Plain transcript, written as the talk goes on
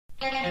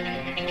Hey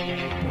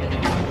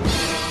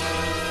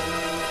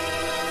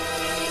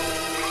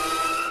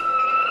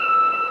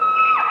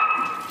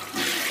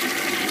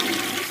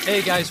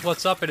guys,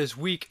 what's up? It is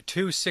week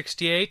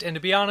 268, and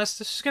to be honest,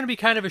 this is going to be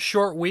kind of a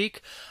short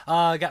week.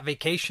 I got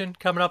vacation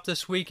coming up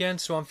this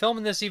weekend, so I'm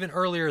filming this even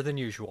earlier than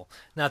usual.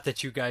 Not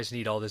that you guys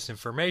need all this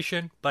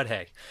information, but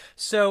hey.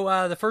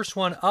 So the first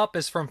one up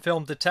is from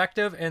Film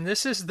Detective, and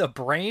this is the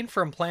brain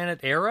from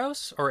planet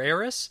Arous, or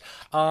Arous.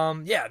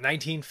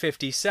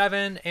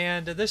 1957,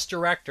 and this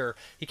director,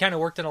 he kind of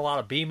worked in a lot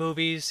of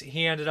B-movies.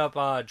 He ended up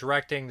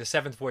directing The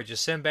Seventh Voyage of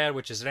Sinbad,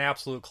 which is an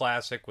absolute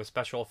classic with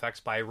special effects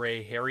by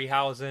Ray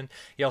Harryhausen.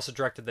 He also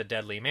directed The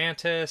Deadly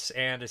Mantis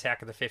and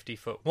Attack of the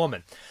 50-Foot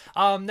Woman.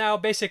 Now,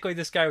 basically,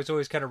 this guy was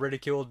always kind of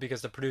ridiculed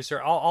because the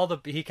producer,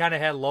 he kind of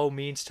had low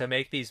means to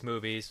make these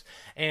movies,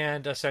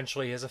 and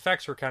essentially his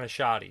effects were kind of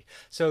shoddy.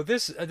 So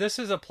this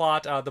is a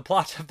plot. The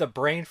plot of The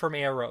Brain from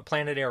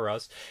Planet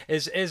Arous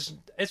is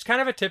it's kind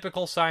of a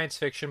typical science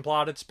fiction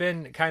plot. It's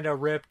been kind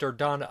of ripped or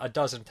done a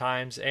dozen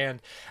times,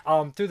 and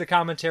through the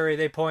commentary,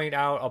 they point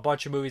out a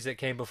bunch of movies that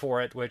came before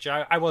it, which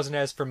I wasn't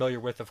as familiar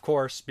with, of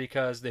course,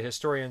 because the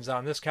historians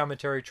on this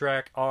commentary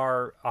track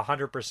are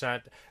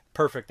 100%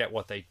 perfect at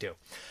what they do.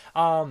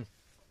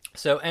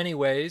 So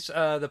anyways,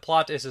 the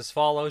plot is as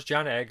follows.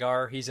 John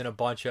Agar, he's in a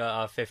bunch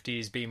of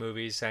 50s B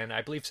movies and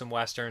I believe some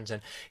westerns,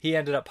 and he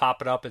ended up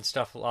popping up and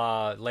stuff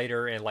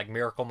later in like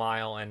Miracle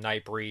Mile and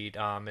Nightbreed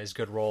as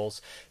good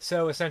roles.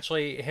 So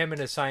essentially him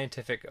and his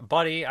scientific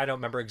buddy, I don't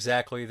remember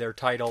exactly their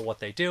title, what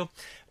they do,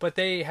 but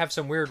they have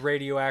some weird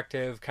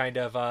radioactive kind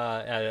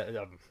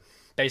of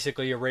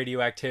basically a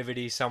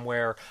radioactivity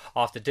somewhere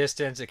off the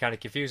distance. It kind of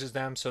confuses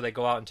them, so they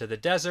go out into the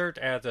desert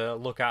and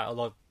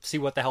see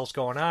what the hell's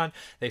going on.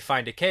 They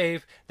find a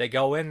cave, they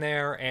go in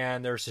there,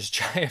 and there's this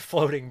giant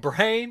floating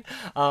brain.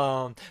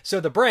 So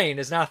The Brain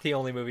is not the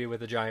only movie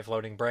with a giant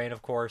floating brain,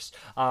 of course.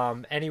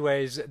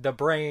 Anyways, the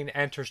brain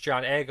enters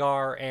John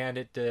Agar, and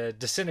it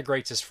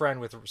disintegrates his friend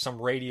with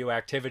some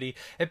radioactivity.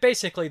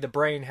 The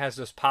brain has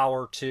this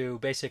power to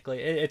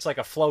it's like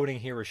a floating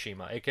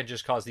Hiroshima. It can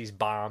just cause these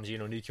bombs,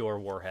 nuclear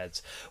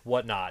warheads,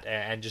 whatnot,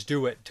 and just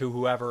do it to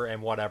whoever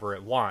and whatever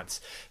it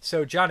wants.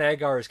 So John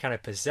Agar is kind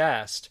of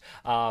possessed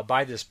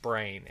by this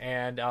brain,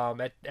 and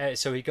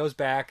so he goes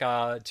back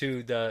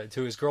to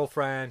his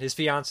girlfriend, his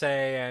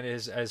fiance, and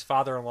his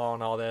father-in-law,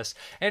 and all this.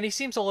 And he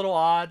seems a little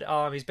odd.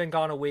 He's been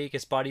gone a week.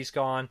 His buddy's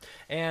gone,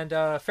 and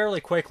fairly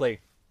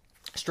quickly,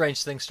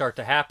 strange things start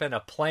to happen. A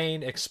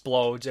plane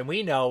explodes, and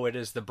we know it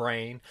is the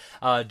brain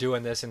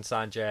doing this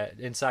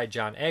inside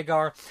John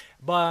Agar.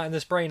 And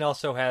this brain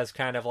also has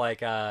kind of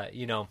like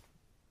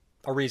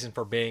a reason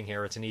for being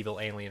here. It's an evil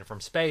alien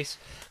from space.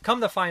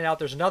 Come to find out,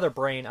 there's another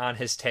brain on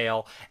his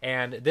tail,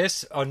 and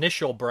this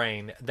initial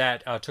brain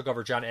that took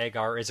over John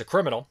Agar is a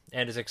criminal,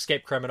 and is an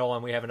escaped criminal,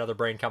 and we have another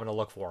brain coming to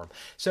look for him.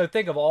 So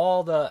think of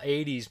all the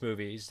 80s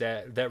movies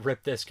that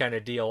rip this kind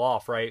of deal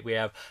off, right? We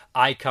have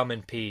I Come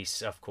in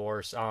Peace, of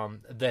course,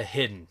 The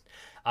Hidden,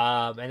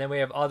 and then we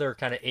have other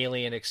kind of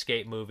alien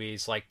escape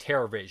movies like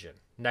Terror Vision,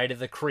 Night of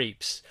the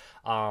Creeps,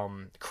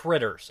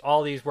 Critters,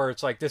 all these where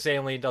it's like this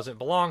alien doesn't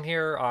belong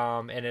here,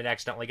 and it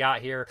accidentally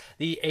got here.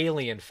 The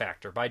Alien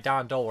Factor by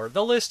Don Dohler.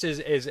 The list is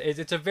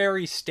it's a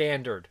very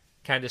standard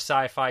kind of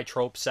sci-fi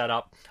trope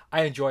setup.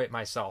 I enjoy it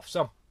myself.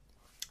 So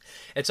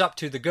it's up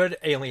to the good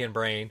alien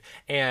brain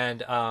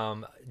and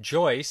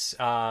Joyce.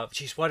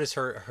 What is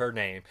her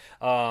name?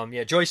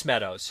 Joyce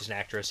Meadows is an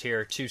actress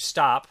here to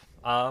stop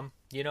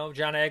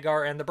John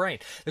Agar and the brain.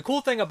 The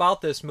cool thing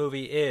about this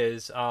movie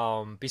is,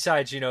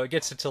 besides, it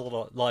gets into a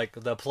little, like,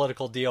 the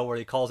political deal where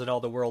he calls in all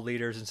the world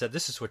leaders and said,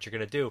 this is what you're going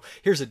to do.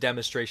 Here's a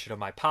demonstration of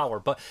my power.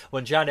 But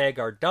when John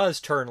Agar does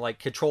turn, like,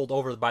 controlled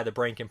over by the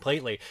brain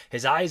completely,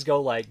 his eyes go,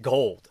 like,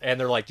 gold. And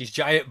they're, like, these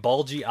giant,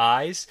 bulgy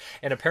eyes.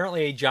 And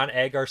apparently John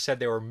Agar said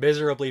they were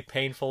miserably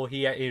painful.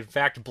 He, in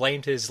fact,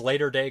 blamed his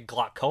later-day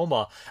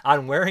glaucoma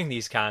on wearing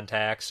these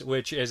contacts,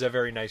 which is a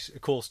very nice,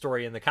 cool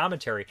story in the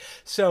commentary.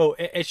 So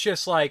it's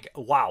just like,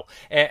 wow.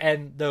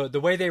 And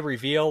the way they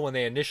reveal when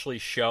they initially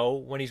show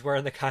when he's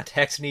wearing the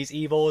contacts and he's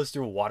evil is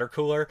through a water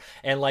cooler,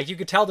 and like you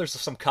could tell there's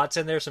some cuts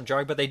in there, some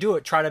jarring, but they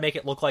try to make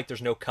it look like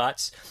there's no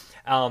cuts.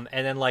 And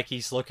then like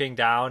he's looking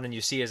down and you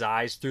see his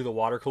eyes through the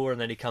water cooler, and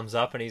then he comes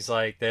up and he's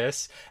like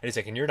this, and he's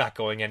like, and you're not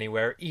going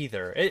anywhere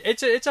either.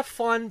 It's a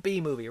fun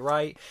B movie,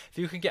 right? If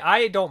you can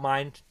I don't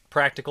mind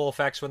practical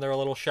effects when they're a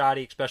little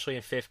shoddy, especially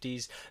in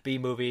 50s B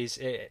movies.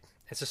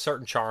 It's a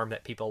certain charm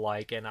that people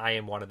like, and I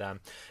am one of them.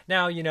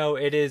 Now,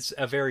 it is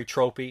a very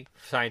tropey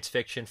science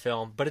fiction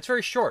film, but it's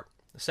very short.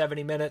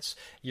 70 minutes,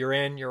 you're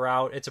in, you're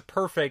out. It's a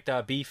perfect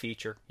B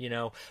feature.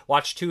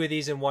 Watch 2 of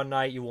these in one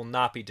night, you will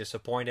not be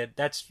disappointed.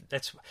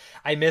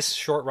 I miss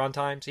short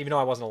runtimes, even though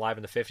I wasn't alive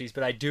in the 50s,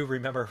 but I do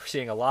remember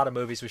seeing a lot of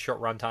movies with short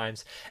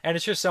runtimes, and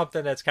it's just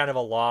something that's kind of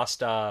a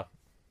lost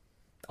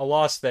a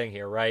lost thing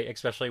here, right?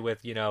 Especially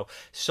with,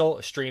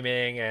 soul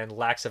streaming and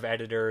lacks of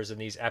editors and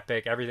these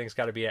epic, everything's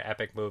got to be an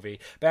epic movie.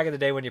 Back in the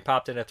day when you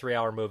popped in a 3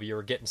 hour movie, you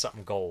were getting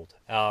something gold.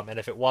 And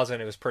if it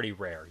wasn't, it was pretty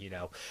rare.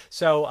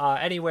 So,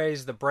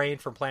 anyways, The Brain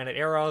from Planet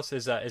Arous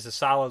is a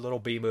solid little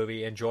B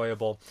movie,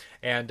 enjoyable.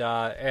 And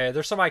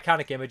there's some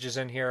iconic images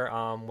in here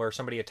where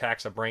somebody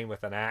attacks a brain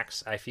with an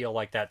axe. I feel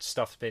like that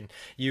stuff's been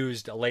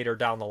used later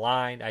down the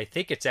line. I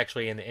think it's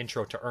actually in the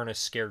intro to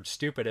Ernest Scared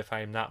Stupid, if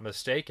I'm not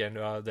mistaken.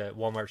 The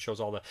one where it shows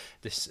all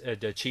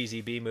the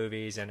cheesy B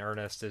movies, and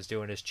Ernest is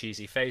doing his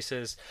cheesy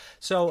faces.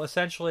 So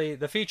essentially,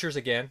 the features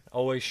again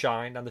always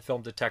shine on the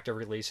film detective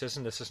releases,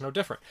 and this is no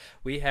different.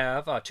 We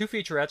have two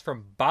featurettes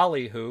from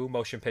Ballyhoo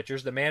Motion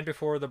Pictures, The Man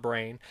Before the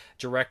Brain,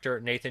 director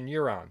Nathan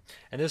Euron,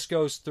 and this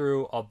goes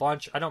through a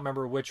bunch. I don't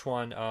remember which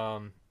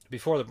one.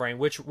 Before the Brain,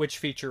 which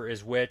feature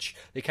is which.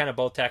 They kind of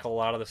both tackle a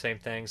lot of the same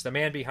things. The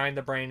Man Behind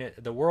the Brain,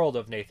 The World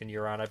of Nathan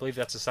Euron, I believe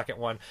that's the second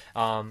one,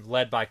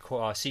 led by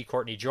C.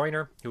 Courtney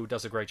Joyner, who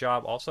does a great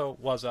job, also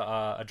was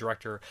a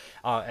director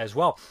as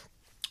well.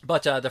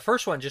 But the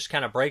first one just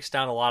kind of breaks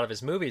down a lot of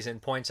his movies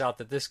and points out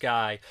that this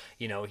guy,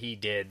 he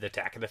did The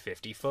Attack of the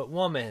 50-Foot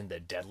Woman,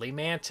 The Deadly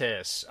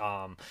Mantis,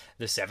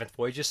 The Seventh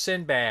Voyage of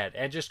Sinbad,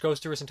 and just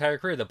goes through his entire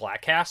career, The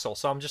Black Castle.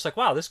 So I'm just like,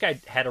 wow, this guy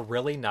had a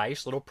really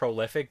nice little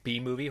prolific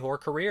B-movie horror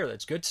career.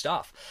 That's good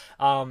stuff.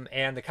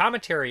 And the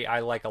commentary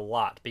I like a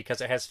lot because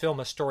it has film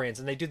historians,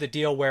 and they do the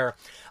deal where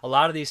a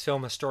lot of these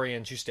film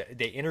historians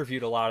they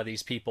interviewed a lot of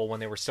these people when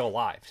they were still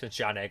alive, since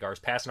John Agar's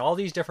passed, and all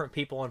these different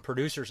people and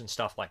producers and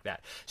stuff like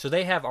that. So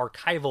they have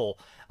archival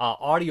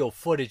audio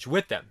footage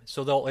with them,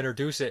 so they'll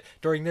introduce it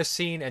during this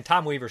scene. And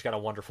Tom Weaver's got a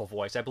wonderful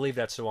voice. I believe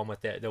that's the one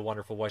with the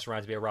wonderful voice.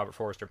 Reminds me of Robert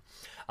Forster.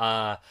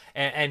 And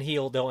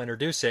they'll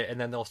introduce it, and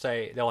then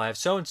they'll have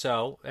so and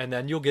so, and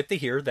then you'll get to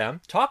hear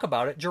them talk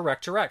about it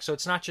direct. So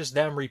it's not just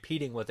them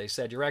repeating what they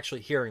said. You're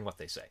actually hearing what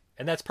they say,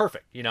 and that's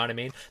perfect. You know what I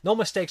mean? No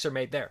mistakes are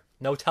made there.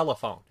 No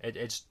telephone.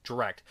 It's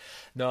direct.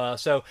 No,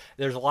 so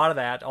there's a lot of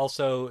that.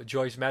 Also,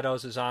 Joyce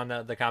Meadows is on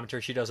the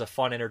commentary. She does a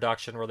fun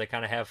introduction where they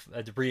kind of have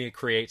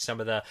recreate some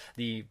of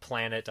the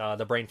planet,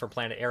 the Brain from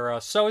Planet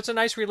Arous. So it's a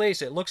nice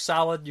release. It looks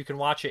solid. You can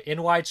watch it in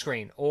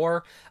widescreen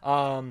or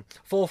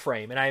full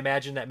frame. And I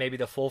imagine that maybe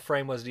the full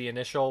frame was the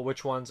initial.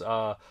 Which one's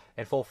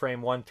in full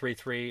frame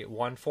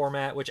 1331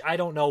 format? Which I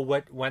don't know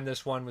when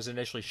this one was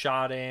initially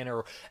shot in,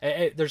 or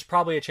there's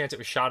probably a chance it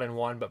was shot in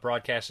one but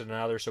broadcasted in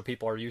another, so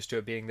people are used to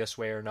it being this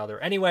way or another.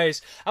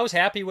 Anyways, I was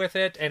happy with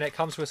it, and it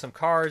comes with some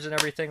cards and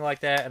everything like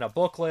that, and a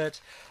booklet.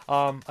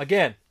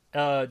 Again,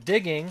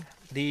 digging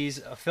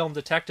these film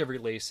detective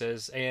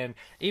releases, and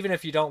even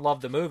if you don't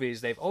love the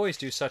movies, they've always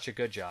do such a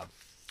good job.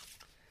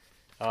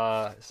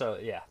 So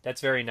yeah,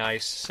 that's very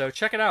nice. So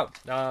check it out.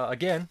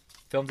 Again,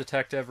 Film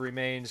Detective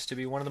remains to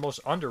be one of the most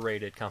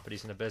underrated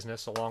companies in the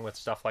business, along with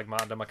stuff like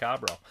Mondo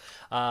Macabro.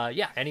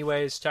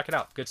 Anyways, check it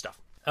out. Good stuff.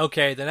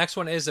 Okay, the next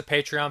one is a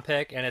Patreon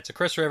pick, and it's a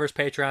Chris Rivers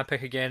Patreon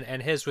pick again,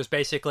 and his was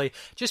basically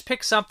just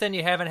pick something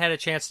you haven't had a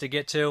chance to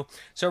get to.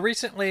 So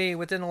recently,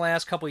 within the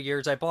last couple of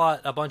years, I bought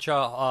a bunch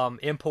of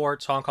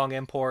imports, Hong Kong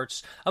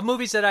imports, of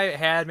movies that I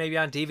had maybe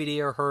on DVD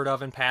or heard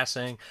of in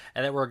passing,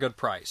 and that were a good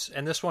price.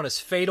 And this one is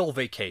Fatal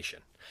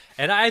Vacation.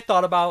 And I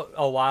thought about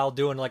a while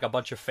doing like a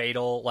bunch of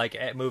Fatal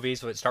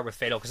movies that start with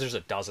Fatal, because there's a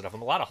dozen of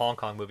them. A lot of Hong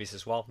Kong movies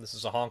as well. This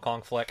is a Hong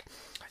Kong flick.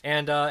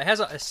 And it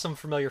has some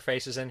familiar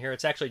faces in here.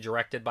 It's actually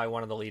directed by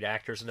one of the lead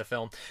actors in the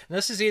film. And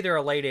this is either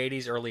a late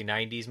 80s, early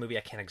 90s movie.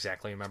 I can't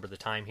exactly remember the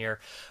time here.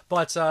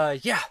 But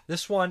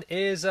this one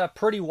is a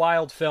pretty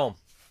wild film.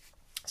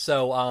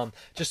 So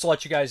just to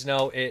let you guys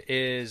know, it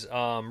is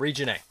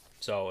Region A.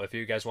 So if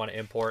you guys want to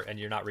import and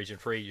you're not region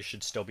free, you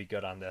should still be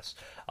good on this.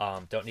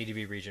 Don't need to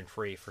be region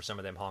free for some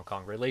of them Hong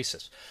Kong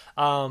releases.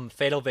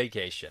 Fatal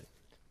Vacation.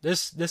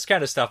 This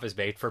kind of stuff is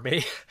made for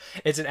me.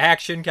 It's an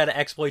action kind of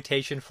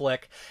exploitation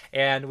flick,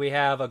 and we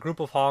have a group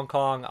of Hong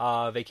Kong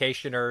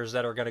vacationers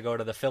that are going to go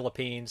to the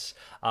Philippines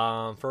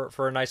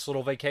for a nice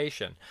little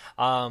vacation.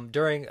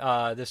 During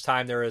this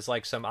time, there is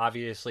like some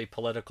obviously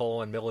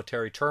political and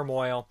military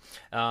turmoil.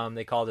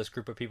 They call this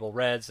group of people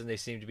Reds, and they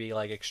seem to be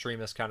like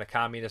extremist kind of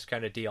communist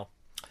kind of deal.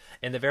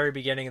 In the very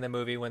beginning of the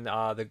movie, when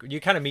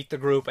you kind of meet the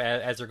group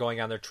as they're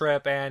going on their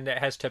trip, and it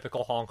has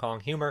typical Hong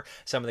Kong humor.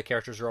 Some of the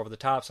characters are over the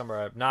top, some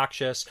are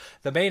obnoxious.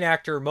 The main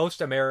actor,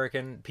 most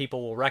American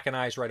people will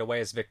recognize right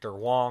away, is Victor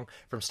Wong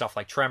from stuff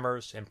like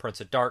Tremors and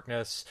Prince of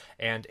Darkness,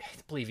 and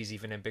I believe he's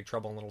even in Big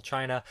Trouble in Little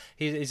China.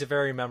 He's a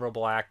very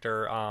memorable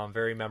actor,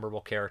 very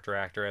memorable character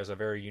actor, has a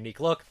very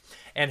unique look.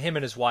 And him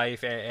and his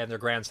wife and their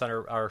grandson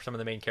are some of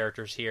the main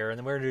characters here. And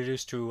then we're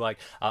introduced to like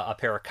a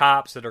pair of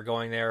cops that are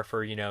going there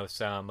for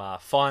some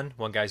fun.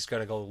 One guy's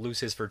going to go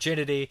lose his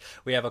virginity.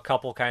 We have a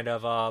couple kind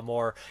of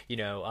more,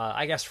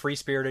 I guess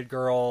free-spirited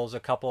girls, a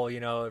couple,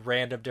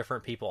 random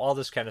different people, all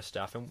this kind of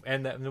stuff.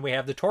 And then we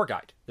have the tour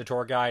guide. The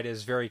tour guide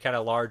is very kind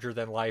of larger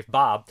than life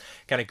Bob,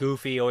 kind of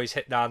goofy, always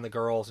hitting on the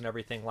girls and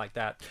everything like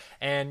that.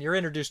 And you're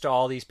introduced to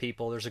all these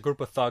people. There's a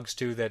group of thugs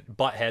too that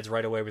butt heads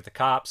right away with the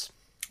cops.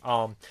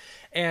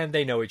 And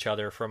they know each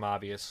other from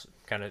obvious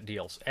kind of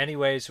deals.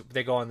 Anyways,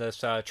 they go on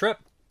this trip.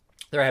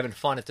 They're having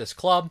fun at this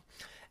club.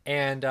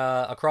 And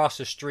across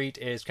the street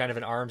is kind of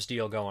an arms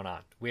deal going on.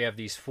 We have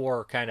these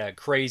 4 kind of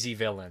crazy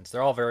villains.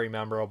 They're all very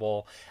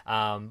memorable.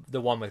 The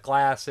one with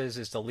glasses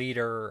is the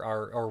leader,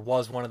 or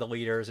was one of the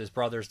leaders. His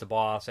brother's the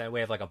boss. And we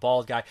have like a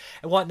bald guy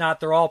and whatnot.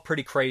 They're all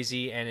pretty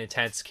crazy and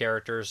intense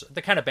characters.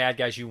 The kind of bad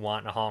guys you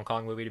want in a Hong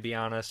Kong movie, to be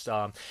honest.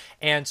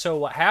 And so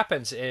what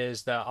happens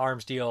is the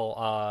arms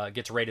deal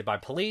gets raided by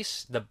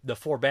police. The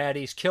 4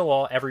 baddies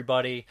kill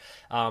everybody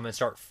and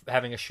start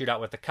having a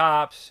shootout with the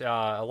cops.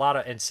 A lot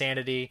of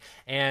insanity.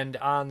 And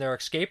on their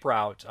escape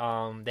route,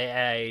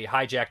 they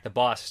hijack the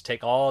bus,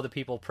 take all the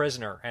people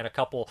prisoner, and a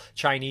couple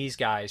Chinese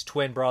guys,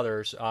 twin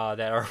brothers that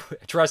are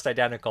dressed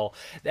identical,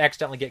 they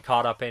accidentally get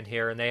caught up in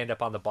here, and they end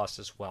up on the bus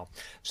as well.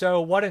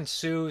 So what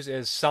ensues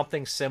is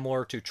something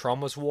similar to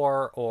Troma's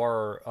War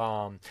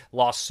or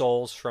Lost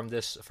Souls from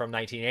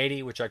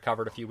 1980, which I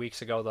covered a few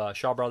weeks ago, the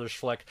Shaw Brothers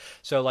flick.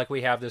 So like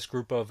we have this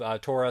group of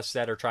tourists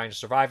that are trying to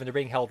survive, and they're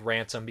being held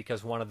ransom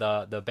because one of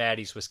the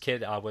baddies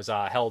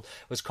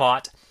was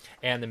caught.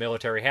 And the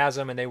military has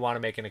them, and they want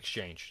to make an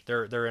exchange.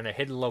 They're in a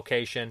hidden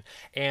location,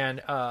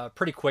 and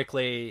pretty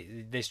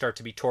quickly they start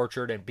to be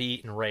tortured and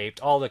beat and raped.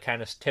 All the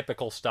kind of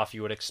typical stuff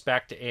you would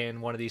expect in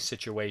one of these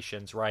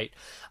situations, right?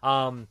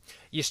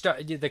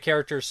 The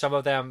characters, some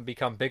of them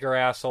become bigger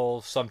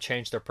assholes, some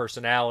change their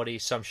personality,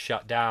 some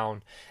shut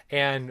down,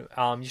 and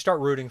you start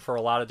rooting for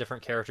a lot of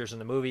different characters in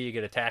the movie. You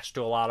get attached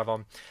to a lot of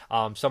them.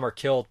 Some are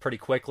killed pretty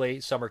quickly,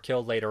 some are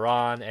killed later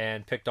on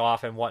and picked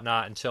off and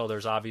whatnot, until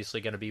there's obviously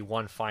going to be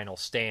one final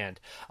stand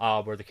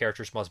where the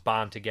characters must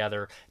bond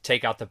together,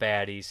 take out the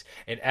baddies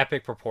in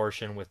epic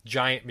proportion with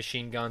giant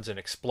machine guns and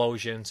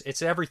explosions.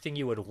 It's everything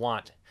you would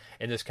want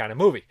in this kind of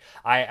movie.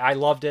 I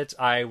loved it.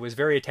 I was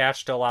very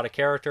attached to a lot of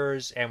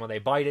characters, and when they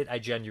bite it, I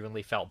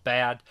genuinely felt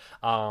bad.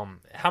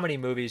 How many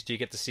movies do you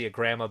get to see a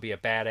grandma be a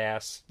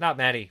badass? Not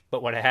many,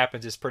 but when it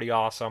happens, it's pretty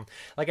awesome.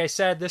 Like I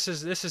said, this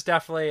is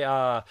definitely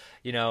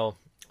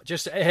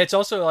just, it's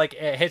also like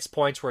it hits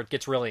points where it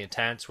gets really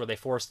intense, where they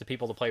force the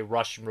people to play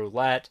Russian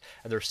roulette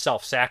and there's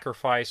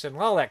self-sacrifice and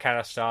all that kind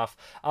of stuff.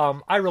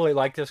 I really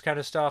like this kind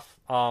of stuff.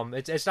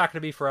 It's not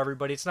going to be for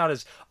everybody. It's not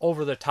as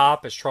over the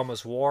top as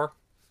Troma's War.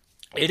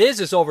 It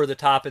is as over the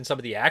top in some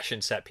of the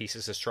action set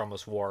pieces as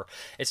Troma's War.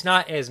 It's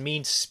not as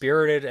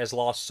mean-spirited as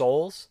Lost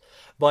Souls,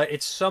 but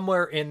it's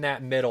somewhere in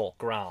that middle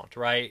ground,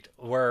 right?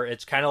 Where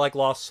it's kind of like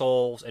Lost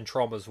Souls and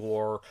Troma's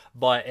War,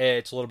 but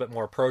it's a little bit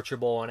more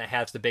approachable, and it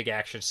has the big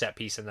action set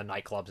piece in the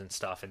nightclubs and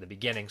stuff in the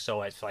beginning.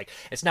 So it's like,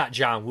 it's not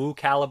John Woo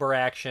caliber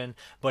action,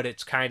 but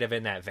it's kind of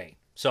in that vein.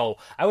 So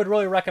I would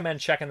really recommend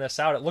checking this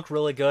out. It looked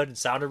really good and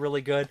sounded really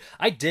good.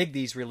 I dig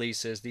these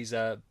releases, these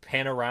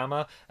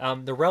Panorama.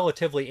 They're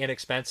relatively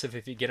inexpensive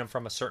if you get them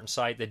from a certain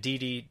site. The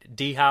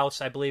D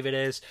House, I believe it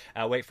is.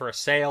 Wait for a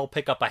sale,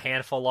 pick up a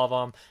handful of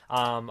them.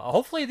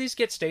 Hopefully these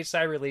get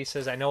stateside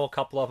releases. I know a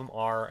couple of them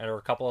are, or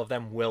a couple of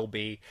them will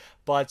be.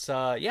 But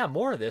yeah,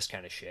 more of this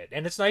kind of shit.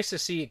 And it's nice to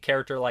see a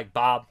character like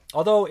Bob,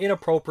 although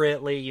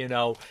inappropriately,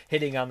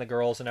 hitting on the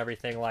girls and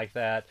everything like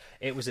that.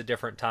 It was a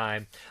different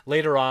time.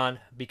 Later on,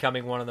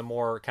 becoming one of the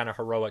more kind of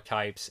heroic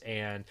types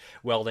and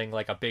wielding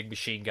like a big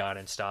machine gun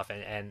and stuff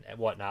and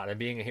whatnot, and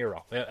being a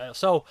hero.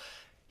 So,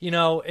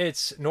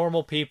 it's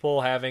normal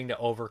people having to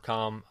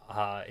overcome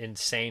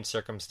insane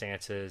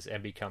circumstances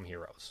and become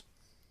heroes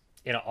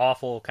in an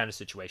awful kind of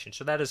situation.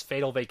 So that is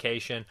Fatal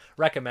Vacation.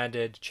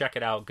 Recommended. Check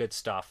it out. Good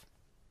stuff.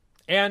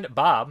 And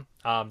Bob,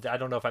 I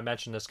don't know if I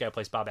mentioned this guy who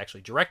plays Bob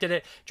actually directed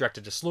it,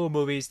 directed a slew of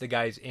movies. The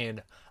guy's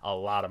in a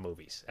lot of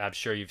movies. I'm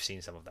sure you've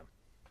seen some of them.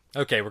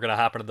 Okay, we're going to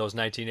hop into those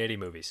 1980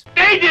 movies.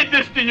 They did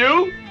this to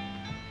you!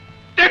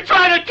 They're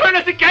trying to turn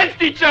us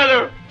against each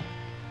other!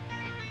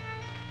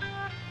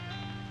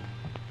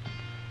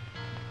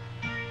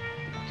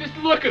 Just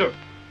look at them.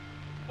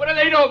 What do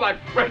they know about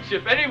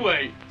friendship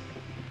anyway?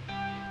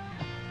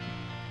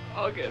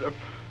 I'll get them.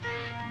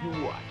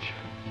 You watch.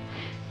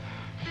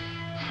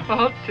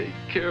 I'll take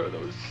care of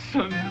those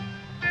sons of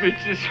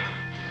bitches.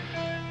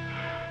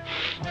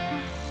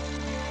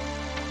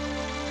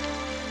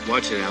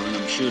 Watch it, Alan.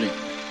 I'm shooting.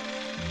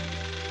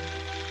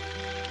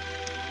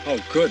 Oh,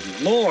 good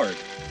Lord.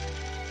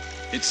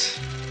 It's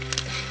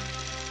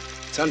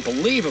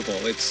unbelievable.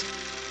 It's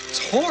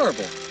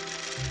horrible.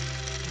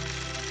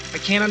 I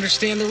can't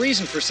understand the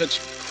reason for such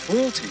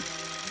cruelty.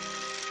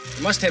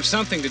 It must have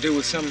something to do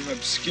with some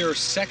obscure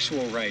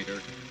sexual rite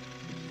or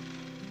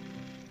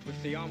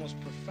with the almost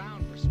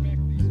profound respect.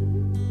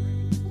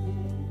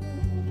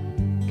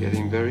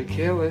 Getting very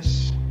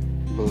careless.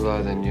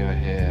 Blood in your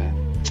hair.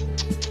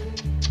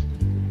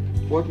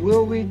 What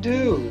will we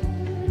do?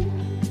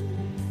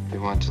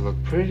 You want to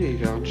look pretty,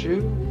 don't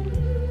you?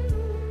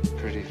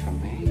 Pretty for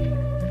me.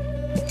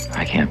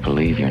 I can't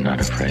believe you're not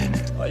afraid.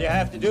 All you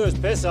have to do is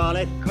piss on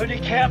it. Goody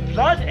cat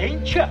blood,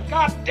 ain't you?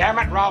 God damn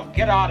it, Ralph,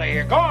 get out of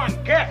here. Go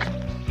on, get.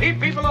 Leave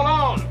people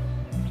alone.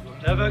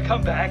 You'll never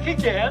come back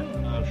again.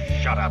 Oh,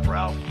 shut up,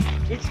 Ralph.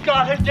 It's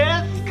got a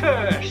death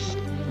curse.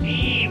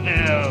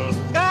 Evil.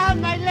 God,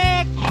 my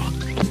leg!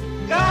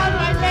 God,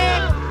 my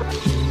leg!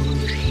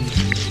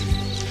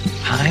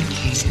 I'm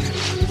here.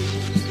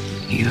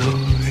 You're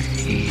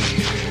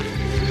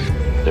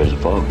There's a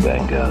fog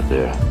bank out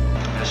there.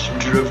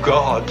 Messenger of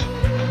God.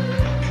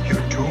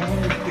 You're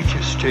doomed if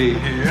you stay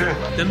here.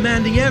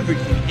 Demanding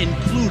everything,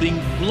 including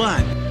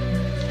blood.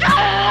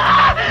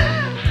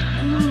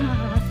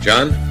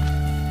 John,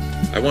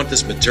 I want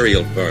this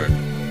material burned.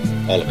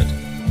 All of it.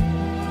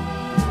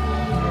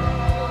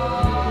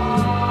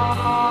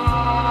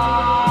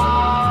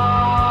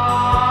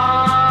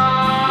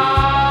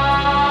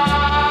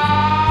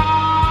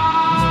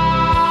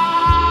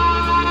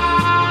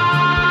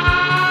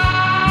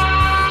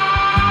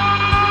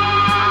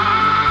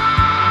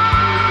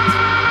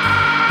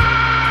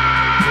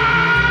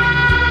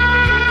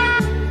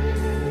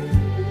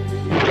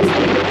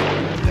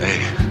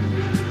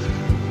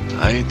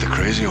 I ain't the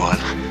crazy one.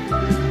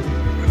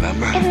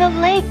 Remember? In the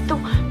lake,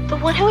 the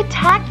one who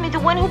attacked me, the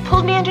one who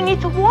pulled me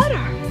underneath the water.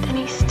 And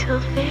he's still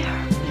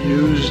there.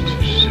 Used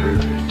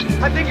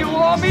servitude. I think you will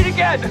all meet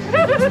again.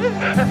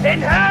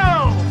 In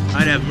hell!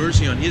 I'd have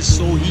mercy on his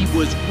soul. He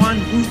was one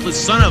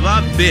ruthless son of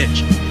a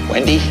bitch.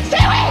 Wendy.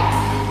 Stay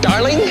away!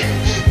 Darling,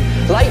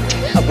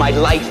 light of my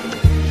life.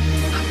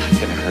 I'm not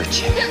gonna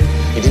hurt you.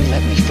 You didn't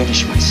let me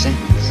finish my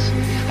sentence.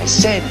 I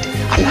said,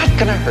 I'm not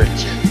gonna hurt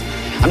you.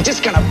 I'm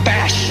just gonna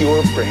bash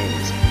your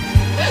brains.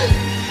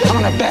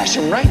 I'm gonna bash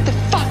them right the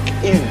fuck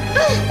in.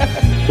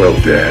 Well,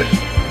 Dad,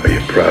 are you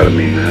proud of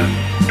me now?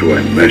 Do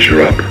I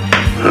measure up?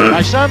 Huh?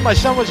 My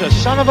son was a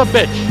son of a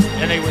bitch,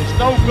 and he was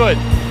no good.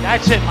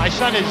 That's it. My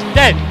son is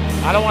dead.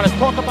 I don't want to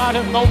talk about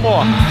him no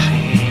more.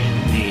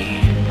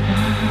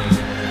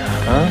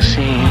 Oh,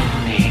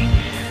 Cindy,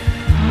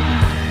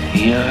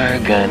 you're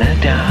gonna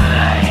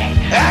die.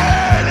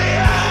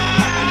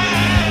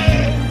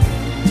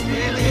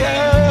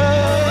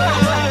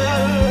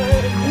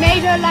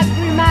 Mater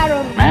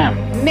lacrimarum.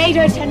 Ma'am,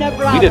 Mater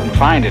tenebrarum. we didn't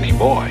find any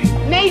boy.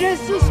 Mater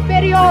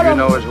suspiriorum. You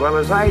know as well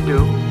as I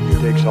do,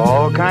 it takes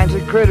all kinds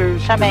of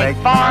critters to make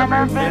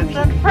Farmer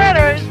Vincent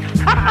fritters.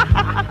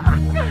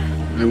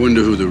 I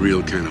wonder who the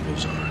real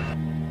cannibals are.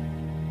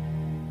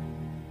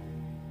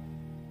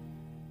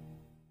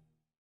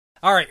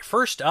 All right,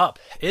 first up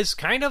is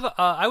kind of,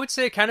 I would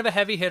say, kind of a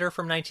heavy hitter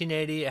from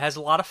 1980. It has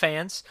a lot of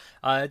fans.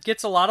 It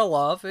gets a lot of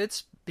love.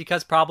 It's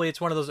because probably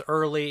it's one of those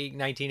early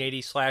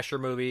 1980 slasher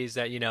movies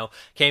that,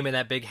 came in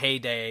that big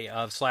heyday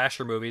of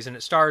slasher movies. And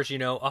it stars,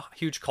 a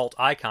huge cult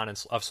icon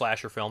of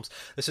slasher films.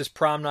 This is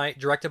Prom Night,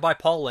 directed by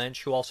Paul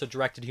Lynch, who also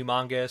directed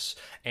Humongous.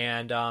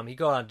 And he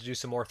go on to do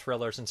some more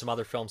thrillers and some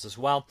other films as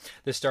well.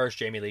 This stars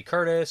Jamie Lee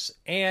Curtis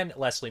and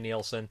Leslie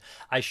Nielsen.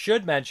 I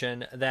should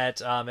mention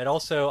that it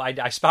also,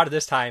 I spotted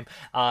this time,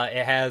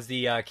 it has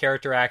the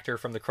character actor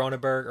from the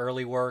Cronenberg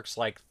early works,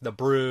 like The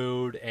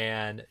Brood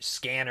and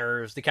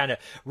Scanners, the kind of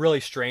really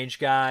strange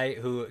guy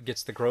who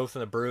gets the growth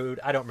in The Brood.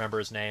 I don't remember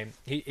his name.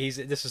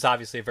 This is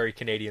obviously a very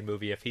Canadian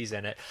movie if he's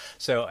in it.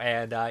 So,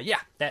 and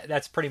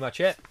that's pretty much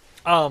it.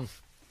 All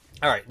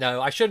right,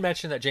 now I should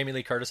mention that Jamie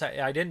Lee Curtis,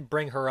 I didn't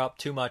bring her up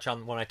too much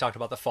on when I talked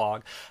about The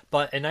Fog,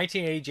 but in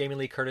 1980, Jamie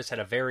Lee Curtis had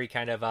a very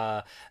kind of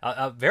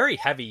a very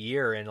heavy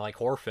year in like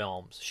horror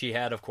films. She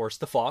had, of course,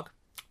 The Fog.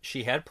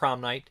 She had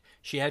Prom Night.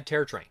 She had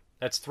Terror Train.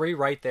 That's 3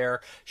 right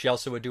there. She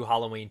also would do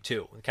Halloween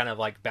 2, kind of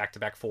like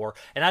back-to-back 4.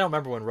 And I don't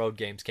remember when Road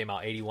Games came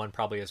out, 81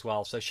 probably as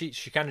well. So she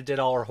kind of did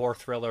all her horror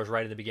thrillers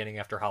right at the beginning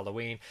after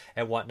Halloween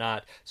and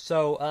whatnot.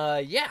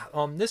 So,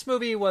 this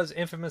movie was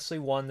infamously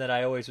one that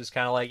I always was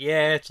kind of like,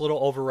 yeah, it's a little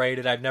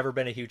overrated. I've never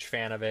been a huge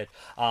fan of it.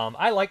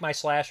 I like my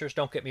slashers,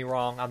 don't get me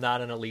wrong. I'm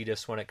not an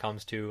elitist when it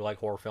comes to like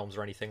horror films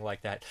or anything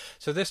like that.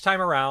 So this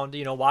time around,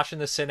 watching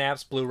the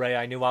Synapse Blu-ray,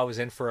 I knew I was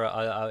in for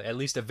at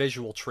least a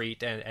visual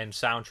treat and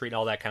sound treat and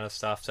all that kind of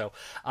stuff. So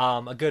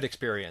a good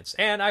experience.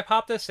 And I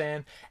popped this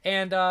in,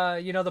 and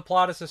the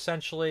plot is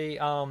essentially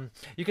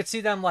you could see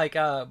them like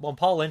when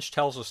Paul Lynch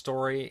tells a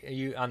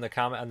story on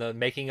the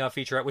making of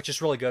featurette, which is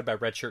really good, by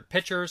Red Shirt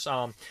Pictures.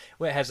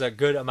 It has a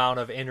good amount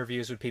of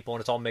interviews with people, and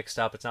it's all mixed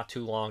up. It's not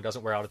too long,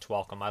 doesn't wear out its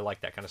welcome. I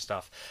like that kind of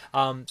stuff.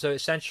 So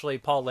essentially,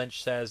 Paul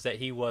Lynch says that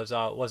he was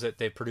it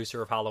the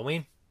producer of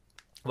Halloween?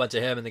 Went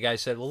to him, and the guy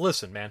said, well,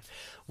 listen, man,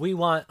 we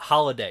want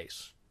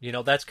holidays.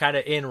 That's kind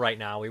of in right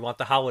now. We want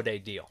the holiday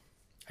deal.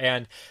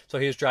 And so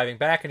he was driving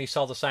back, and he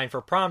saw the sign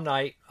for Prom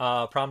Night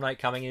coming,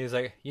 and he was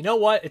like, you know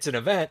what? It's an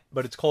event,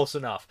 but it's close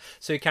enough.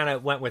 So he kind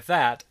of went with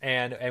that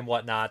and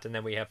whatnot, and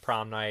then we have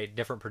Prom Night,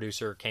 different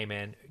producer came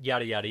in,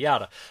 yada, yada,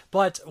 yada.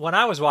 But when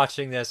I was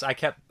watching this, I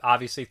kept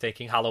obviously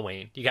thinking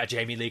Halloween. You got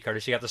Jamie Lee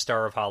Curtis, you got the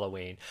star of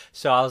Halloween.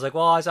 So I was like,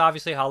 well, it's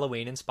obviously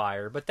Halloween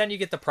inspired. But then you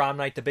get the Prom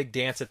Night, the big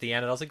dance at the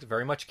end, and I was like,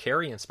 very much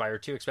Carrie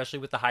inspired too, especially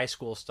with the high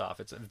school stuff.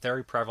 It's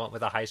very prevalent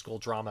with the high school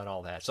drama and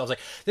all that. So I was like,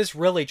 this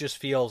really just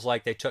feels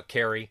like they took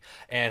Carrie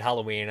and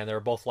Halloween, and they're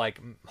both like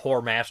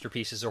horror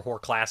masterpieces or horror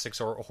classics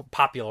or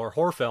popular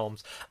horror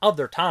films of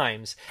their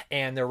times,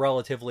 and they're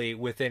relatively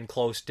within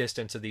close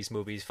distance of these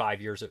movies, 5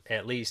 years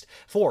at least,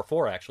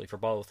 four actually for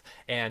both,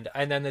 and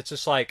then it's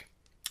just like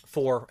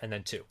 4 and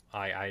then 2.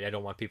 I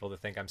don't want people to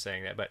think I'm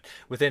saying that, but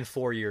within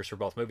 4 years for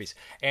both movies.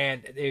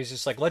 And it was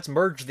just like, let's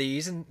merge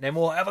these and then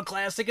we'll have a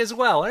classic as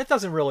well. And it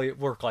doesn't really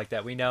work like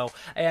that, we know.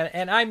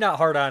 And I'm not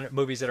hard on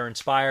movies that are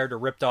inspired or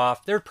ripped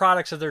off. They're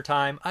products of their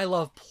time. I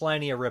love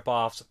plenty of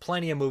rip-offs,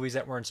 plenty of movies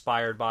that were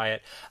inspired by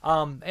it.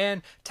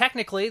 And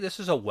technically, this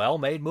is a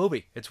well-made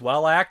movie. It's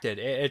well acted.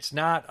 It's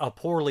not a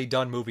poorly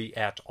done movie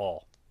at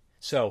all.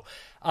 So,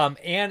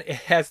 and it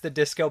has the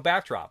disco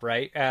backdrop,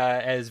 right?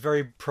 As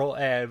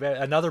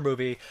another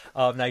movie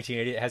of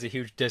 1980, it has a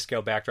huge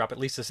disco backdrop. At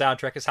least the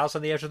soundtrack is House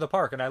on the Edge of the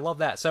Park, and I love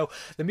that. So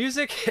the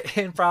music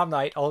in Prom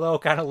Night, although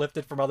kind of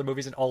lifted from other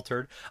movies and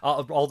altered,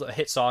 all the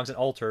hit songs and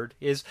altered,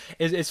 is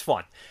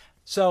fun.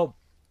 So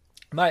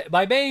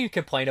my main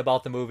complaint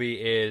about the movie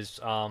is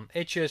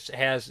it just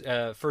has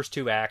first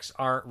 2 acts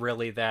aren't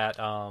really that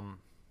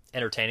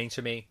entertaining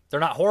to me.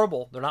 They're not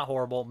horrible.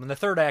 And the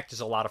third act is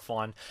a lot of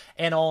fun.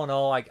 And all in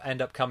all, I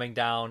end up coming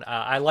down.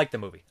 I like the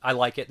movie. I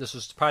like it. This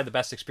was probably the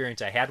best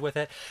experience I had with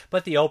it.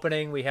 But the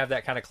opening, we have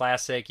that kind of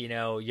classic,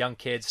 young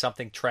kids,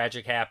 something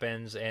tragic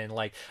happens, and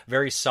like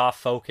very soft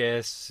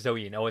focus, so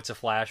it's a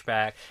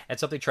flashback, and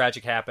something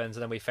tragic happens,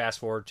 and then we fast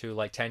forward to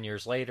like 10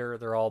 years later.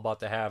 They're all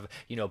about to have,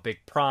 big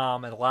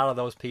prom, and a lot of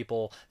those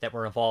people that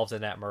were involved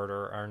in that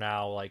murder are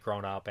now like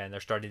grown up, and they're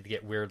starting to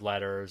get weird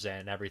letters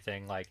and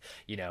everything, like,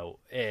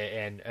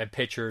 and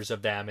pictures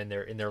of them in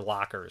their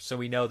lockers. So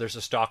we know there's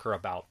a stalker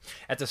about.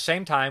 At the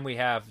same time, we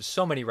have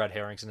so many red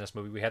herrings in this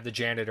movie. We have the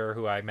janitor,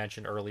 who I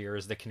mentioned earlier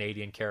is the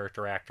Canadian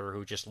character actor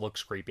who just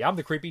looks creepy. I'm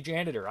the creepy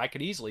janitor. I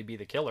could easily be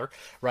the killer,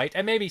 right?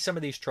 And maybe some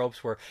of these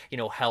tropes were,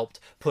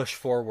 helped push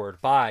forward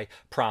by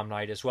Prom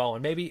Night as well.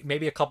 And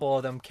maybe a couple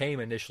of them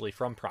came initially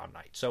from Prom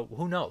Night. So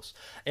who knows?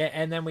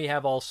 And then we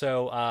have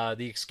also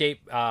the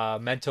escape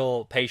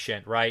mental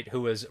patient, right,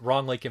 who was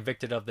wrongly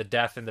convicted of the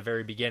death in the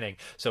very beginning.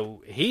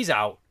 So he's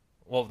out.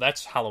 Well,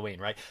 that's Halloween,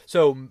 right?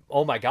 So,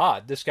 oh my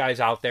God, this guy's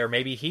out there.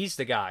 Maybe he's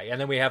the guy.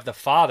 And then we have the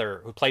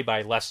father, who played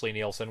by Leslie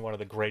Nielsen, one of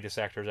the greatest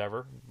actors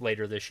ever.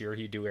 Later this year,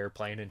 he'd do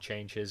Airplane and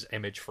change his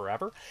image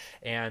forever.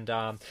 And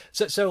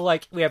so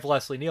like, we have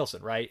Leslie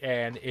Nielsen, right?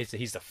 And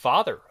he's the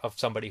father of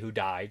somebody who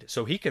died,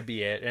 so he could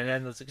be it. And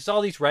then it's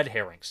all these red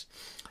herrings.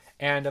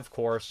 And of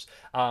course,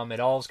 it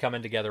all's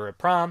coming together at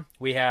prom.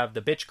 We have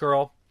the bitch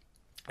girl.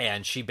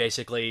 And she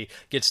basically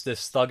gets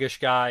this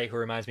thuggish guy who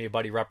reminds me of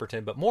Buddy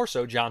Repperton, but more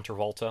so John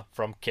Travolta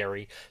from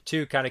Carrie,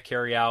 to kind of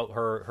carry out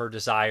her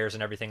desires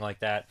and everything like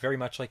that, very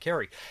much like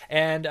Carrie.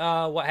 And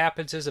what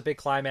happens is a big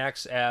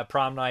climax at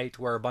Prom Night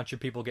where a bunch of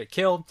people get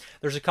killed.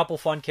 There's a couple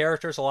fun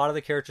characters, a lot of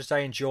the characters I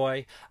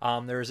enjoy.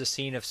 There's a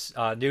scene of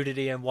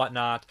nudity and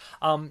whatnot.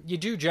 You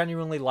do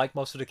genuinely like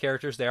most of the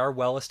characters. They are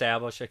well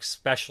established,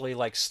 especially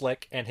like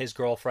Slick and his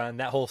girlfriend.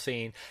 That whole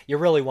scene, you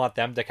really want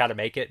them to kind of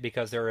make it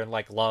because they're in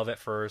like love at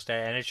first,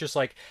 and it's just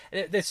like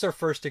it's their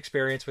first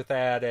experience with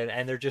that,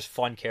 and they're just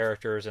fun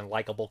characters and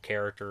likable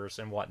characters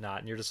and whatnot,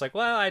 and you're just like,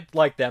 well, I'd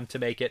like them to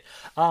make it.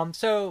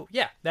 So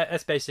yeah,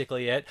 that's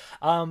basically it.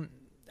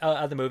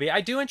 The movie,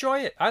 I do enjoy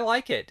it. I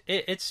like it.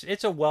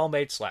 It's a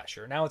well-made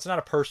slasher. Now, it's not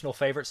a personal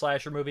favorite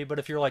slasher movie, but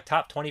if you're like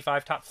top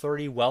 25, top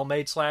 30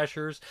 well-made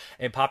slashers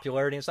in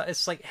popularity and stuff,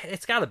 it's like,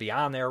 it's got to be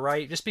on there,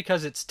 right? Just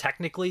because it's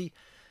technically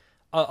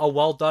a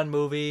well-done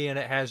movie, and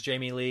it has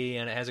Jamie Lee,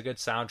 and it has a good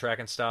soundtrack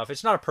and stuff.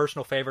 It's not a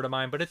personal favorite of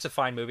mine, but it's a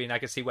fine movie, and I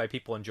can see why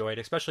people enjoy it,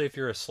 especially if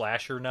you're a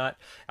slasher nut.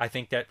 I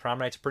think that Prom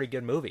Night's a pretty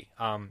good movie.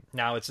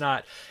 Now, it's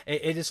not...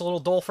 It is a little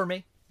dull for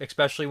me,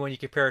 especially when you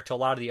compare it to a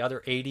lot of the other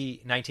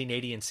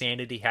 1980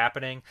 insanity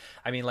happening.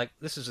 I mean, like,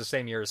 this is the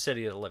same year as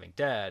City of the Living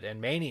Dead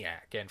and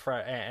Maniac,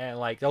 and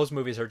like, those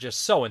movies are just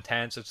so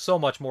intense. It's so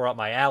much more up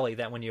my alley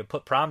that when you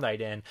put Prom Night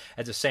in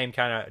at the same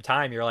kind of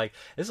time, you're like,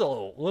 this is a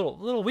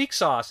little weak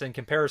sauce in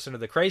comparison to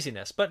the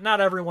craziness. But not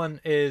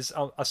everyone is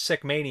a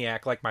sick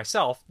maniac like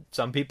myself.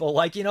 Some people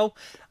like, a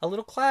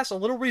little class, a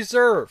little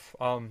reserve.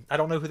 I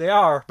don't know who they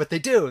are, but they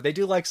do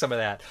like some of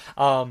that.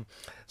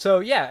 So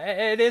yeah,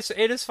 it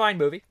is fine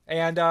movie,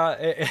 and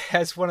it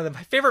has one of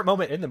my favorite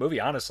moment in the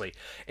movie, honestly,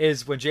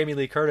 is when Jamie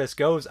Lee Curtis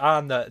goes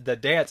on the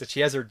dance, and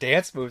she has her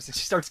dance moves, and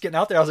she starts getting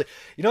out there. I was like,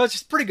 it's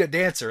just a pretty good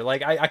dancer.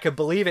 Like, I could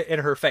believe it in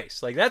her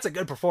face. Like, that's a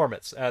good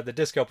performance, the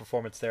disco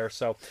performance there.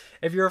 So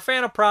if you're a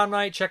fan of Prom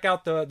Night, check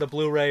out the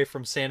Blu-ray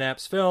from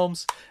Synapse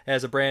Films. It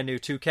has a brand new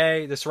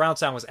 2K. The surround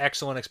sound was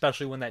excellent,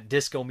 especially when that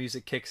disco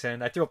music kicks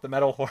in. I threw up the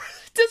metal horn.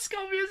 Disco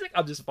music.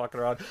 I'm just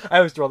fucking around. I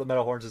always throw up the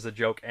metal horns as a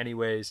joke,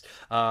 anyways.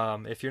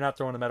 If you're not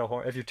throwing the metal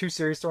horn, if you're too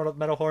serious throwing up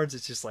metal horns,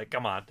 it's just like,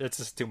 come on, it's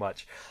just too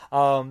much.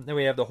 Then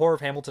we have the Horror of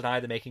Hamilton High,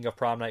 the making of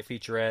Prom Night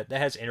featurette that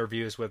has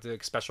interviews with the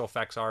special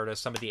effects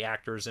artists, some of the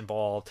actors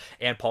involved,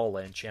 and Paul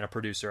Lynch, and a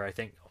producer, I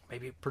think,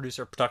 maybe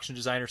producer, production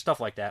designer,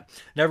 stuff like that.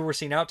 Never were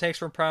seen outtakes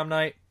from Prom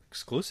Night,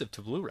 exclusive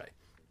to Blu-ray.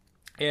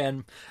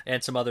 And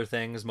some other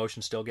things,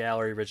 motion still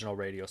gallery, original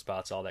radio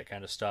spots, all that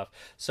kind of stuff.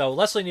 So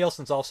Leslie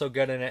Nielsen's also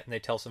good in it, and they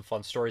tell some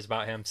fun stories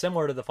about him,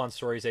 similar to the fun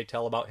stories they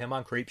tell about him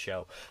on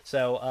Creepshow.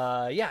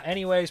 So yeah,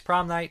 anyways,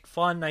 Prom Night,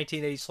 fun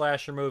 1980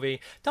 slasher movie.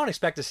 Don't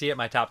expect to see it in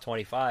my top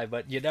 25,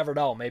 but you never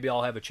know. Maybe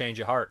I'll have a change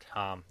of heart.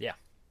 Yeah.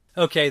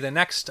 Okay, the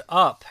next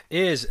up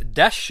is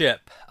Death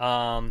Ship.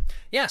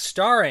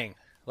 Starring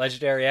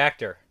legendary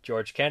actor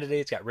George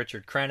Kennedy. It's got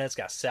Richard Crenna. It's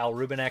got Sal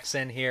Rubinex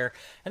in here.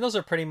 And those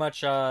are pretty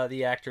much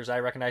the actors I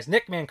recognize.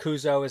 Nick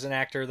Mancuso is an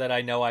actor that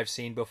I know I've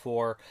seen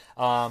before.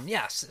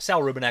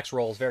 Sal Rubinex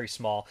role is very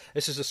small.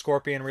 This is a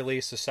Scorpion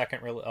release, the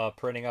second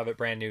printing of it,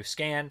 brand new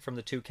scan from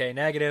the 2K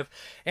negative.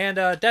 And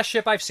Death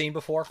Ship I've seen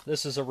before.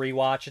 This is a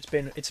rewatch.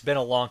 It's been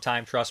a long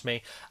time, trust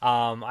me.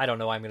 I don't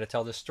know why I'm going to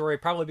tell this story,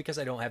 probably because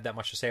I don't have that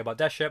much to say about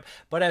Death Ship.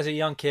 But as a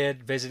young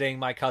kid visiting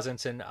my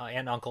cousins and aunt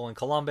and uncle in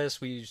Columbus,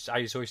 I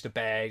used to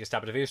bag and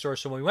stop at a video store.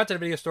 So when we went to the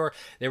video store,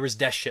 there was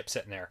Death Ship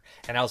sitting there,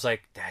 and I was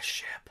like, Death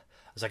Ship.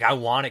 I was like, I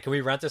want it. Can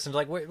we rent this? And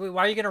like, why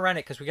are you going to rent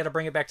it? Because we got to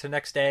bring it back to the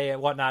next day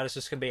and whatnot. It's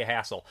just going to be a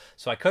hassle.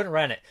 So I couldn't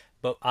rent it.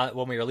 But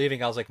when we were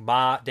leaving, I was like,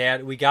 Ma,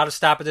 Dad, we got to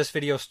stop at this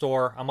video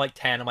store. I'm like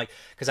 10. I'm like,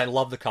 because I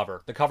love the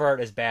cover. The cover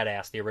art is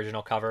badass, the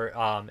original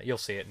cover. You'll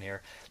see it in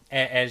here.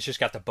 And it's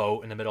just got the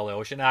boat in the middle of the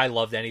ocean. I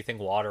loved anything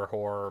water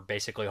horror,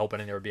 basically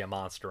hoping there would be a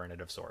monster in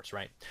it of sorts,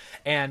 right?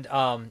 And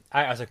I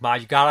was like, Ma,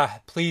 you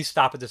gotta please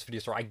stop at this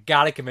video store. I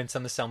gotta convince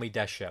them to sell me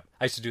Death Ship.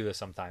 I used to do this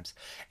sometimes.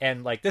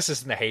 And like, this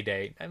is in the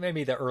heyday,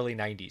 maybe the early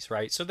 90s,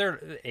 right? So they're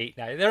 8,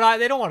 9.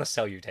 They don't want to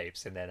sell you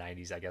tapes in the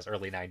 90s, I guess,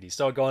 early 90s.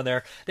 So I go in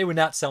there, they would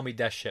not sell me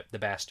Death Ship, the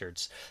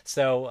bastards.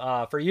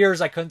 So for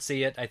years I couldn't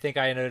see it. I think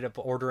I ended up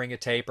ordering a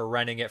tape or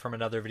renting it from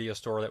another video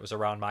store that was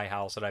around my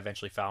house, and I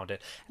eventually found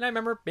it. And I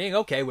remember being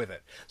okay with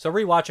it. So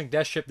rewatching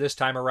Death Ship this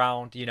time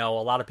around, a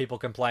lot of people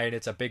complain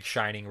it's a big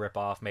Shining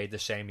ripoff made the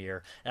same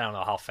year. I don't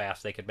know how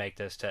fast they could make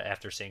this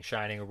after seeing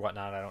Shining or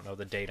whatnot. I don't know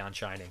the date on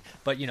Shining,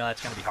 but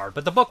that's going to be hard.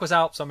 But the book was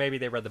out, so maybe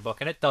they read the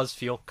book, and it does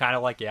feel kind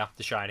of like,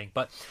 The Shining.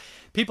 But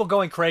people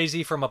going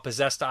crazy from a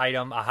possessed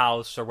item, a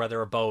house, or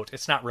whether a boat,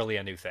 it's not really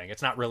a new thing.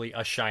 It's not really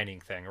a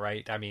Shining thing,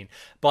 right? I mean,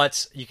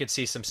 but you could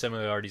see some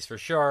similarities for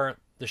sure.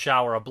 The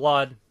shower of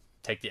blood,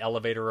 take the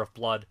elevator of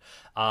blood.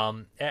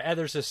 And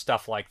there's just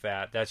stuff like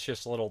that. That's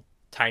just little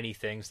tiny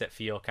things that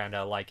feel kind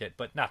of like it,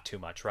 but not too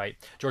much, right?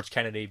 George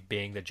Kennedy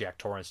being the Jack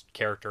Torrance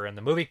character in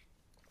the movie.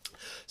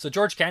 So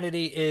George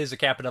Kennedy is the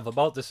captain of a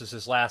boat. This is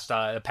his last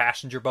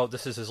passenger boat.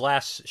 This is his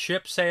last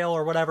ship sail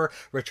or whatever.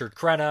 Richard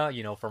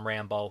Crenna, from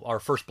Rambo, or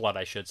First Blood,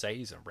 I should say.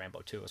 He's in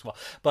Rambo 2 as well.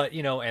 But,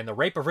 and The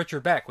Rape of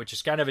Richard Beck, which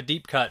is kind of a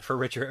deep cut for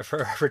Richard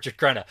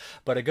Crenna,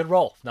 but a good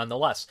role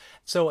nonetheless.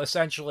 So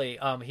essentially,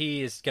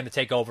 he is going to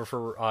take over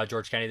for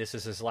George Kennedy. This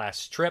is his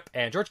last trip,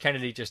 and George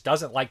Kennedy just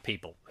doesn't like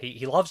people.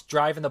 He loves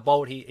driving the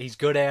boat. He's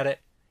good at it.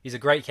 He's a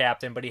great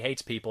captain, but he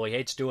hates people. He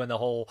hates doing the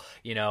whole,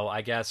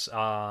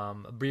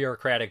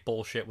 bureaucratic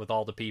bullshit with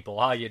all the people.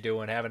 How you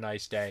doing? Have a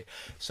nice day.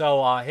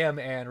 So him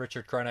and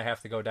Richard Crenna have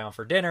to go down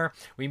for dinner.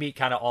 We meet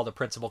kind of all the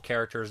principal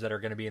characters that are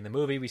going to be in the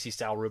movie. We see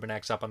Sal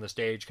Rubinex up on the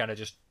stage, kind of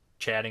just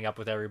chatting up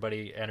with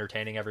everybody,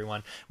 entertaining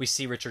everyone. We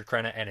see Richard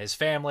Crenna and his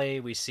family.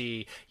 We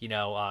see,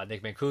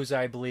 Nick Mancuso,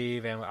 I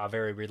believe, and a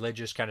very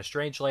religious kind of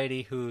strange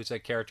lady who's a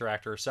character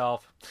actor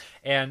herself,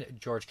 and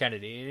George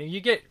Kennedy. You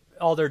get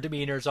all their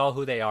demeanors, all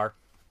who they are.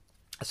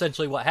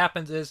 Essentially what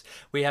happens is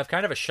we have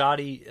kind of a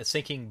shoddy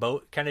sinking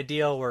boat kind of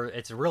deal where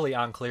it's really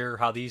unclear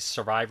how these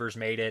survivors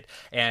made it,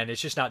 and it's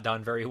just not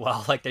done very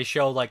well. Like they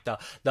show like the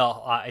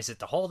is it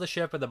the hull of the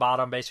ship at the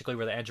bottom, basically,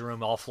 where the engine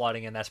room all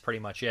flooding, and that's pretty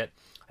much it.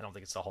 I don't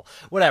think it's the whole.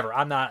 Whatever.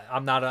 I'm not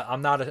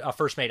a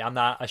first mate. I'm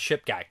not a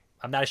ship guy.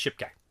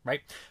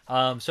 Right.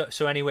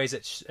 So anyways,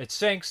 it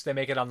sinks. They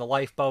make it on the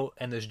lifeboat,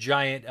 and this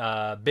giant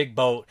big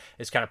boat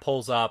is kind of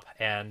pulls up,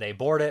 and they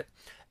board it.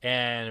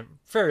 And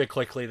very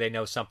quickly, they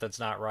know something's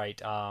not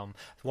right.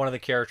 One of the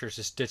characters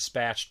is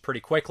dispatched pretty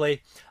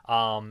quickly,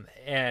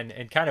 and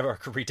in kind of a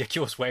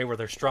ridiculous way where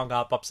they're strung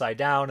up upside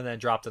down and then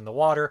dropped in the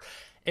water.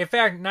 In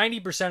fact,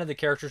 90% of the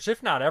characters,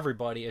 if not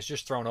everybody, is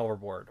just thrown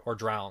overboard or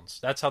drowns.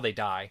 That's how they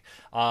die.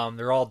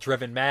 They're all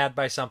driven mad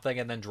by something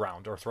and then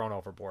drowned or thrown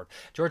overboard.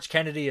 George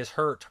Kennedy is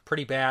hurt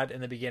pretty bad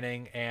in the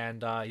beginning,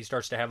 and he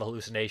starts to have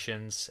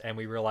hallucinations, and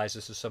we realize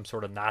this is some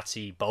sort of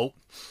Nazi boat.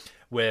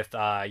 With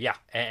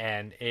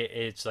and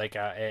it's like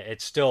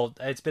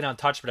it's been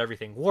untouched, but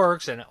everything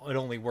works, and it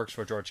only works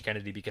for George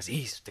Kennedy because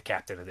he's the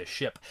captain of this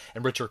ship,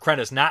 and Richard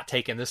Crenna's not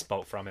taking this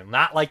boat from him,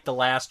 not like the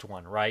last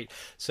one, right?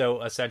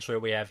 So essentially,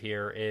 what we have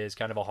here is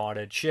kind of a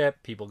haunted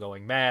ship, people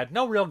going mad,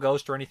 no real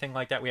ghost or anything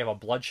like that. We have a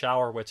blood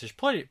shower, which is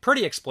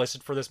pretty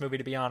explicit for this movie,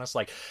 to be honest.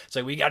 Like, it's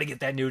like we got to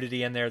get that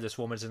nudity in there. This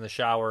woman's in the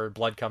shower,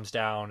 blood comes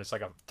down. It's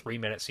like a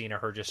 3-minute scene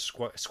of her just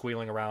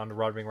squealing around,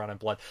 rubbing around in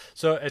blood.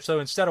 So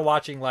instead of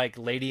watching like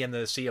Lady in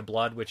the Sea of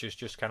Blood, which is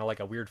just kind of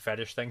like a weird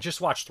fetish thing, just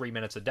watch 3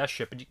 minutes of Death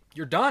Ship and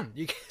you're done.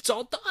 It's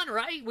all done,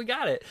 right? We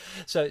got it.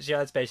 So yeah,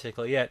 that's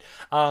basically it.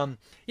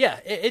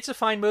 It's a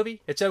fine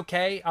movie. It's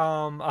okay.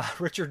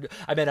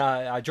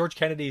 George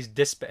Kennedy's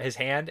his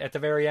hand at the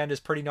very end is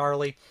pretty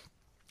gnarly.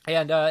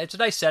 And it's a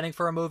nice setting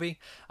for a movie.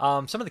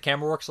 Some of the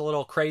camera work's a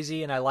little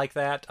crazy, and I like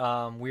that.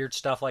 Weird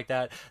stuff like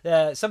that.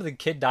 Some of the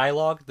kid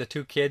dialogue, the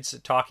two kids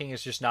talking,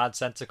 is just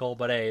nonsensical,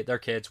 but hey, they're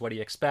kids. What do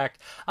you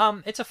expect?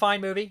 It's a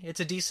fine movie. It's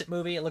a decent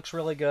movie. It looks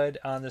really good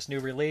on this new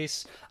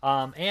release.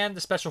 And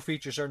the special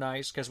features are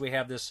nice because we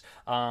have this.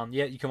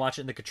 You can watch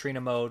it in the Katrina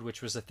mode,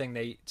 which was the thing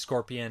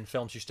Scorpion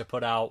Films used to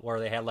put out, where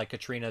they had like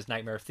Katrina's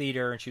Nightmare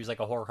Theater, and she was like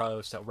a horror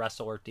host, a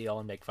wrestler deal,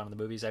 and make fun of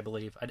the movies, I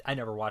believe. I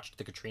never watched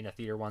the Katrina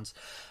Theater ones,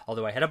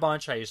 although I had a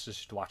bunch. I used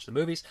to watch the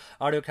movies.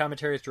 Audio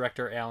commentary is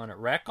director Alan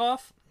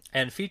Radkoff,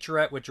 and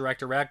featurette with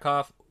director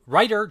Radkoff.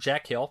 Writer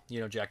Jack Hill.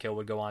 Jack Hill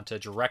would go on to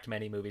direct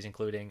many movies,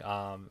 including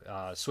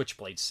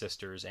Switchblade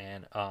Sisters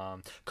and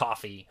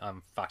Coffee,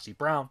 Foxy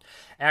Brown.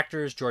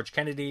 Actors George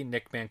Kennedy,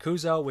 Nick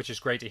Mancuso, which is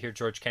great to hear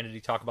George Kennedy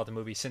talk about the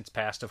movie since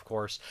past, of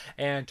course,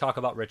 and talk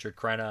about Richard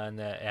Crenna and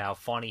how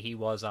funny he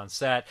was on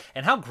set,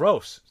 and how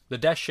gross the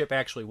Death Ship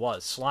actually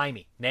was.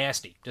 Slimy,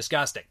 nasty,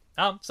 disgusting.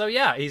 So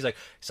yeah, he's like,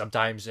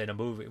 sometimes in a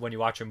movie, when you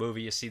watch a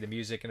movie, you see the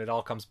music and it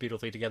all comes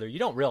beautifully together. You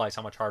don't realize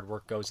how much hard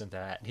work goes into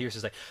that. And he was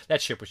just like,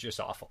 that ship was just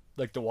awful.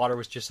 Like, the water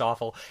was just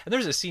awful. And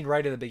there's a scene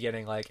right in the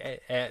beginning, like,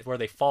 where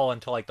they fall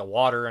into, like, the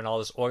water and all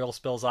this oil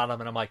spills on them.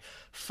 And I'm like,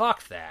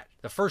 fuck that.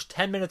 The first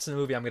 10 minutes of the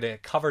movie, I'm going to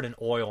get covered in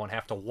oil and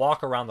have to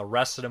walk around the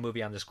rest of the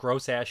movie on this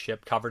gross-ass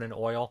ship covered in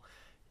oil.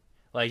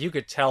 Like, you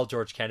could tell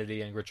George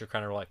Kennedy and Richard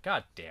Crenna were like,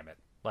 God damn it.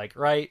 Like,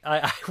 right?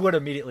 I would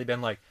have immediately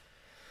been like,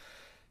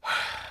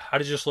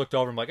 I'd have just looked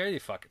over and I'm like, are you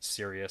fucking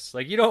serious?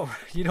 Like, you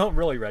don't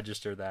really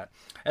register that.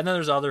 And then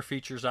there's other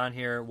features on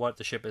here, what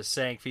the ship is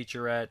saying,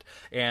 featurette,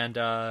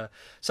 and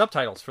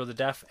subtitles for the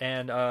deaf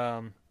and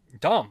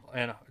dumb.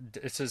 And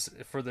it says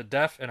for the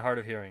deaf and hard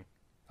of hearing.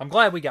 I'm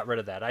glad we got rid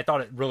of that. I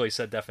thought it really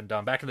said deaf and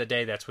dumb. Back in the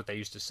day, that's what they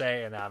used to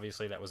say, and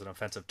obviously that was an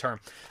offensive term.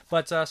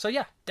 But, so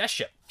yeah, Death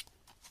Ship.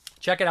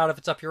 Check it out if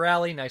it's up your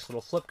alley. Nice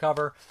little flip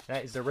cover.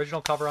 Is the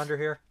original cover under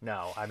here?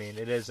 No, I mean,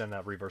 it is in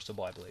a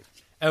reversible, I believe.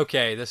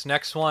 Okay, this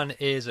next one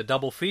is a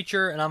double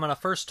feature, and I'm going to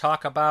first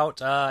talk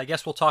about, I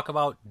guess we'll talk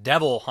about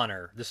Devil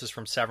Hunter. This is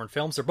from Severn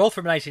Films. They're both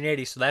from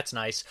 1980, so that's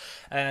nice.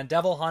 And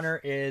Devil Hunter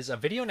is a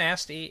video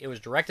nasty. It was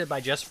directed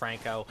by Jess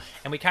Franco,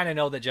 and we kind of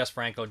know that Jess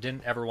Franco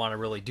didn't ever want to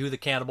really do the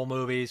cannibal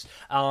movies.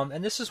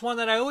 And this is one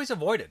that I always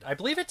avoided. I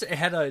believe it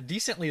had a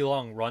decently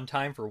long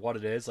runtime for what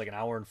it is, like an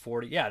hour and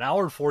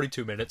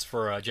 42 minutes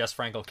for a Jess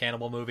Franco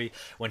cannibal movie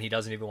when he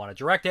doesn't even want to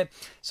direct it.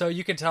 So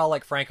you can tell,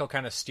 like, Franco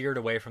kind of steered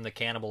away from the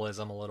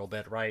cannibalism a little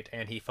bit, right?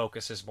 And he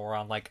focuses more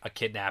on like a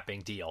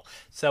kidnapping deal.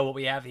 So what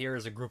we have here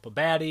is a group of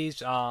baddies.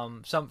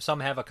 Some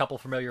have a couple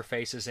familiar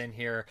faces in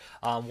here.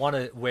 One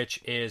of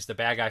which is the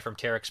bad guy from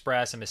Terror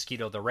Express and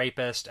Mosquito the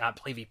Rapist. I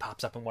believe he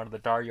pops up in one of the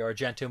Dario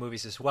Argento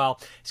movies as well.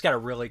 He's got a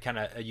really kind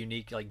of a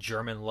unique like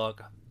German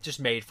look, just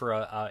made for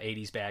a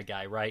 80s bad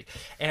guy, right?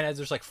 And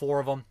there's like four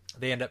of them.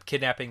 They end up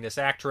kidnapping this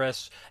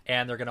actress,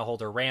 and they're going to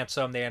hold her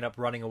ransom. They end up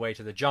running away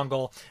to the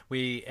jungle.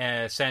 We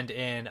send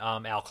in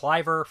Al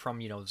Cliver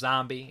from,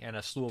 Zombie and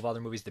a slew of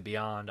other movies, The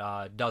Beyond,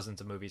 dozens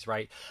of movies,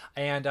 right?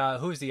 And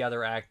who's the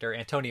other actor?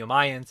 Antonio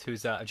Mayans,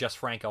 who's a Jess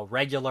Franco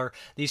regular.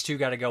 These two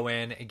got to go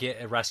in,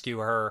 rescue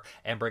her,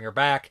 and bring her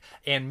back.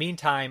 And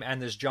meantime, in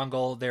this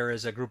jungle, there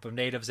is a group of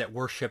natives that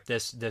worship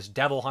this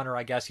devil hunter,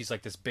 I guess. He's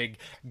like this big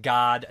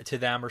god to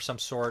them or some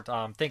sort.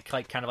 Think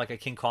like kind of like a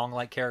King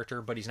Kong-like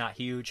character, but he's not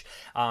huge.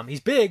 He's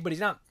big, but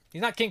he's not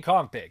King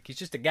Kong big. He's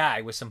just a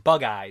guy with some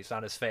bug eyes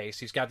on his face.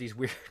 He's got these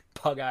weird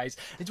bug eyes.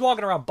 He's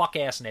walking around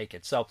buck-ass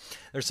naked. So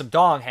there's some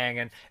dong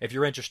hanging if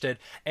you're interested.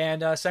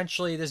 And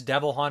essentially this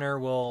devil hunter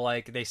will,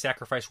 they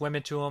sacrifice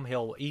women to him.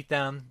 He'll eat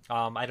them.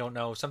 I don't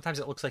know. Sometimes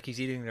it looks like he's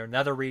eating their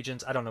nether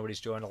regions. I don't know what he's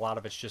doing. A lot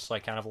of it's just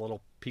like kind of a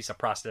little piece of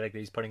prosthetic that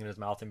he's putting in his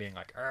mouth and being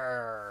like,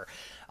 "Arr."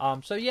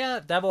 So yeah,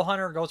 devil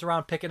hunter goes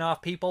around picking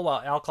off people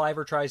while Al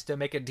Cliver tries to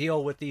make a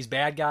deal with these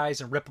bad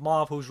guys and rip them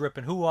off. Who's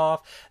ripping who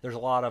off? There's a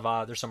lot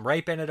of, there's some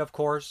rape in it, of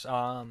course.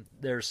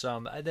 There's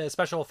some, the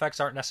special effects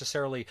aren't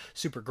necessarily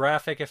super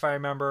graphic, if I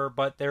remember,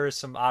 but there is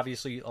some,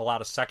 obviously, a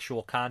lot of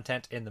sexual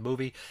content in the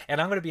movie.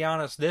 And I'm going to be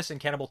honest, this and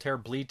Cannibal Terror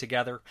bleed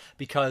together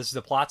because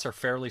the plots are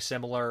fairly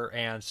similar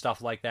and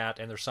stuff like that.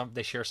 And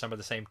they share some of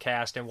the same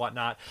cast and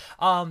whatnot.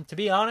 To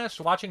be honest,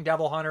 watching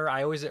Devil Hunter,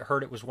 I always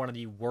heard it was one of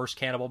the worst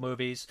cannibal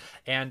movies.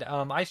 And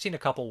I've seen a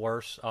couple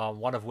worse,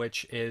 one of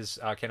which is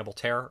Cannibal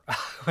Terror,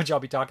 which I'll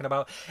be talking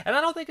about. And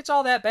I don't think it's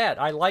all that bad.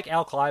 I like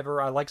Al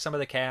Cliver. I like some of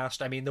the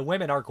cast. I mean, the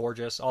women are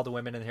gorgeous. All the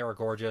women in here are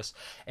gorgeous.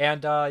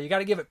 And you got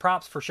to give it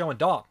props for showing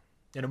dong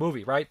in a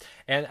movie, right?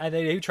 And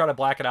they do try to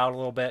black it out a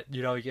little bit.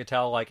 You can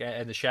tell,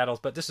 in the shadows.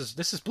 But this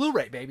is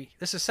Blu-ray, baby.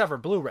 This is Severn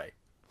Blu-ray.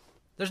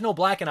 There's no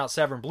blacking out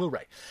Severn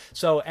Blu-ray.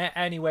 So,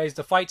 anyways,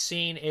 the fight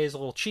scene is a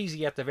little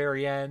cheesy at the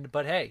very end,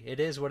 but hey, it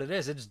is what it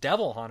is. It's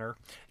Devil Hunter.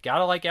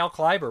 Gotta like Al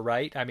Cliver,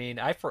 right? I mean,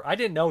 I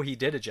didn't know he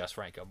did a Jess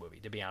Franco movie,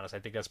 to be honest. I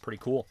think that's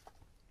pretty cool.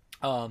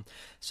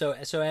 So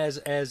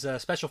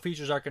as special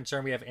features are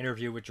concerned, we have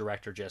interview with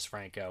director Jess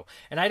Franco,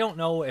 and I don't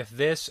know if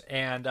this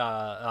and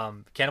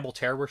Cannibal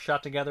Terror were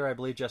shot together. I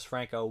believe Jess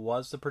Franco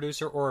was the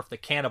producer, or if The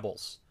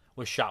Cannibals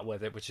was shot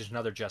with it, which is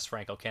another Jess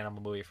Franco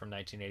cannibal movie from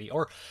 1980.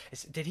 Or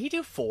did he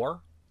do 4?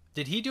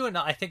 Did he do it?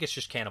 I think it's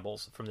just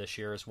Cannibals from this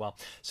year as well.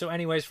 So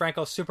anyways,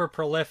 Franco's super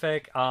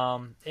prolific.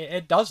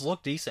 It does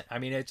look decent. I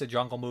mean, it's a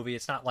jungle movie.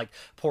 It's not like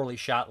poorly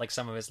shot like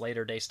some of his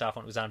later day stuff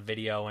when it was on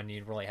video and you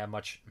didn't really have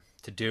much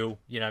to do,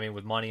 you know what I mean,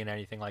 with money and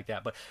anything like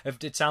that. But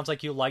if it sounds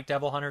like you like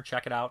Devil Hunter,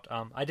 check it out.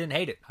 I didn't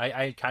hate it.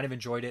 I kind of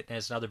enjoyed it. And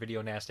it's another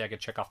video nasty I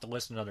could check off the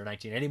list. Another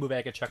 1980 movie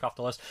I could check off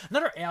the list.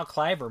 Another Al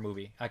Cliver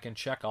movie I can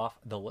check off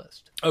the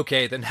list.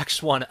 Okay, the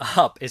next one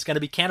up is going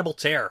to be Cannibal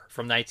Terror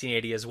from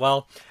 1980 as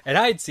well. And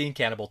I had seen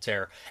Cannibal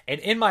Terror. And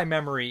in my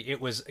memory,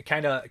 it was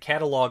kind of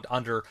cataloged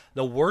under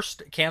the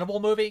worst cannibal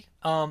movie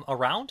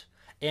around.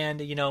 And,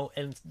 you know,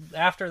 and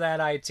after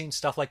that, I had seen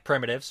stuff like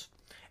Primitives.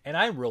 And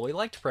I really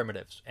liked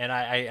Primitives. And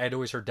I'd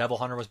always heard Devil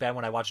Hunter was bad.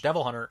 When I watched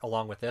Devil Hunter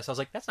along with this, I was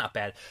like, that's not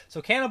bad.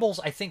 So Cannibals,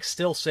 I think,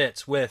 still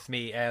sits with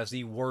me as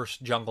the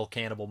worst jungle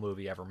cannibal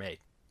movie ever made.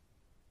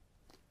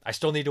 I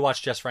still need to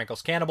watch Jess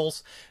Franco's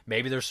Cannibals.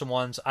 Maybe there's some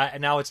ones.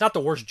 Now, it's not the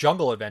worst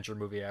jungle adventure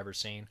movie I've ever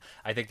seen.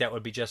 I think that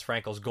would be Jess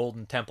Franco's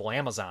Golden Temple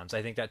Amazons.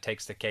 I think that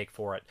takes the cake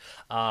for it.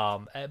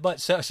 But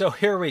so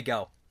here we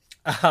go.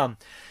 And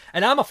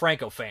I'm a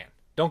Franco fan.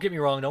 Don't get me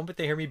wrong, don't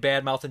hear me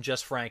badmouthing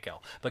Jess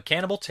Franco. But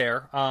Cannibal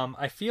Terror,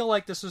 I feel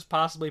like this was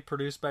possibly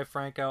produced by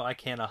Franco. I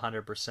can't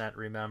 100%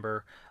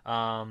 remember.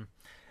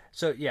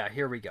 So yeah,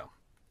 here we go.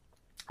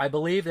 I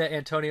believe that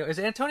Antonio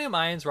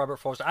Mayans, Robert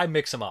Forster. I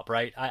mix them up,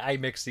 right? I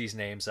mix these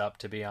names up,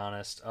 to be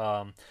honest.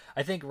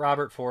 I think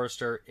Robert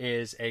Forster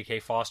is A.K.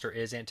 Foster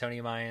is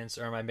Antonio Mayans,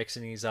 or am I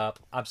mixing these up?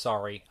 I'm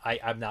sorry.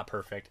 I'm not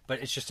perfect,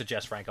 but it's just a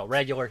Jess Franco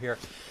regular here.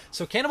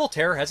 So Cannibal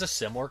Terror has a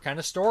similar kind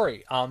of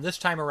story. This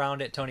time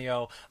around,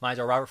 Antonio Mayans,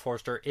 or Robert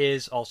Forster,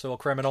 is also a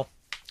criminal.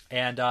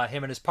 And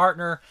him and his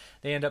partner,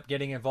 they end up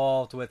getting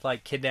involved with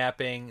like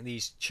kidnapping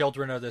these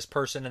children of this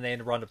person, and they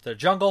end up running up to the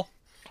jungle.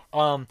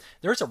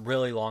 There's a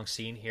really long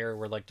scene here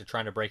where like they're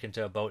trying to break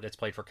into a boat that's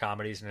played for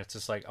comedies, and it's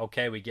just like,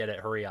 okay, we get it,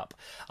 hurry up.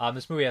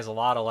 This movie has a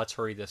lot of let's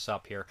hurry this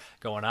up here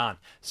going on.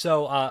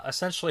 So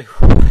essentially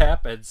what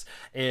happens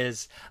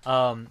is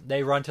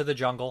they run to the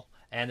jungle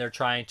and they're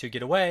trying to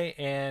get away,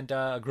 and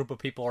a group of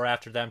people are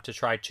after them to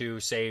try to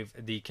save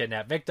the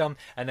kidnapped victim,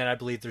 and then I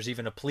believe there's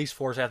even a police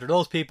force after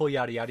those people,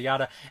 yada, yada,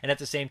 yada, and at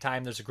the same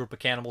time, there's a group of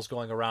cannibals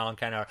going around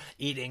kind of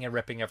eating and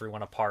ripping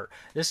everyone apart.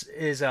 This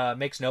is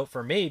makes note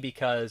for me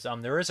because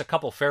there is a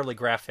couple fairly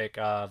graphic,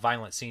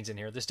 violent scenes in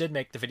here. This did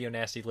make the video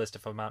nasty list,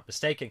 if I'm not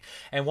mistaken,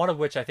 and one of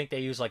which I think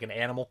they use like an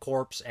animal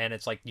corpse, and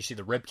it's like, you see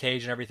the rib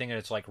cage and everything, and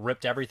it's like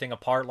ripped everything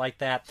apart like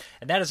that,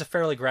 and that is a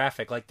fairly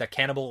graphic, like the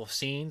cannibal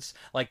scenes,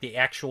 like the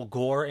actual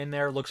gore in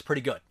there looks pretty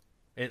good.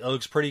 It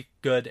looks pretty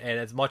good, and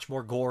it's much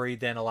more gory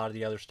than a lot of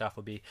the other stuff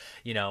would be,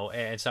 you know,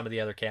 and some of the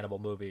other cannibal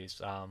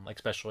movies,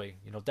 especially,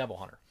 you know, Devil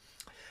Hunter.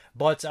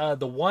 But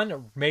the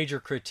one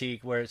major critique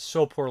where it's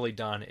so poorly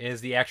done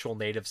is the actual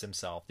natives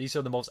themselves. These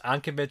are the most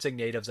unconvincing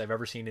natives I've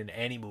ever seen in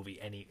any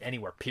movie,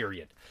 anywhere,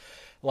 period.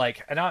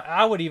 Like, and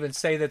I would even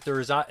say that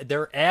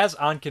they're as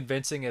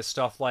unconvincing as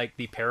stuff like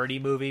the parody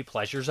movie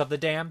Pleasures of the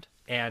Damned.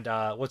 And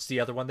what's the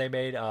other one they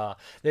made?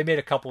 They made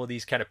a couple of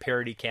these kind of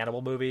parody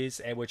cannibal movies,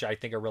 and which I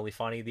think are really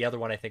funny. The other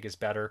one I think is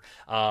better.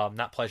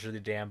 Not Pleasure of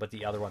the Damned, but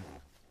the other one.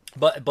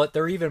 But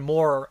they're even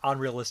more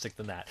unrealistic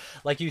than that.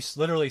 Like, you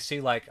literally see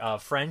like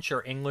French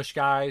or English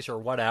guys or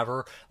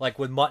whatever, like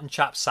with mutton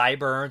chop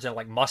sideburns and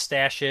like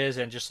mustaches,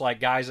 and just like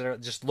guys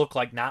that just look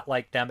like not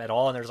like them at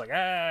all. And there's like,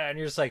 and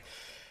you're just like,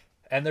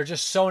 and they're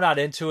just so not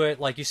into it.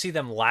 Like, you see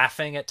them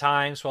laughing at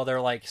times while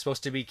they're like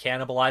supposed to be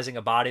cannibalizing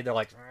a body. They're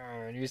like,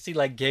 and you see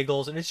like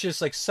giggles, and it's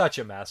just like such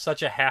a mess,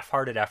 such a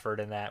half-hearted effort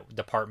in that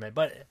department.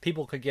 But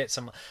people could get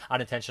some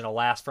unintentional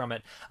laughs from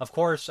it. Of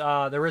course,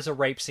 there is a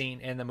rape scene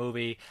in the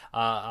movie.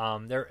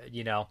 There,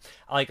 you know,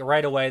 like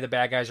right away the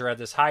bad guys are at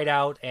this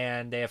hideout,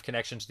 and they have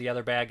connections to the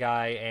other bad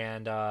guy,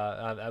 and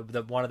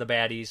one of the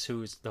baddies,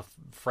 who's the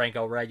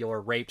Franco regular,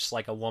 rapes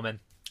like a woman.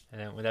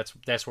 And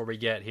that's where we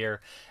get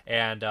here,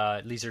 and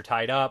these are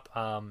tied up.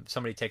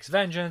 Somebody takes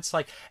vengeance,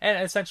 like,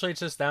 and essentially it's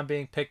just them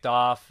being picked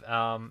off.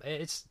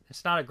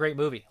 It's not a great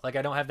movie. Like,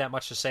 I don't have that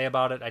much to say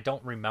about it. I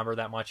don't remember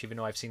that much, even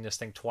though I've seen this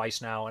thing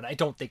twice now, and I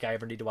don't think I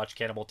ever need to watch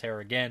Cannibal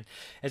Terror again.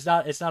 It's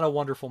not a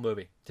wonderful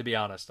movie, to be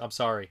honest. I'm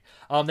sorry.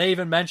 They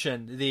even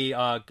mentioned the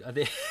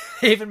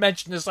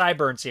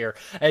sideburns here,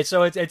 and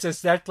so it's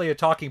exactly a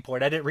talking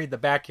point. I didn't read the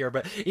back here,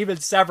 but even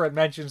Severin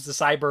mentions the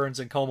sideburns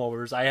and comb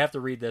overs. I have to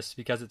read this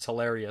because it's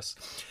hilarious.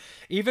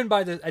 Even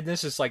and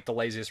this is like the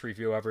laziest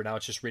review ever. Now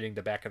it's just reading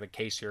the back of the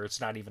case here.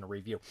 It's not even a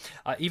review.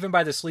 Even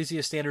by the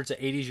sleaziest standards of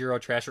 80s Euro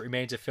trash, it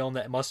remains a film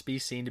that must be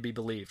seen to be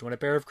believed. When a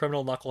pair of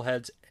criminal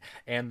knuckleheads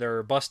and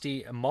their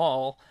busty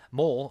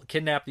mole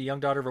kidnap the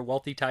young daughter of a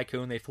wealthy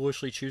tycoon, they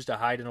foolishly choose to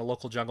hide in a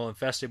local jungle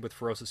infested with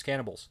ferocious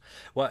cannibals.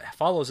 What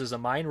follows is a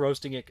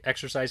mind-roasting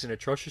exercise in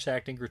atrocious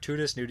acting,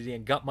 gratuitous nudity,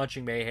 and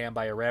gut-munching mayhem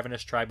by a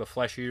ravenous tribe of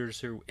flesh-eaters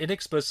who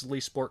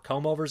inexplicably sport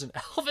comb-overs and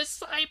Elvis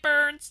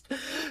sideburns.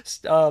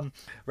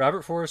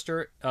 Robert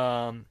Forster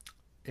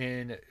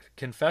in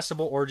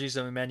Confessable Orgies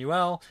of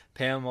Emmanuel,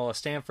 Pamela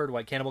Stanford,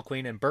 White Cannibal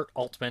Queen, and Burt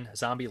Altman,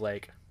 Zombie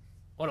Lake.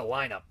 What a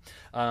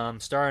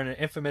lineup. Starring an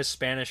infamous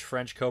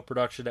Spanish-French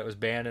co-production that was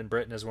banned in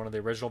Britain as one of the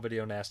original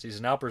video nasties,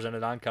 and now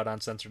presented uncut,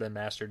 uncensored, and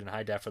mastered in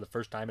high def for the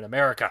first time in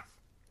America.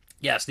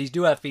 Yes, these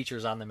do have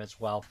features on them as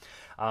well.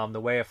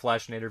 The Way of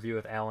Flesh, an interview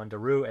with Alan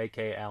Daru,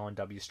 a.k.a. Alan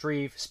W.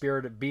 Streve.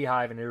 Spirited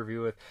Beehive, an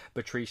interview with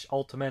Patrice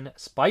Altman.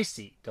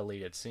 Spicy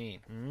deleted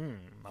scene.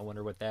 I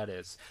wonder what that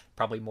is.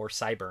 Probably more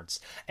sideburns.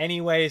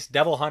 Anyways,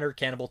 Devil Hunter,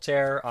 Cannibal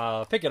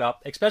Terror. Pick it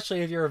up,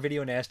 especially if you're a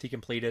video nasty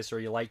completist or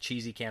you like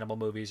cheesy cannibal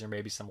movies or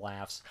maybe some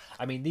laughs.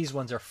 I mean, these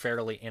ones are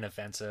fairly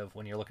inoffensive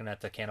when you're looking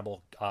at the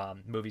cannibal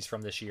movies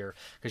from this year,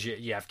 because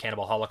you have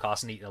Cannibal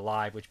Holocaust and Eaten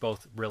Alive, which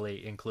both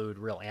really include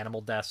real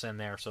animal deaths in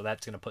there, so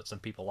that's going to put some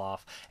people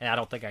off. And I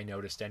don't think I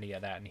noticed any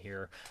of that in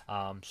here.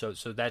 So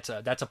that's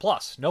a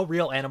plus. No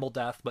real animal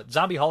death, but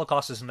Zombie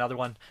Holocaust is another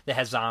one that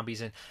has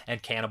zombies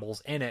and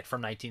cannibals in it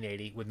from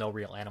 1980 with no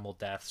real animal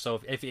death.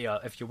 So if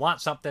you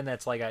want something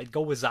that's like,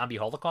 go with Zombie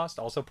Holocaust,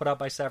 also put out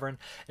by Severin,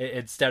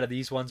 instead of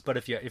these ones. But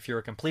if you're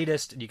a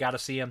completist and you got to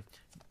see them,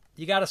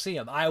 you got to see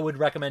them. I would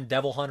recommend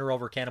Devil Hunter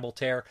over Cannibal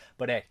Terror,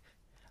 but hey,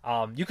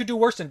 you could do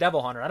worse than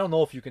Devil Hunter. I don't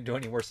know if you can do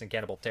any worse than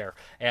Cannibal Terror.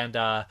 And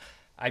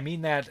I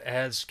mean that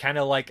as kind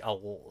of like a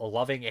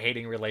loving,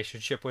 hating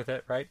relationship with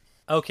it, right?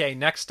 Okay,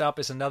 next up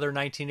is another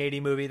 1980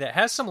 movie that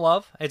has some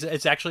love.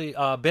 It's actually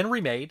been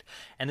remade,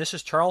 and this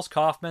is Charles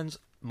Kaufman's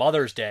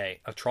Mother's Day,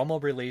 a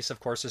Troma release. Of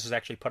course, this is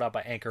actually put out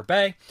by Anchor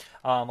Bay.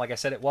 Like I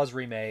said, it was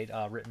remade,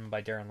 written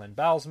by Darren Lynn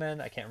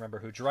Bousman. I can't remember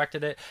who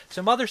directed it.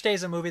 So Mother's Day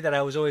is a movie that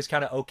I was always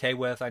kind of okay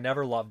with. I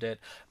never loved it,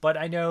 but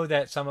I know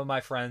that some of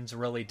my friends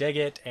really dig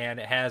it, and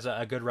it has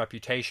a good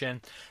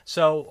reputation.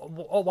 So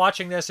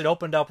watching this, it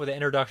opened up with an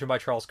introduction by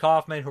Charles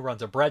Kaufman, who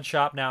runs a bread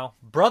shop now.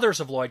 Brothers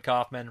of Lloyd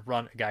Kaufman,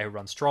 a guy who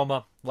runs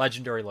Troma.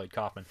 Legendary Lloyd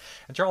Kaufman.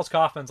 And Charles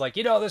Kaufman's like,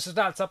 this is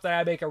not something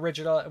I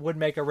would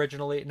make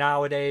originally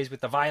nowadays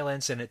with the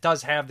violence, and it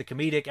does have the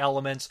comedic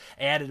elements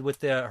added with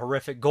the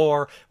horrific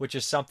gore, which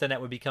is something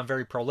that would become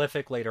very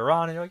prolific later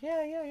on. And you're like,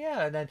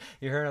 yeah. And then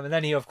you hear him, and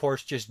then he, of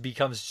course, just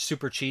becomes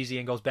super cheesy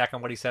and goes back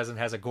on what he says and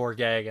has a gore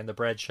gag in the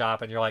bread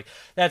shop. And you're like,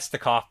 that's the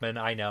Kaufman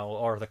I know,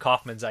 or the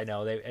Kaufmans I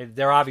know.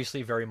 They're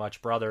obviously very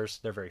much brothers.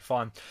 They're very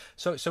fun.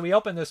 So we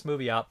open this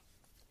movie up,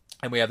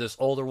 and we have this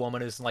older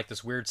woman who's in like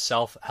this weird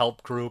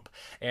self-help group,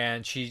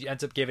 and she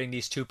ends up giving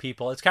these two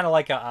people. It's kind of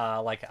like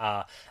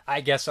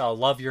I guess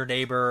love your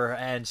neighbor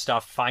and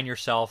stuff, find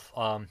yourself,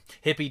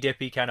 hippy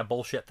dippy kind of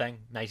bullshit thing,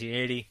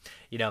 1980.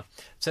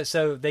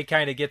 So they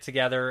kind of get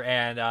together,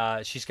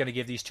 and she's going to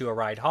give these two a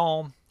ride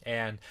home.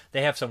 And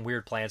they have some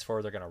weird plans for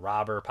her. They're going to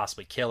rob her,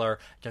 possibly kill her.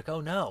 They're like, oh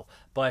no.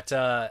 But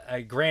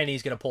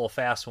Granny's going to pull a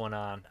fast one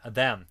on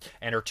them.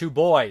 And her two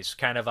boys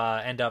kind of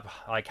end up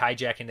like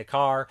hijacking the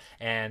car.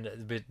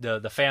 And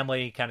the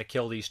family kind of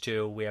kill these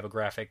two. We have a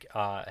graphic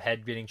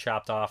head getting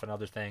chopped off and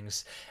other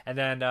things. And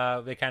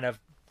then they kind of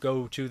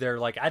go to their,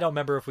 like, I don't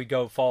remember if we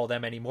go follow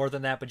them any more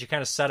than that, but you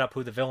kind of set up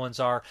who the villains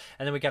are,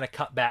 and then we kind of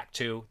cut back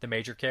to the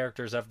major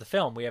characters of the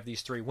film. We have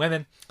these three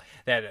women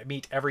that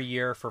meet every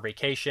year for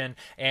vacation,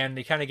 and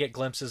you kind of get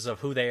glimpses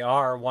of who they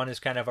are. One is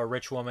kind of a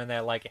rich woman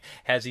that like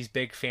has these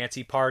big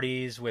fancy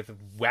parties with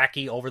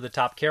wacky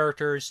over-the-top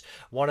characters.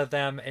 One of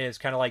them is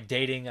kind of like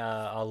dating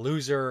a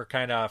loser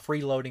kind of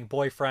freeloading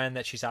boyfriend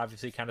that she's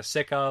obviously kind of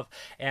sick of,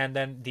 and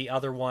then the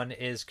other one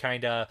is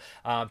kind of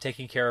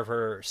taking care of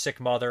her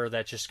sick mother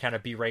that just kind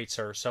of berates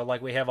her. So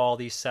like we have all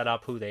these set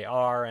up who they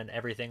are and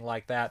everything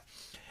like that,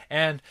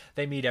 and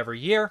they meet every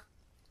year.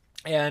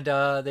 And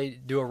they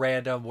do a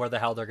random where the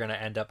hell they're going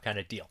to end up kind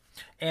of deal.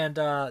 And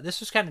this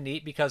was kind of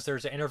neat because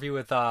there's an interview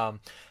with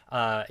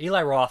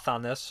Eli Roth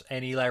on this.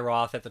 And Eli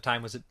Roth at the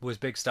time was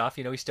big stuff.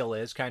 He still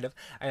is kind of.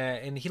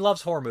 And he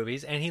loves horror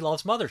movies, and he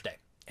loves Mother's Day.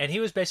 And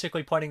he was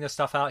basically pointing this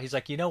stuff out. He's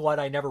like, you know what?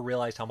 I never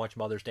realized how much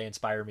Mother's Day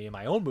inspired me in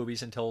my own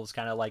movies until it was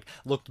kind of like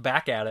looked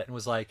back at it and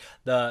was like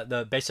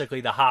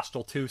basically the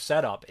Hostel 2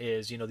 setup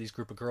is, these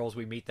group of girls,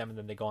 we meet them and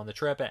then they go on the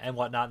trip and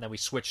whatnot. And then we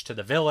switch to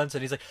the villains.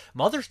 And he's like,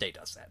 Mother's Day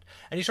does that.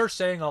 And he starts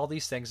saying all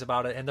these things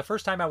about it. And the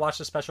first time I watched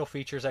the special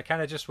features, I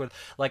kind of just would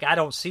like, I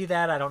don't see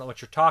that. I don't know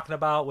what you're talking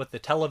about with the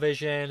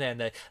television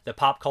and the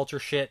pop culture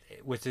shit,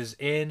 which is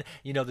in,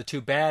 the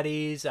two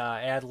baddies,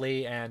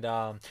 Adley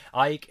and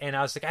Ike. And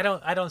I was like,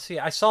 I don't see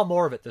it. I saw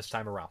more of it this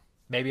time around.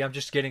 Maybe I'm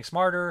just getting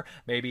smarter.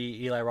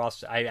 Maybe Eli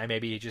Roth, I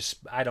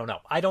don't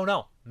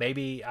know.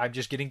 Maybe I'm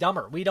just getting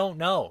dumber. We don't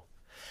know.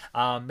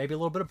 Maybe a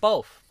little bit of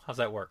both. How's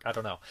that work? I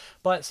don't know.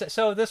 But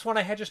so this one,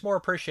 I had just more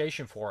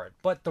appreciation for it.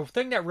 But the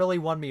thing that really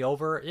won me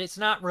over, it's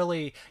not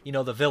really,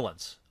 the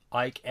villains,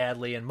 Ike,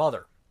 Adley, and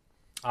Mother.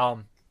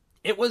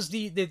 It was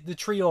the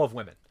trio of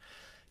women.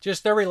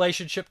 Just their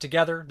relationship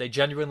together. They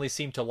genuinely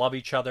seem to love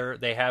each other.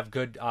 They have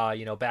good,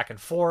 back and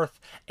forth.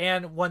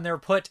 And when they're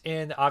put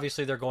in,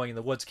 obviously they're going in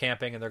the woods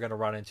camping and they're going to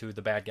run into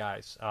the bad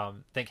guys.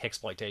 Think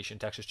Hicksploitation,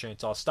 Texas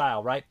Chainsaw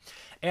style, right?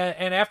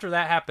 And after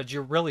that happens,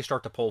 you really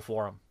start to pull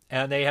for them.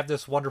 And they have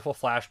this wonderful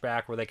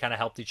flashback where they kind of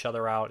helped each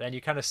other out. And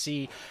you kind of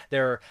see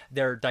their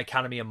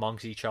dichotomy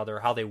amongst each other,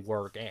 how they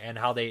work and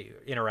how they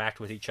interact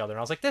with each other. And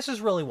I was like, this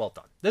is really well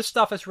done. This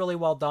stuff is really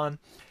well done.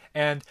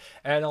 and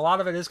a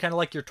lot of it is kind of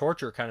like your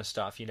torture kind of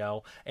stuff, you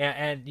know.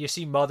 And you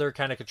see Mother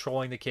kind of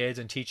controlling the kids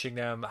and teaching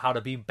them how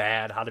to be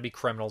bad, how to be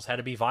criminals, how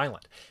to be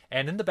violent.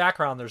 And in the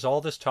background, there's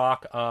all this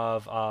talk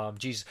of,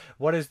 geez,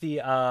 what is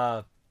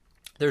the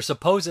there's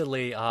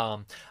supposedly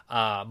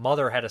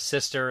Mother had a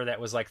sister that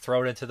was like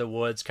thrown into the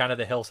woods, kind of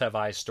the Hills Have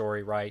Eyes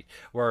story, right?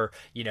 Where,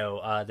 you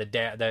know,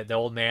 the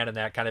old man and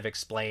that kind of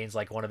explains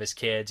like one of his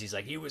kids. He's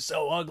like, he was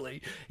so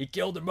ugly, he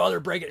killed their mother,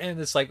 break it in.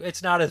 It's like,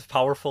 it's not as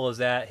powerful as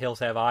that Hills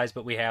Have Eyes,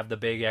 but we have the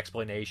big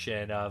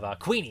explanation of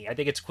Queenie. I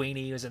think it's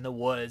Queenie who was in the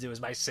woods. It was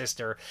my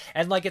sister,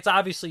 and like it's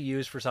obviously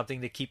used for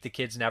something to keep the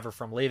kids never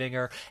from leaving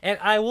her. And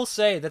I will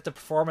say that the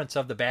performance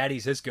of the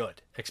baddies is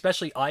good,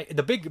 especially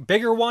the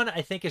bigger one.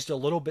 I think is a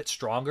little bit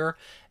stronger.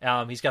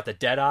 He's got the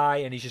dead eye,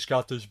 and he's just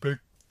got this big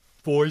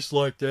voice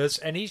like this,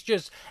 and he's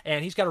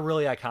got a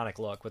really iconic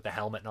look with the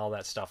helmet and all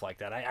that stuff like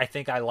that. I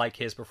think I like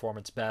his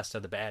performance best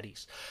of the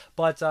baddies.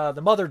 But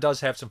the Mother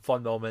does have some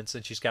fun moments,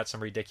 and she's got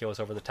some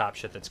ridiculous over the top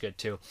shit that's good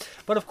too.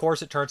 But of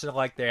course it turns into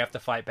like they have to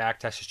fight back,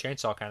 Texas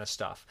Chainsaw kind of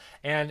stuff,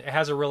 and it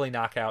has a really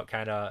knockout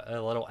kind of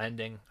a little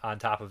ending on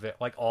top of it,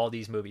 like all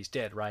these movies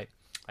did, right?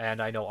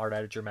 And I know Art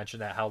Editor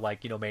mentioned that, how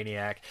like, you know,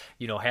 Maniac,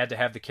 you know, had to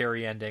have the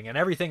Carrie ending, and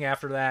everything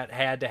after that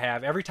had to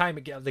have, every time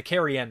the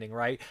Carrie ending,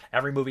 right?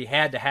 Every movie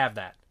had to have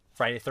that.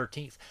 Friday the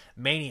 13th,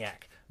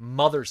 Maniac,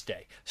 Mother's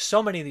Day.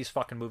 So many of these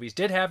fucking movies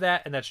did have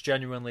that, and that's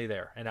genuinely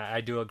there. And I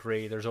do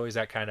agree. There's always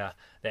that kind of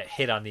that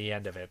hit on the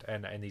end of it,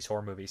 and these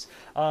horror movies.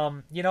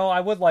 You know,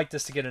 I would like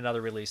this to get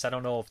another release. I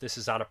don't know if this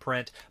is out of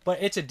print,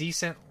 but it's a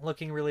decent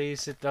looking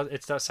release.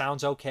 It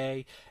sounds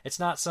okay. It's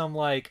not some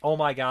like, oh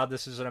my god,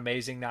 this is an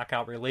amazing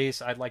knockout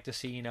release. I'd like to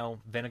see, you know,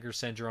 Vinegar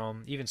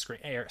Syndrome, even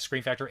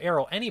Scream Factory,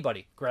 Arrow,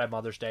 anybody grab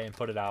Mother's Day and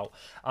put it out.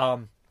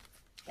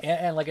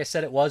 And like I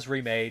said, it was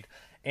remade.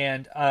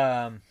 And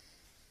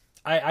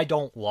I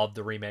don't love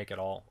the remake at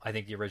all. I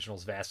think the original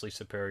is vastly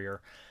superior,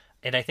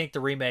 and I think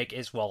the remake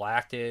is well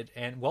acted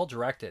and well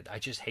directed. I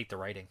just hate the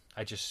writing.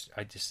 It's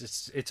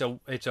a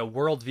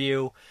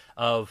worldview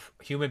of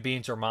human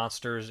beings are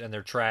monsters and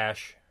they're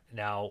trash.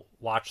 Now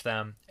watch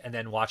them and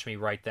then watch me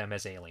write them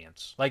as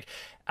aliens. Like,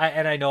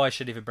 I know I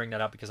should even bring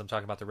that up because I'm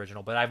talking about the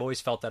original, but I've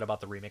always felt that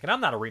about the remake, and I'm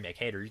not a remake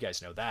hater. You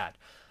guys know that.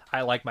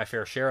 I like my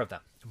fair share of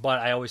them. But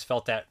I always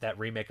felt that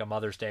remake of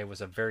Mother's Day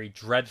was a very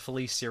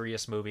dreadfully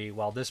serious movie,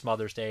 while this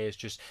Mother's Day is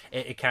just,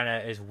 it kind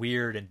of is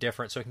weird and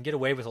different, so it can get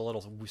away with a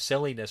little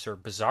silliness or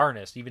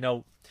bizarreness, even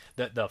though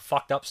the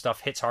fucked up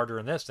stuff hits harder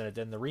in this than it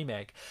did in the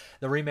remake.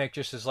 The remake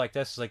just is like,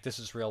 this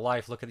is real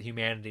life. Look at the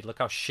humanity. Look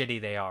how shitty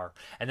they are.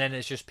 And then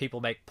it's just people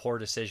make poor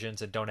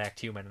decisions and don't act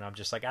human, and I'm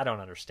just like, I don't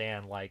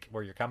understand like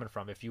where you're coming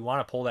from. If you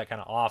want to pull that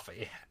kind of off,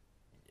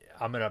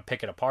 I'm going to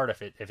pick it apart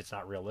if it's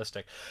not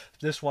realistic.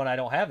 This one I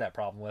don't have that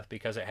problem with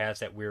because it has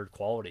that weird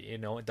quality. You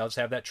know, it does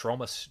have that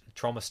trauma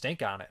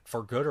stink on it,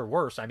 for good or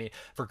worse. I mean,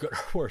 for good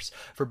or worse,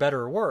 for better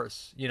or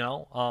worse, you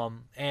know?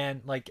 And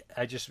like,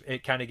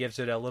 it kind of gives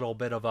it a little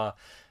bit of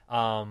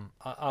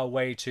a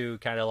way to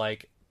kind of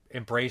like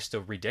embrace the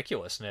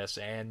ridiculousness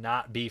and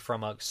not be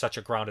from such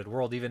a grounded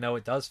world, even though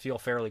it does feel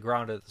fairly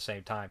grounded at the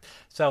same time.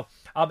 So,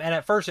 and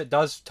at first it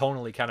does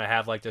tonally kind of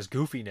have like this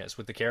goofiness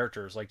with the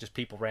characters, like just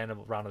people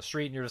random around the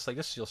street, and you're just like,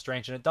 this feels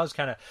strange. And it does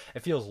it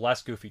feels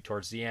less goofy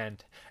towards the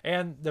end.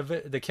 And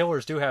the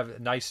killers do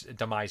have nice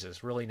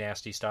demises, really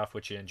nasty stuff,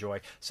 which you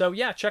enjoy. So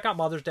yeah, check out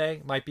Mother's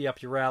Day. Might be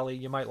up your alley.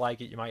 You might like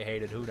it. You might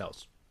hate it. Who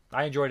knows?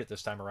 I enjoyed it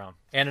this time around.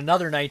 And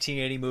another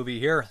 1980 movie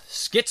here,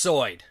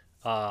 Schizoid.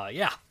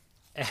 Yeah.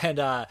 And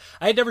I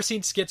had never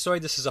seen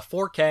Schizoid. This is a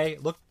 4K.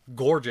 It looked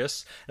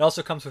gorgeous. It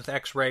also comes with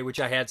X-Ray, which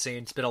I had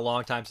seen. It's been a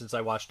long time since I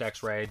watched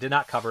X-Ray. I did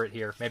not cover it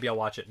here. Maybe I'll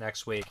watch it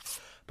next week.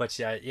 But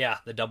yeah,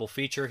 the double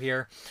feature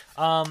here.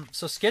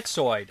 So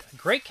Schizoid.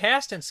 Great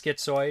cast in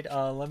Schizoid.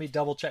 Let me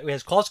double check. It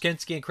has Klaus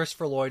Kinski and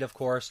Christopher Lloyd, of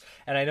course.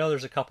 And I know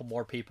there's a couple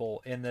more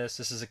people in this.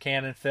 This is a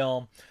canon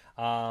film.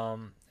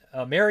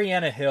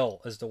 Mariana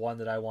Hill is the one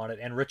that I wanted,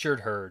 and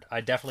Richard Hurd.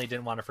 I definitely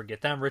didn't want to forget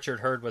them.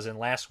 Richard Hurd was in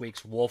last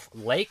week's Wolf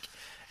Lake,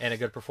 and a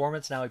good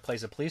performance. Now he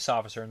plays a police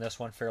officer in this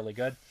one, fairly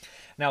good.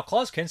 Now,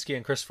 Klaus Kinski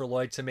and Christopher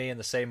Lloyd, to me, in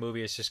the same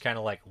movie, is just kind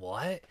of like,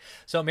 what?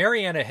 So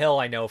Mariana Hill,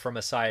 I know from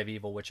Messiah of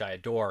Evil, which I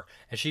adore,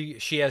 and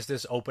she has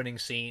this opening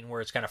scene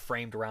where it's kind of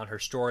framed around her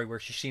story, where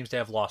she seems to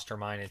have lost her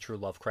mind in true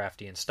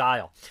Lovecraftian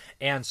style.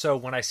 And so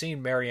when I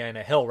seen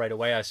Mariana Hill right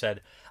away, I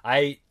said,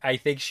 I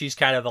think she's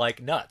kind of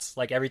like nuts.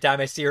 Like every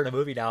time I see her in a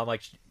movie now, I'm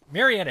like,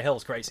 Mariana Hill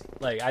is crazy.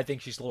 Like, I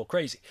think she's a little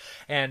crazy.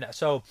 And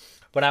so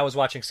when I was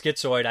watching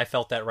Schizoid, I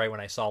felt that right when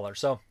I saw her.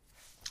 So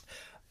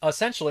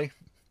essentially,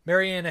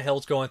 Mariana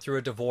Hill's going through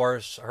a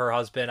divorce. Her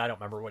husband, I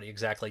don't remember what he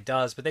exactly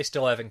does, but they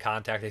still have in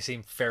contact. They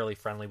seem fairly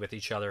friendly with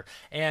each other.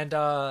 And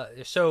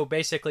so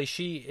basically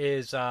she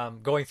is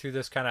going through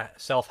this kind of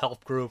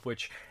self-help group,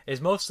 which is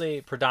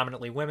mostly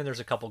predominantly women. There's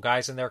a couple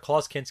guys in there.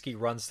 Klaus Kinski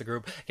runs the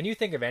group. Can you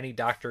think of any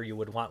doctor you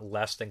would want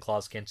less than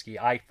Klaus Kinski?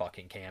 I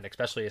fucking can,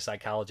 especially a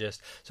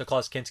psychologist. So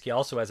Klaus Kinski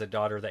also has a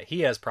daughter that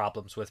he has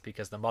problems with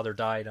because the mother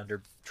died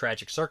under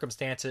tragic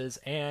circumstances.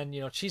 And,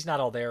 you know, she's not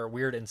all there.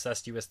 Weird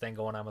incestuous thing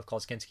going on with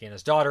Klaus Kinski and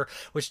his daughter. daughter,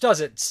 which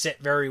doesn't sit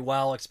very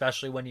well,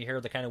 especially when you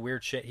hear the kind of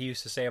weird shit he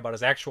used to say about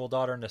his actual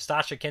daughter,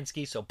 Nastasha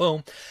Kinski. So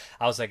boom,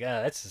 I was like,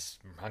 that's just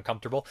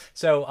uncomfortable.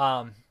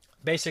 So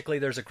basically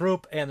there's a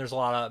group and there's a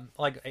lot of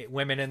like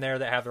women in there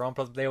that have their own,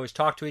 they always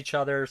talk to each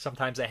other.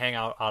 Sometimes they hang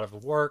out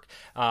of work.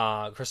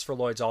 Christopher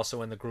Lloyd's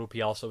also in the group.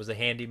 He also is a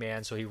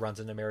handyman, so he runs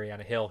into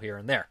Mariana Hill here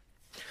and there.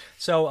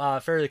 So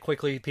fairly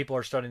quickly people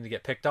are starting to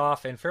get picked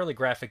off in fairly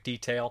graphic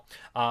detail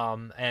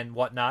and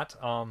whatnot.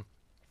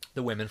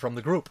 The women from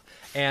the group.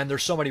 And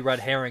there's so many red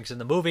herrings in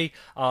the movie.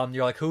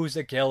 You're like, who's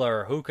the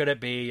killer? Who could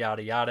it be?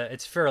 Yada yada.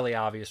 It's fairly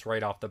obvious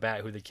right off the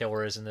bat who the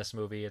killer is in this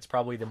movie. It's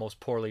probably the most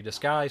poorly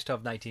disguised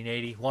of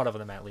 1980. One of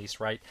them at least,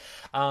 right?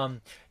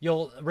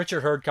 Richard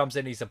Hurd comes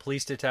in. He's a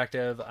police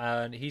detective,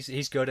 and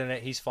he's good in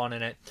it. He's fun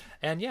in it.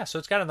 And yeah, so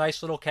it's got a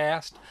nice little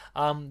cast.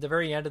 The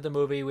very end of the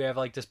movie, we have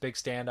like this big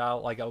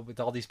standout, like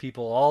with all these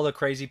people, all the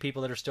crazy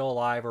people that are still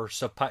alive or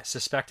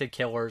suspected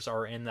killers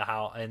are in the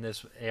house in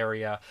this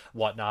area,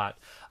 whatnot.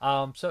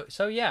 And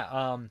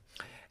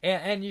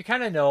you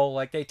kind of know,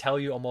 like, they tell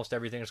you almost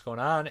everything that's going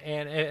on.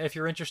 And if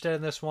you're interested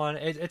in this one,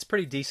 it's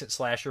pretty decent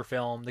slasher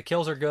film. The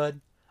kills are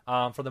good,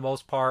 for the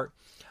most part.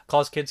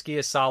 Klaus Kinski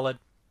is solid.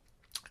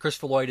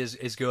 Christopher Lloyd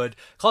is good.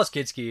 Klaus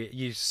Kinski,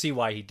 you see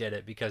why he did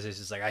it, because it's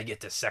just like, I get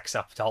to sex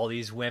up to all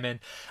these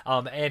women.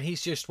 And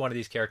he's just one of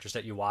these characters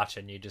that you watch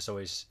and you just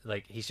always,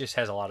 like, he just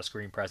has a lot of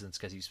screen presence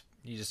because he's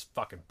just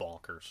fucking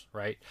bonkers,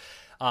 right?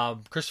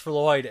 Christopher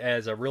Lloyd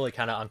has a really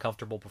kind of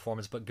uncomfortable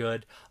performance, but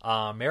good.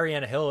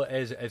 Mariana Hill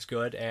is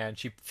good, and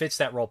she fits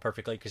that role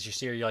perfectly because you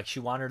see her, you're like, she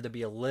wanted her to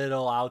be a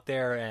little out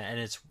there, and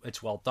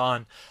it's well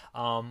done.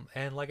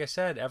 And like I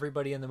said,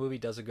 everybody in the movie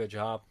does a good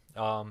job,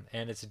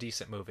 and it's a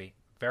decent movie.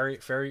 Very,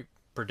 very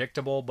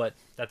predictable, but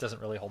that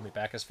doesn't really hold me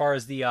back. As far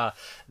as the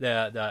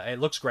it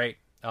looks great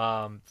in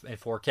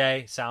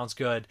 4K, sounds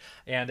good,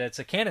 and it's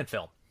a Cannon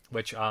film.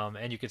 Which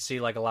and you can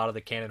see like a lot of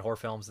the Cannon horror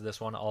films of this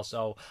one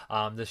also.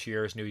 This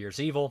year's New Year's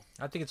Evil.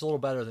 I think it's a little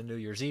better than New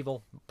Year's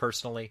Evil,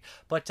 personally.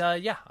 But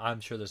yeah, I'm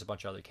sure there's a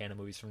bunch of other Cannon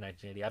movies from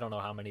 1980. I don't know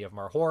how many of them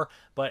are horror.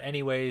 But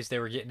anyways, they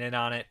were getting in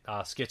on it.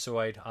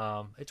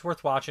 Schizoid. It's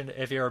worth watching.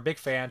 If you're a big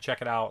fan,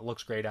 check it out. It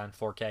looks great on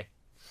 4K.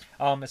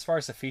 As far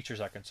as the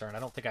features are concerned, I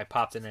don't think I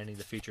popped in any of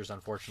the features,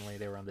 unfortunately.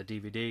 They were on the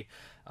DVD.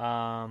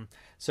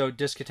 So,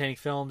 disc-containing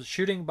films.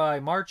 Shooting by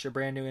March, a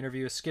brand new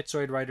interview with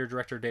Schizoid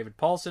writer-director David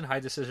Paulson.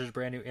 Hide the Scissors,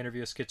 brand new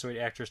interview with Schizoid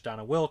actress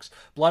Donna Wilkes.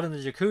 Blood in the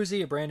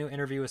Jacuzzi, a brand new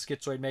interview with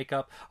Schizoid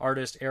makeup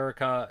artist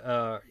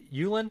Erica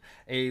Eulen.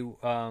 A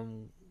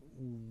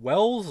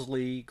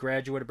Wellesley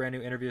graduate, a brand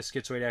new interview with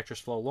Schizoid actress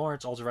Flo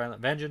Lawrence. Ultraviolent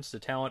Vengeance, the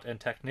talent and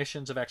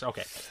technicians of X.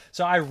 Okay,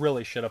 so I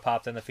really should have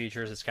popped in the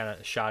features. It's kind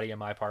of shoddy on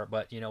my part,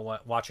 but you know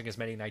what? Watching as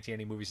many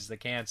 1980 movies as I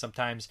can,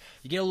 sometimes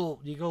you get a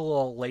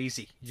little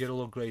lazy. You get a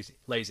little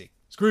lazy.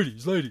 It's greedy.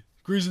 It's lady.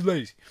 Greasy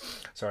lazy.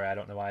 Sorry, I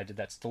don't know why I did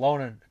that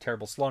Stallone, a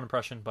terrible Stallone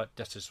impression, but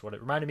that's just what it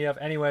reminded me of.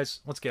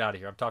 Anyways, let's get out of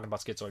here. I'm talking about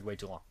Schizoid way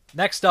too long.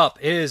 Next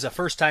up is a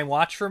first-time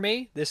watch for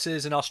me. This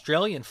is an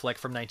Australian flick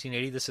from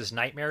 1980. This is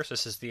Nightmares.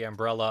 This is the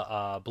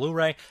Umbrella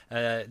Blu-ray.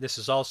 This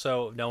is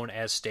also known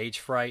as Stage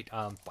Fright.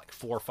 Like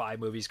 4 or 5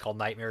 movies called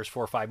Nightmares,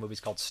 4 or 5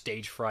 movies called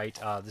Stage Fright.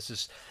 This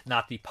is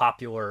not the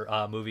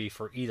popular movie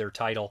for either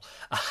title,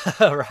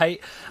 right?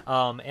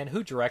 And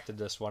who directed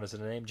this one? Is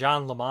it a name?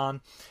 John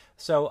Lemon.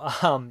 So,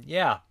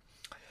 yeah.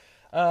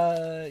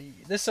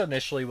 This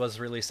initially was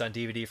released on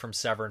DVD from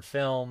Severin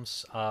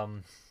Films.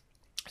 Don't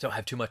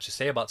have too much to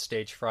say about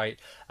Stage Fright,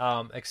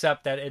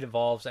 except that it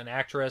involves an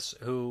actress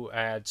who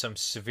had some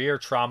severe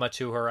trauma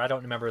to her. I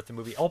don't remember if the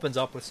movie opens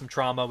up with some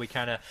trauma. We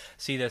kind of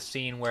see this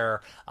scene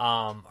where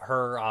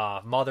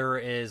her mother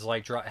is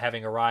like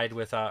having a ride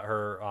with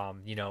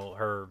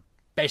her.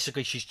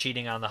 Basically, she's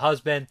cheating on the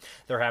husband.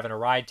 They're having a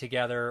ride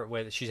together.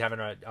 She's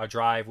having a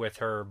drive with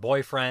her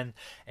boyfriend,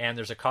 and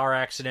there's a car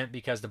accident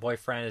because the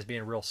boyfriend is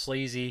being real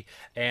sleazy,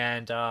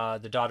 and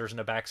the daughter's in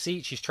the back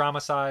seat. She's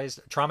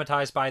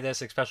traumatized by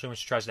this, especially when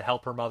she tries to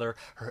help her mother.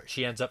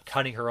 She ends up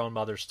cutting her own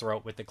mother's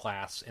throat with the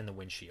glass in the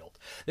windshield.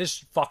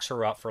 This fucks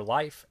her up for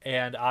life,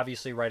 and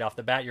obviously right off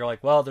the bat, you're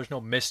like, well, there's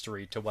no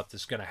mystery to what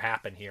is going to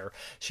happen here.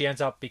 She ends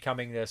up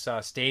becoming this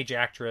stage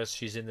actress.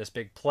 She's in this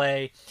big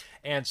play,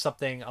 and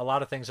a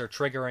lot of things are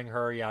triggering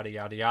her, yada,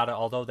 yada, yada.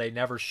 Although they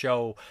never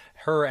show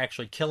her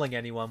actually killing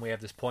anyone, we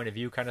have this point of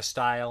view kind of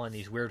style and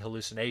these weird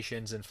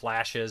hallucinations and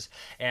flashes,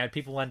 and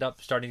people end up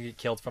starting to get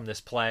killed from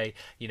this play.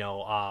 You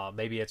know,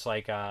 maybe it's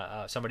like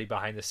somebody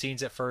behind the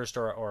scenes at first,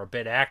 or a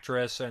bit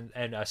actress and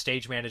a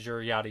stage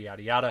manager, yada,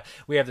 yada, yada.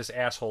 We have this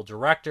asshole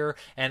director,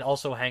 and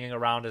also hanging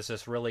around is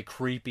this really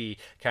creepy,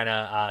 kind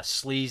of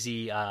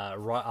sleazy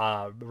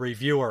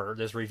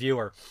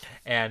reviewer,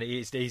 and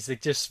he's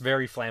just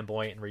very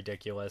flamboyant and ridiculous.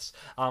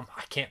 I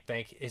can't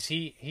think.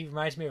 He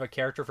reminds me of a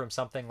character from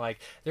something like,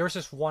 there was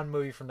this one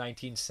movie from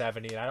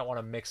 1970, and I don't want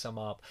to mix them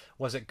up.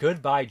 Was it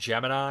Goodbye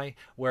Gemini,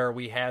 where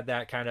we had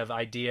that kind of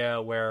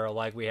idea where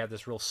like we had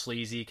this real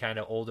sleazy kind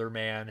of older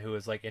man who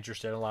was like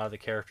interested in a lot of the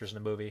characters in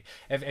the movie?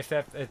 If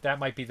that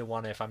might be the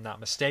one, if I'm not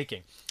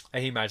mistaken.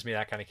 He reminds me of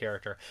that kind of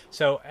character.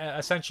 So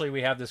essentially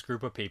we have this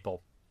group of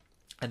people.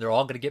 and they're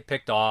all going to get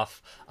picked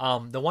off.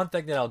 The one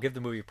thing that I'll give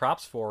the movie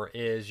props for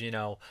is,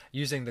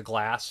 using the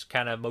glass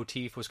kind of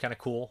motif was kind of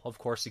cool. Of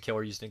course, the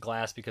killer used the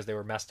glass because they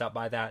were messed up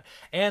by that.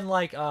 And,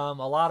 like, a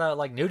lot of,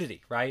 like,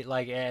 nudity, right?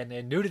 Like,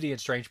 and nudity in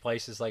strange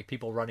places, like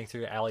people running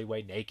through the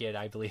alleyway naked,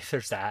 I believe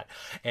there's that,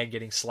 and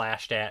getting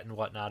slashed at and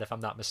whatnot, if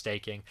I'm not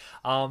mistaken.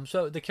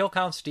 So the kill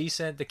count's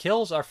decent. The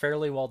kills are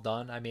fairly well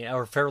done. I mean,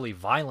 or fairly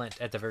violent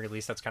at the very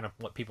least. That's kind of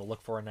what people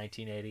look for in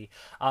 1980.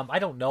 I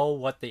don't know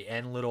what the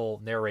end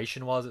little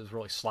narration was. It was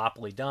really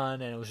sloppily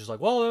done, and it was just like,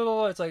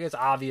 well, it's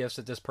obvious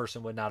that this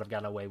person would not have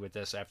gotten away with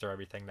this after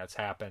everything that's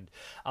happened.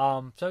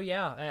 So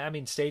yeah, I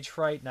mean, stage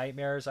fright,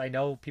 nightmares. I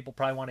know people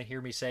probably want to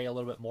hear me say a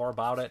little bit more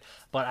about it,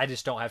 but I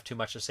just don't have too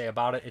much to say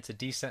about it. It's a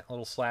decent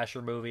little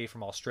slasher movie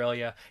from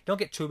Australia. Don't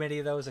get too many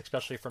of those,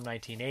 especially from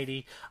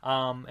 1980.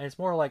 And it's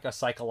more like a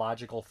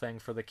psychological thing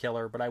for the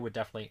killer, but I would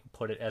definitely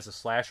put it as a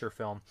slasher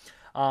film.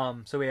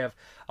 So we have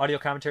audio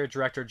commentary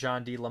director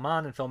John D.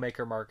 Lamont and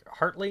filmmaker Mark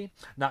Hartley.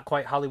 Not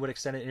Quite Hollywood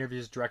extended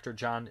interviews director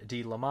John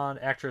D. Lamont,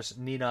 actress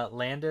Nina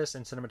Landis,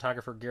 and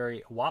cinematographer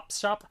Gary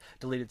Wapshop.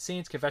 Deleted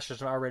scenes,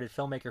 Confessions of an R-rated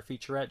filmmaker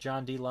featurette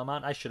John D.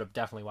 Lamont. I should have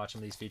definitely watched some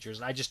of these features,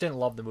 and I just didn't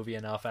love the movie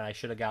enough, and I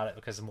should have got it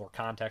because more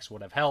context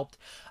would have helped.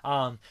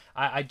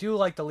 I do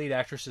like the lead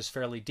actress is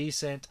fairly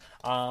decent,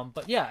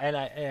 but yeah,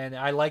 and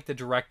I like the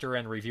director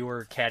and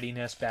reviewer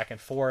cattiness back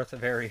and forth.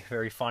 Very,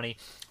 very funny.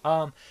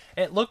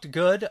 It looked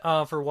good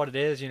for what it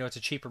is. It's a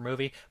cheaper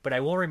movie, but I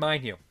will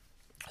remind you.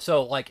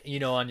 So, like,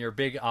 on your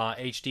big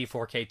HD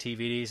 4K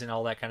TVs and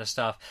all that kind of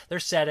stuff,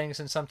 there's settings,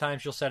 and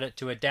sometimes you'll set it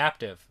to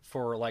adaptive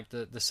for, like,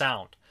 the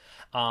sound.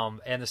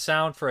 And the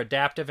sound for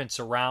adaptive and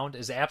surround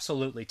is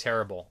absolutely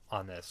terrible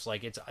on this.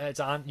 Like, it's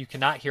on, you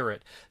cannot hear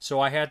it. So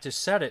I had to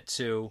set it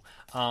to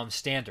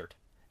standard.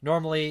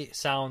 Normally,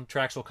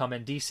 soundtracks will come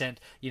in decent.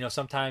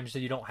 Sometimes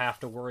you don't have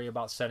to worry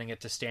about setting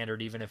it to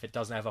standard, even if it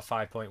doesn't have a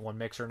 5.1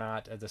 mix or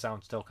not. The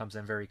sound still comes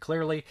in very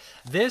clearly.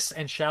 This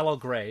and Shallow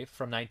Grave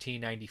from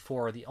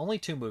 1994 are the only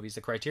two movies,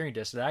 the Criterion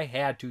disc, that I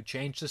had to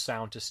change the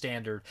sound to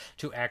standard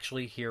to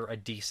actually hear a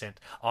decent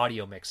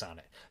audio mix on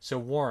it. So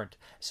warned.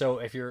 So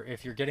if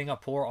you're getting a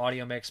poor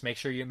audio mix, make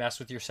sure you mess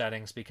with your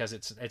settings, because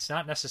it's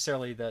not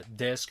necessarily the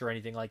disc or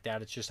anything like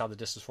that. It's just how the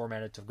disc is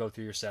formatted to go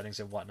through your settings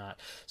and whatnot.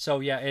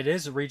 So yeah, it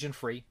is region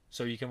free.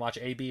 So you can watch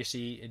A, B, or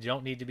C. You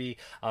don't need to be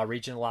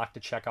region locked to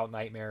check out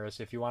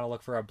Nightmares. If you want to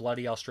look for a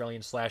bloody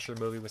Australian slasher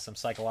movie with some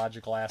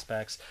psychological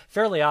aspects,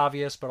 fairly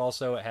obvious, but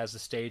also it has the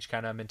stage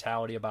kind of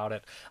mentality about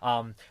it,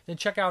 then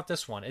check out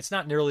this one. It's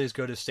not nearly as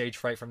good as Stage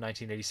Fright from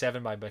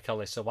 1987 by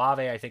Michele Soave.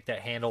 I think that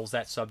handles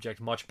that subject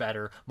much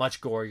better,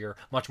 much gorier,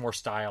 much more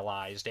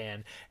stylized,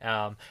 and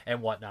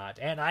whatnot.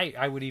 And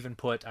I would even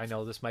put, I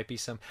know this might be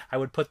I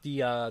would put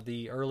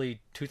the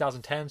early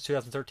 2010s,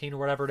 2013, or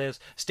whatever it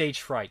is,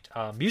 Stage Fright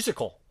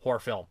musical horror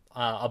film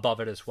above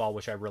it as well,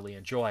 which I really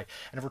enjoy.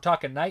 And if we're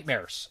talking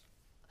nightmares,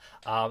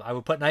 I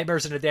would put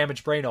Nightmares in a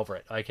Damaged Brain over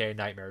it. Okay,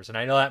 Nightmares. And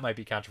I know that might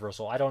be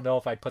controversial. I don't know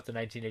if I'd put the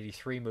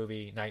 1983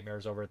 movie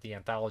Nightmares over at the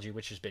anthology,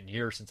 which has been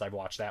years since I've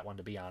watched that one,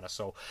 to be honest.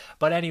 So,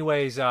 but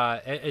anyways,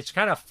 it's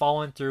kind of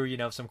fallen through,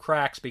 some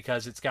cracks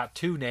because it's got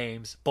two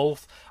names.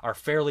 Both are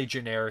fairly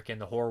generic in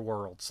the horror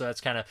world. So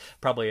that's kind of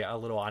probably a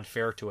little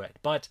unfair to it.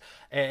 But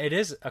it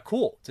is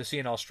cool to see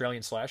an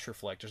Australian slasher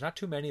flick. There's not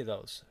too many of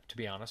those, to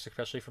be honest,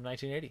 especially from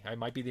 1980. I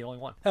might be the only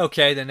one.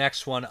 Okay, the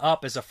next one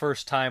up is a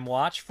first-time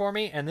watch for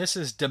me, and this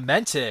is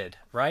Demented,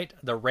 right?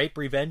 The rape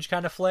revenge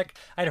kind of flick.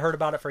 I'd heard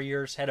about it for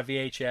years, had a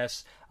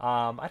VHS.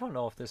 I don't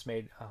know if this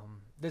made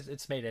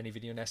it's made any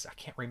video nest. I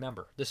can't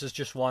remember. This is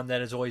just one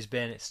that has always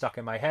been stuck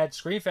in my head.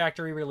 Scream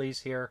Factory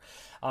release here.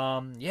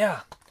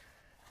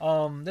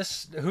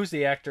 This, who's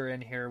the actor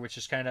in here, which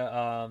is kind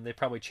of they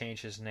probably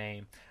changed his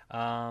name.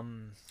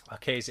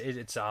 Okay,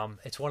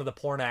 it's one of the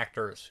porn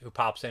actors who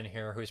pops in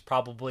here, who's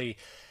probably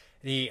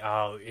the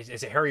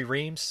is it Harry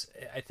Reams?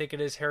 I think it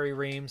is Harry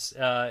Reams.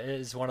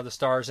 Is one of the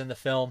stars in the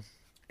film,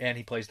 and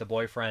he plays the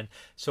boyfriend.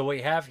 So what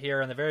we have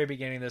here in the very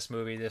beginning of this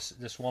movie,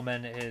 this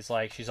woman is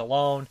like, she's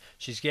alone,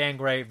 she's gang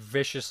raped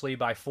viciously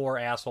by four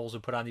assholes who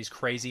put on these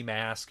crazy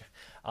masks.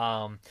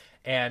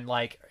 And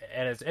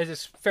it's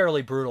a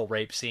fairly brutal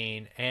rape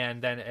scene,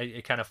 and then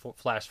it kind of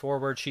flash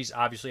forward. She's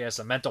obviously has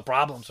some mental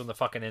problems from the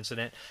fucking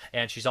incident,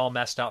 and she's all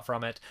messed up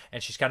from it,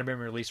 and she's kind of been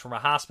released from a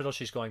hospital.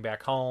 She's going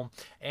back home,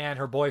 and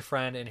her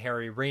boyfriend, and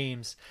Harry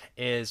Reams,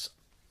 is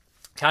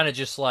kind of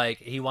just like,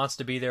 he wants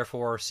to be there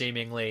for her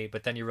seemingly,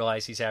 but then you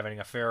realize he's having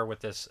an affair with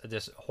this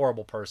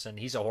horrible person.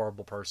 He's a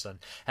horrible person,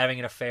 having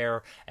an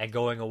affair and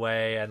going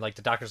away, and like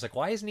the doctor's like,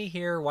 why isn't he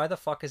here? Why the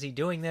fuck is he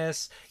doing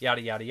this?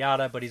 Yada yada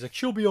yada. But he's like,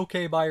 she'll be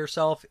okay by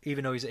herself,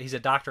 even though he's a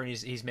doctor and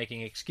he's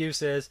making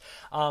excuses.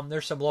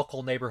 There's some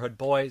local neighborhood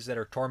boys that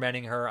are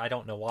tormenting her. I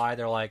don't know why.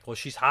 They're like, well,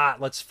 she's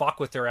hot, let's fuck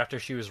with her after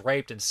she was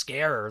raped and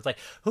scare her. It's like,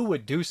 who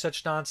would do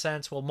such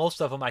nonsense? Well,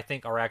 most of them I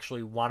think are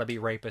actually wannabe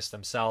rapists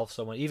themselves.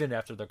 So even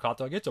after they're caught,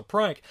 they're like, it's a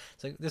prank.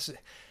 It's like, this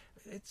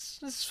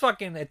it's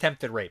fucking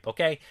attempted rape,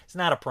 okay? It's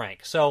not a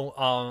prank. So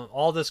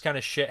all this kind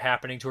of shit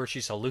happening to her.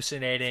 She's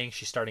hallucinating.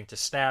 She's starting to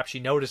snap. She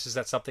notices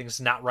that something's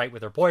not right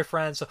with her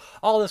boyfriend. So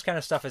all this kind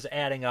of stuff is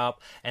adding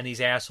up, and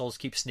these assholes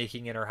keep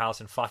sneaking in her house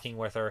and fucking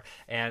with her,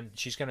 and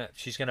she's gonna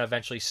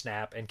eventually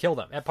snap and kill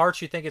them. At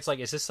parts you think it's like,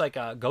 is this like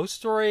a ghost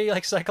story,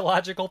 like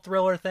psychological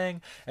thriller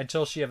thing?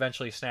 Until she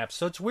eventually snaps.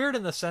 So it's weird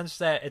in the sense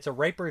that it's a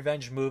rape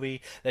revenge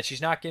movie, that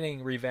she's not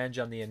getting revenge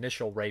on the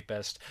initial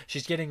rapist.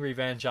 She's getting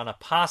revenge on a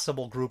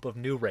possible group of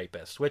new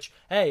rapists, which,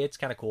 hey, it's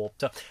kind of cool.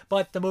 So,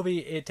 but the movie,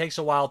 it takes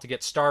a while to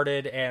get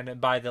started, and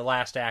by the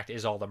last act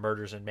is all the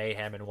murders and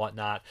mayhem and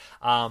whatnot.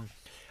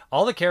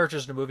 All the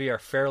characters in the movie are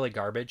fairly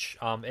garbage.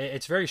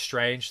 It's very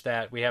strange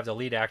that we have the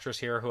lead actress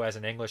here who has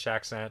an English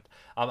accent,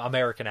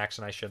 American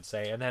accent, I should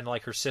say, and then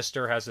like her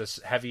sister has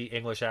this heavy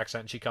English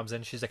accent, and she comes in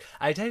and she's like,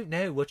 I don't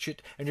know what you...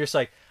 And you're just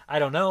like, I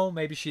don't know,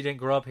 maybe she didn't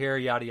grow up here,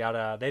 yada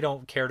yada. They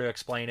don't care to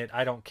explain it.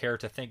 I don't care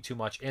to think too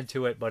much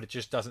into it, but it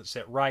just doesn't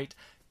sit right.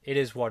 It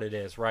is what it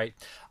is, right?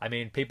 I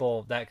mean,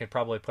 people that could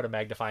probably put a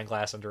magnifying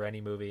glass under any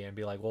movie and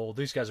be like, well,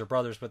 these guys are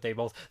brothers, but they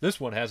both...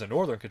 This one has a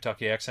Northern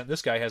Kentucky accent.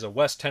 This guy has a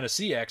West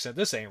Tennessee accent.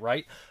 This ain't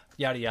right.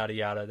 Yada, yada,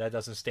 yada. That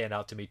doesn't stand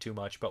out to me too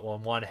much. But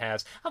when one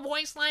has a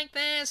voice like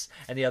this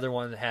and the other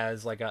one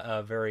has like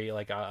a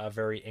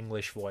very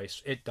English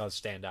voice, it does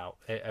stand out.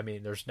 I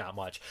mean, there's not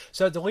much.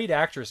 So the lead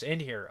actress in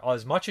here,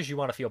 as much as you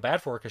want to feel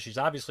bad for her because she's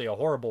obviously a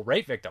horrible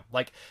rape victim,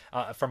 like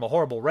from a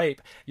horrible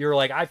rape, you're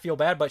like, I feel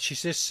bad, but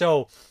she's just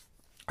so...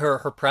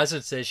 Her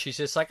presence is, she's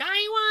just like, I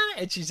want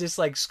it, and she's just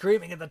like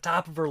screaming at the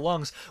top of her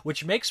lungs,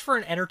 which makes for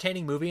an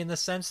entertaining movie in the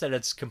sense that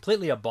it's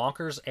completely a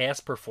bonkers ass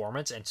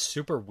performance and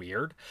super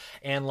weird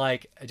and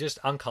like just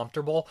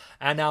uncomfortable.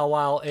 And now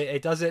while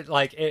it doesn't,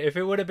 like, if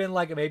it would have been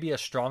like maybe a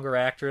stronger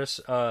actress,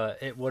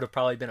 it would have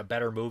probably been a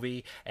better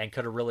movie and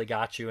could have really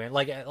got you. And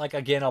like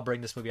again, I'll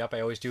bring this movie up,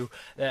 I always do,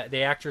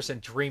 the actress in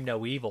Dream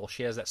No Evil,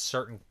 she has that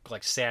certain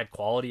like sad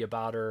quality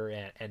about her,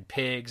 and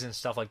Pigs and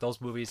stuff like those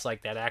movies,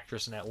 like that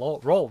actress in that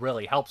role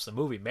really helps the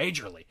movie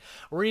majorly.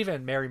 Or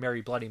even Mary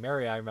Mary Bloody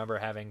Mary, I remember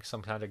having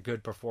some kind of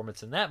good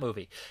performance in that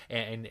movie.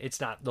 And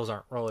it's not, those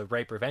aren't really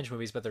rape revenge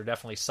movies, but they're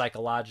definitely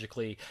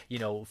psychologically,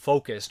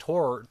 focused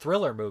horror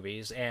thriller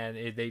movies, and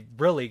they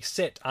really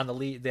sit on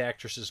the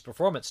actress's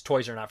performance.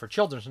 Toys Are Not for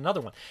Children is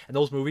another one, and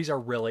those movies are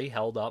really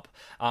held up.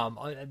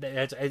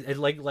 It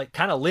like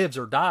kind of lives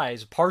or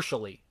dies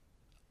partially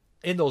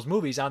in those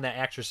movies on that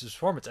actress's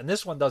performance, and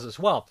this one does as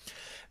well.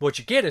 What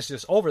you get is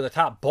this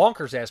over-the-top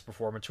bonkers-ass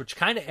performance, which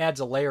kind of adds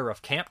a layer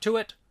of camp to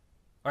it.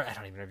 Or I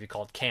don't even know if you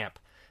call it camp,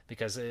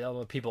 because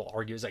people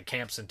argue it's like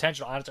camp's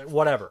intentional,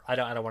 whatever. I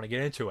don't want to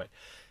get into it.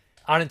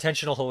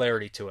 Unintentional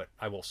hilarity to it,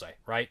 I will say,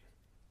 right?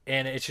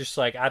 And it's just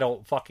like,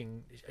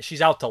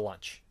 she's out to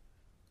lunch.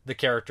 The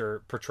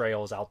character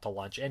portrayal is out to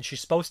lunch, and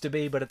she's supposed to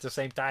be, but at the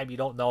same time, you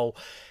don't know.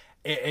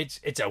 It's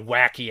a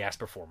wacky ass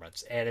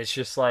performance, and it's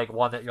just like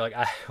one that you're like,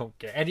 I don't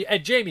get.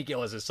 And Jamie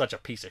Gillis is such a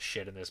piece of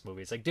shit in this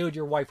movie. It's like, dude,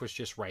 your wife was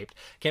just raped.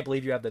 Can't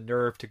believe you have the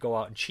nerve to go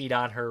out and cheat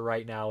on her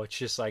right now. It's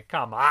just like,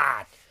 come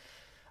on.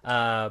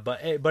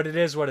 But it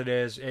is what it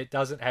is. It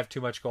doesn't have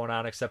too much going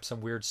on except some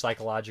weird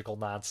psychological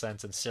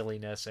nonsense and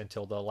silliness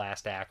until the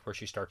last act where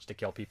she starts to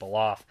kill people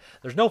off.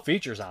 There's no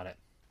features on it.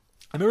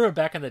 I remember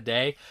back in the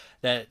day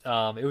that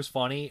it was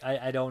funny.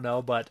 I don't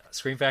know, but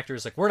Scream Factory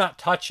is like, we're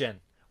not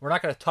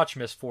going to touch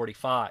Miss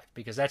 45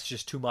 because that's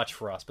just too much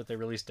for us. But they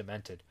released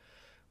Demented,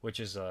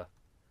 which is a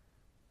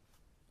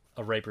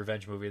rape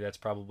revenge movie that's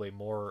probably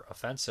more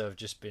offensive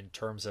just in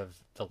terms of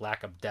the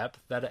lack of depth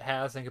that it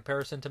has in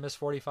comparison to Miss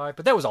 45.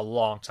 But that was a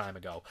long time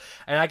ago.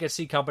 And I could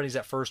see companies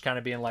at first kind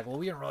of being like, well,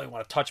 we don't really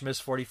want to touch Miss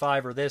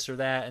 45 or this or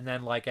that. And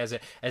then like as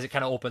it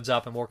kind of opens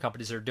up and more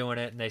companies are doing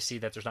it and they see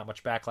that there's not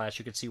much backlash,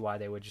 you could see why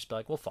they would just be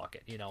like, well, fuck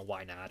it.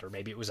 Why not? Or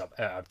maybe it was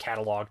a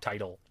catalog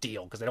title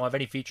deal because they don't have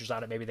any features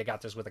on it. Maybe they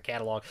got this with a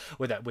catalog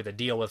with a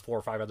deal with 4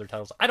 or 5 other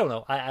titles. I don't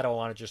know. I don't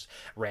want to just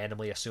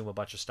randomly assume a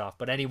bunch of stuff.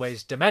 But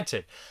anyways,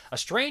 Demented. A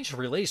strange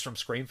release from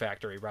Scream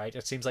Factory, right?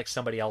 It seems like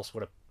somebody else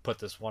would have put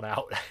this one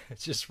out.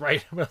 It's just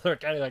right. They're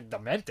kind of like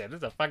Demented.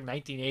 It's a fucking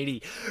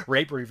 1980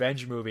 rape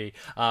revenge movie.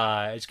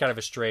 It's kind of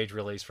a strange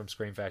release from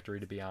Scream Factory,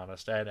 to be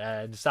honest.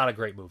 And it's not a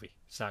great movie.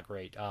 It's not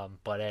great.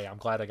 But hey, I'm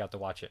glad I got to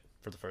watch it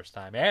for the first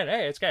time. And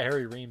hey, it's got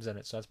Harry Reams in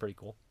it, so that's pretty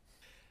cool.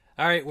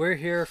 All right, we're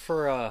here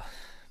for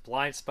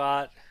Blind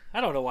Spot. I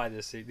don't know why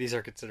these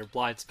are considered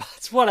blind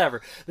spots.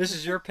 Whatever. This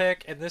is your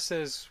pick, and this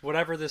is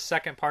whatever the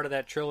second part of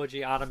that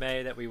trilogy anime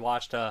that we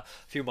watched a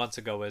few months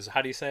ago is.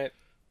 How do you say it?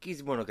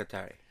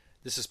 Kizumonogatari.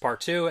 This is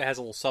part 2. It has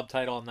a little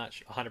subtitle. I'm not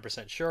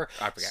 100% sure.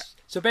 I forgot.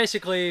 So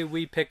basically,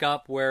 we pick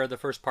up where the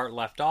first part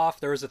left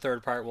off. There is a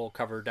third part we'll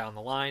cover down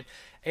the line.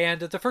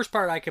 And the first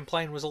part, I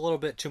complained, was a little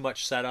bit too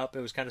much setup.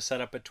 It was kind of set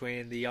up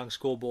between the young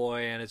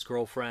schoolboy and his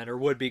girlfriend, or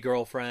would-be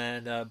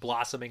girlfriend,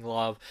 blossoming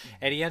love.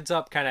 And he ends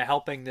up kind of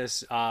helping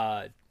this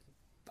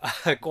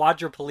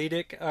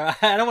quadriplegic.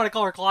 I don't want to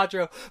call her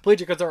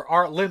quadriplegic because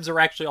her limbs are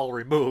actually all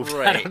removed.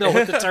 Right. I don't know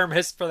what the term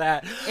is for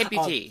that.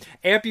 Amputee.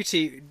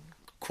 Amputee.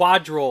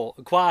 quad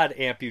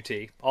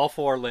amputee, all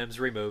 4 limbs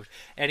removed,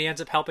 and he ends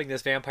up helping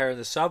this vampire in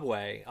the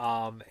subway.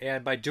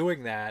 And by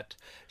doing that,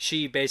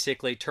 she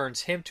basically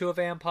turns him to a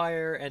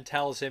vampire and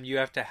tells him, "You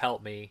have to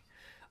help me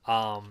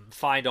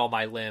find all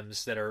my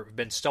limbs that are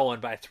been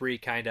stolen by 3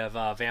 kind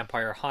of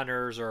vampire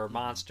hunters or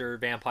monster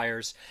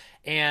vampires,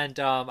 and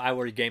I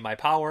will regain my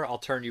power. I'll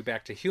turn you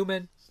back to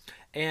human."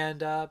 And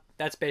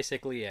that's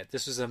basically it.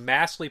 This is a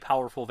massively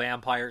powerful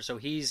vampire, so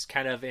he's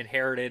kind of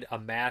inherited a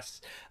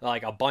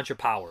bunch of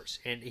powers.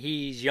 And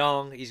he's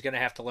young, he's going to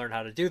have to learn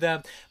how to do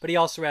them, but he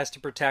also has to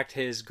protect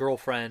his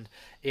girlfriend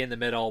in the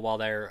middle while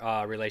their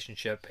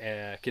relationship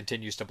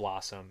continues to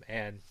blossom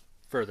and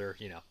further,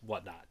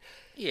 whatnot.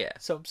 Yeah.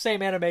 So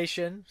same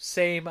animation,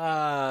 same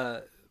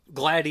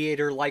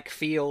gladiator-like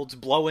fields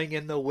blowing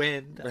in the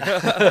wind.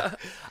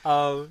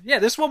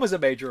 This one was a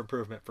major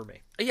improvement for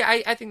me. Yeah,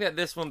 I think that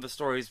this one, the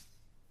story's,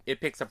 it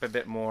picks up a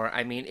bit more.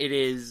 I mean, it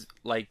is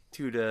like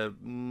 2 to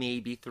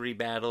maybe 3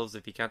 battles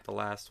if you count the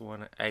last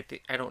one. I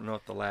don't know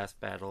if the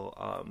last battle.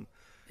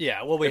 We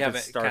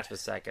haven't starts the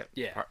second.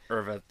 Yeah, part,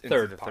 or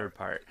the third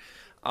part.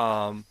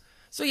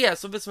 So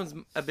this one's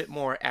a bit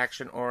more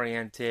action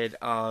oriented.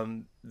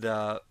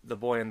 The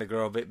boy and the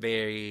girl,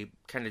 very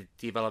kind of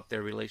develop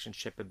their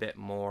relationship a bit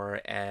more,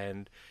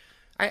 and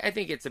I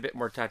think it's a bit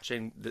more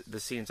touching,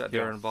 the scenes that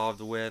they're involved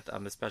with,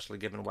 especially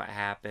given what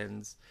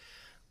happens.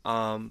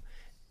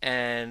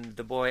 And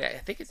the boy, I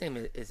think his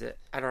name is it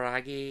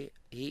Araragi?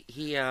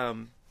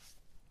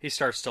 He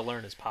starts to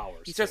learn his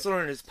powers. He starts to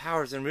learn his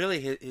powers, and really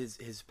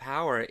his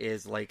power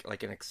is like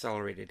an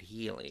accelerated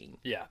healing.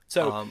 Yeah.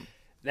 So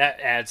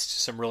that adds to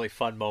some really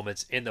fun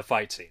moments in the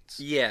fight scenes.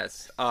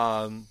 Yes.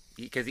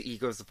 Because he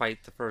goes to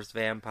fight the first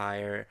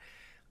vampire,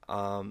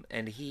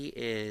 and he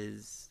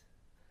is...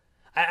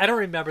 I don't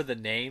remember the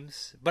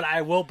names, but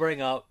I will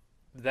bring up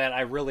that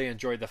I really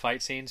enjoyed the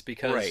fight scenes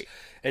because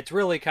it's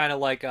really kind of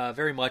like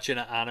very much an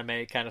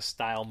anime kind of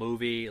style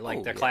movie,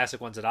 like classic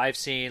ones that I've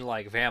seen,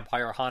 like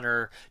Vampire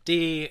Hunter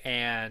D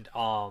and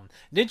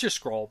Ninja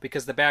Scroll,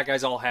 because the bad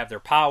guys all have their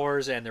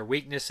powers and their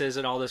weaknesses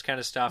and all this kind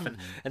of stuff.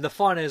 And the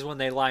fun is when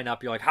they line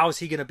up, you're like, how is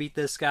he going to beat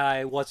this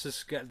guy? What's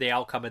the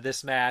outcome of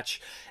this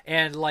match?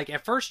 And like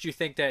at first you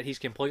think that he's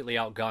completely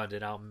outgunned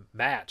and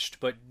outmatched,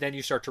 but then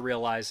you start to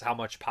realize how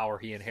much power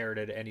he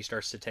inherited, and he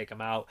starts to take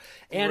him out,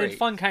 and in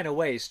fun kind of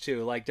ways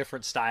too. Like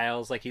different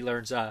styles, like he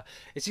learns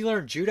he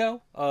learned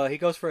judo? He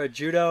goes for a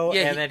judo,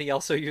 and then he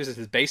also uses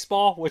his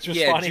baseball, which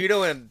was funny.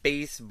 Judo and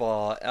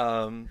baseball.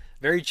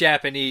 Very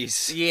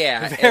Japanese.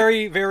 Yeah.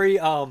 Very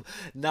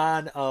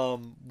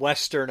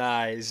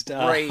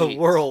non-westernized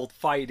world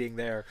fighting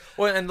there.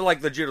 Well, and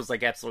like the judo's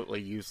like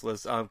absolutely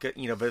useless. But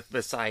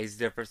the size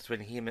difference between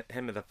him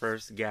and the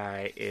first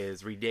guy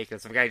is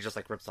ridiculous. The guy just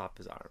like rips off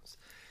his arms,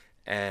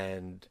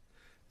 and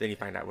then you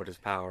find out what his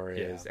power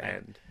is,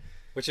 and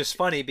which is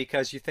funny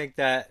because you think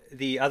that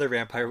the other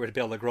vampire would be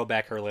able to grow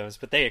back her limbs,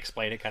 but they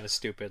explain it kind of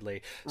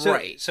stupidly.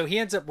 So he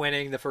ends up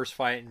winning the first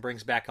fight and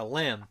brings back a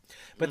limb.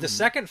 But the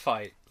second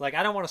fight, like,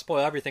 I don't want to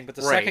spoil everything, but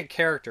the second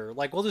character,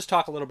 like, we'll just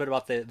talk a little bit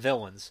about the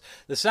villains.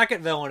 The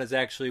second villain is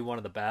actually one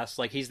of the best.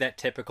 Like, he's that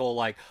typical,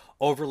 like,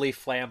 overly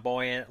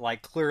flamboyant,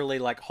 like, clearly,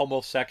 like,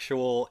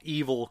 homosexual,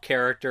 evil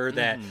character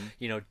that,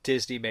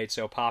 Disney made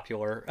so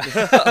popular.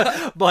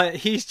 But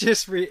he's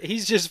just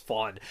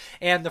fun.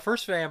 And the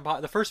first villain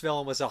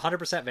was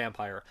 100%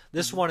 vampire.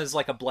 This one is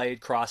like a Blade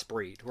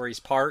crossbreed, where he's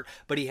part,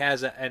 but he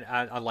has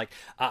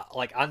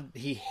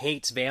he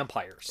hates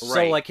vampires.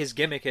 So like his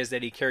gimmick is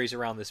that he carries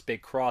around this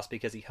big cross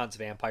because he hunts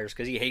vampires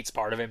because he hates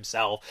part of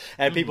himself.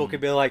 And people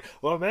could be like,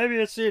 well, maybe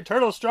it's the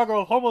eternal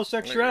struggle of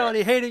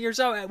homosexuality, hating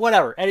yourself,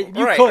 whatever. And you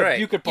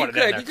could put it in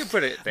there. You could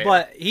put it there.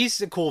 But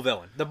he's a cool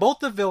villain. Both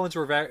the villains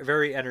were very,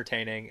 very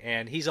entertaining,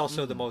 and he's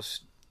also the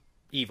most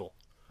evil.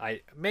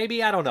 I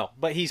don't know,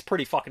 but he's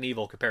pretty fucking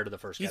evil compared to the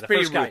first guy. He's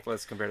pretty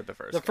ruthless compared to the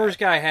first guy. The first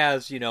guy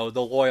has, the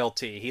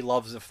loyalty. He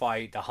loves the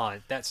fight, the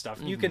hunt, that stuff.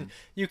 The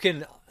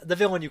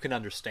villain you can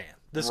understand.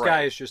 This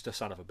guy is just a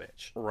son of a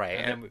bitch. Right.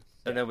 And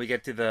then we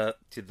get to the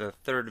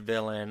third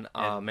villain.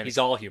 And he's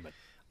all human.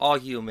 All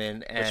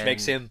human. Which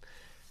makes him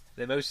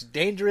the most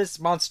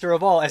dangerous monster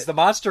of all, as the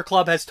Monster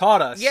Club has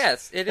taught us.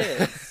 Yes, it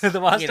is. The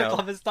Monster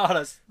Club has taught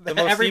us. The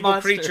most evil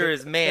creature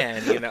is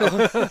man,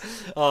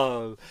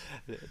 Oh,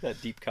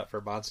 that deep cut for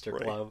Monster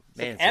Club.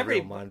 Man's a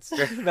real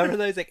monster. Remember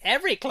those? Like,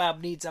 every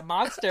club needs a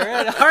monster,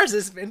 and ours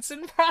is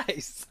Vincent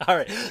Price. All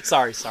right.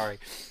 Sorry.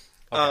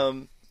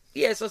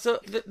 Okay. So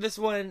this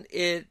one,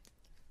 it,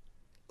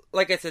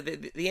 like I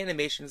said, the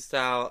animation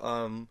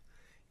style,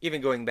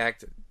 even going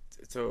back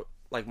to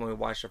like when we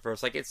watched it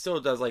first, like it still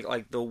does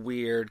like the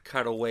weird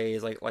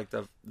cutaways, like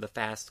the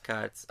fast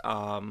cuts,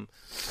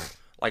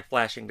 like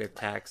flashing the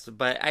text.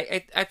 But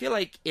I feel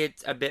like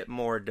it's a bit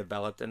more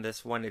developed in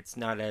this one. It's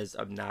not as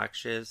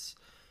obnoxious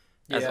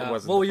as it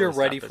was in the first you're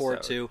ready episode. For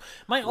it too.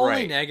 My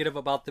only negative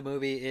about the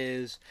movie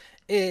is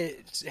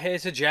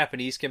it's a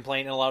Japanese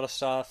complaint in a lot of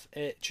stuff.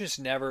 It just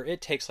never,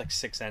 it takes like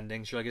 6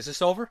 endings. You're like, is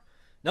this over?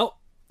 Nope.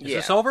 Is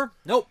this over?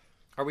 Nope.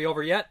 Are we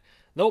over yet?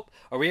 Nope.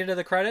 Are we into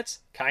the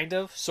credits? Kind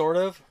of, sort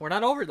of. We're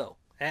not over though.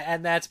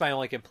 And that's my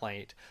only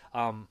complaint.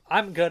 I'm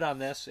good on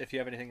this. If you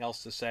have anything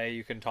else to say,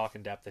 you can talk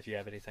in depth if you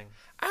have anything.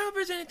 I don't know if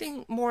there's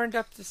anything more in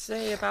depth to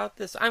say about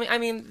this. I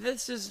mean,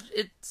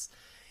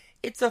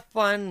 it's a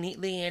fun,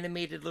 neatly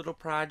animated little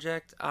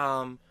project.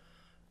 I'm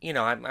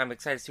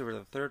excited to see where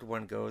the third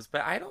one goes,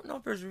 but I don't know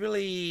if there's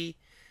really,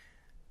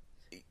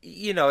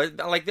 I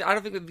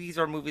don't think that these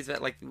are movies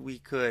that we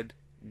could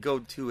go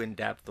too in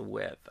depth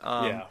with.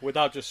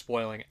 Without just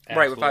spoiling.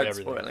 Right, without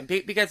everything. spoiling,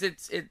 because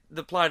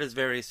the plot is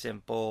very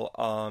simple,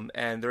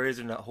 and there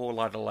isn't a whole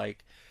lot of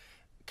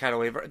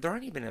cutaway.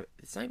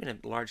 It's not even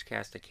a large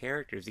cast of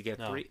characters. You get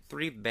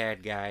three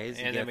bad guys,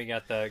 and then we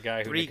got the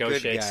guy who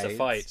negotiates the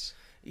fights.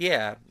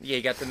 Yeah,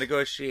 you got the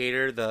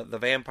negotiator, the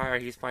vampire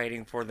he's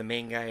fighting for, the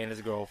main guy and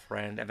his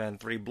girlfriend, and then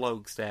three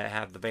blokes that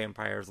have the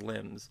vampire's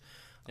limbs.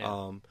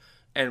 Yeah.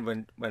 And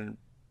when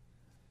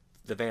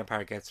the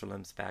vampire gets her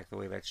limbs back, the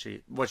way that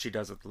what she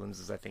does with the limbs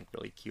is, I think,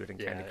 really cute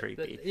and kind of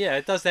creepy.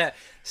 It does that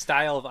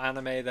style of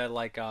anime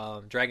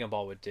that Dragon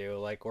Ball would do.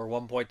 Where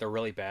one point they're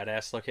really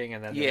badass looking,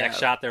 and then the next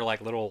shot they're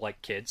little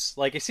kids.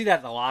 You see that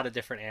in a lot of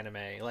different anime.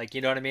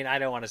 You know what I mean? I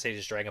don't want to say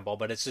just Dragon Ball,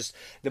 but it's just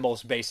the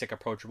most basic,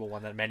 approachable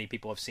one that many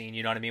people have seen.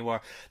 You know what I mean?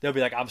 Where they'll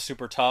be I'm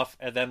super tough,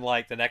 and then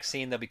the next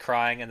scene they'll be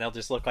crying, and they'll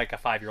just look like a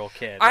 5-year-old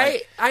kid.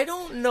 I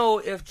don't know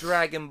if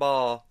Dragon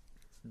Ball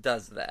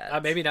does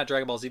that. Maybe not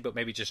Dragon Ball Z, but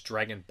maybe just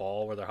Dragon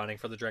Ball, where they're hunting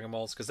for the Dragon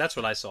Balls, because that's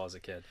what I saw as a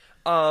kid.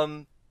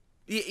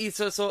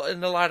 So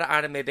in a lot of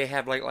anime they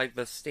have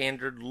the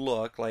standard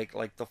look,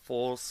 like the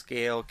full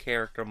scale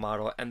character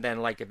model, and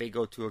then if they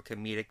go to a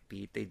comedic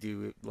beat, they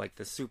do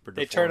the super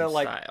deformed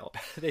style.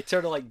 They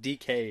turn to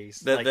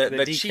DKs, the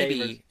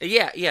DK chibi.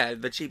 Yeah,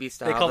 the chibi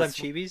style. They call them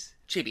chibis.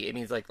 Chibi. It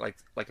means like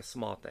a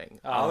small thing.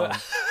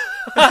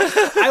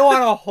 I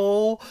want a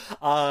whole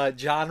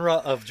genre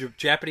of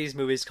Japanese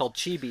movies called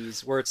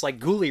chibis, where it's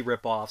ghoulie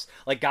ripoffs,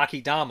 like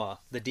Gakidama,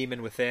 the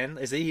Demon Within.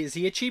 Is he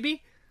a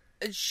chibi?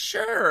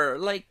 Sure,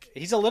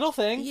 he's a little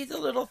thing. He's a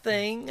little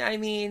thing. I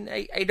mean,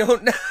 I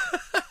don't know.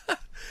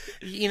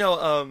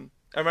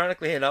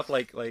 Ironically enough,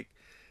 not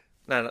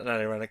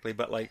ironically,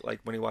 but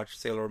when you watch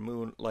Sailor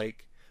Moon,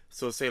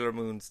 so Sailor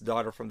Moon's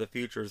daughter from the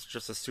future is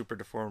just a super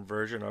deformed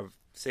version of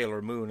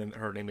Sailor Moon, and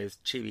her name is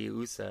Chibi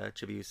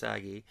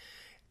Usagi.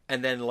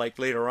 And then,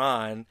 later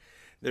on,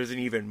 there's an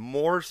even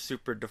more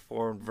super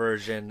deformed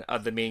version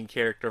of the main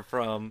character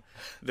from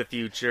the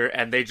future,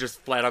 and they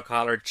just flat out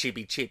call her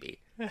Chibi Chibi.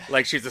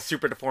 She's a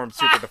super deformed.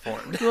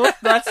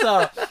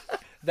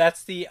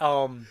 That's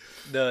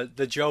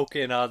the joke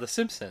in The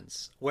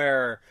Simpsons,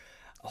 where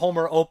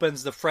Homer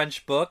opens the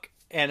French book,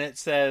 and it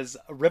says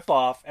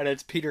ripoff, and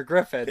it's Peter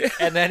Griffin.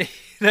 And then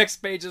next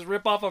page is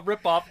ripoff of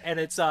ripoff, and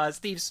it's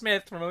Steve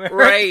Smith from America.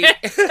 Right.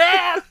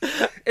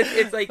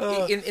 It's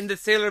in the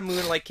Sailor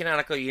Moon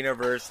canonical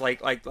universe,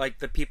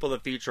 the people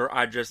of the future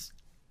are just,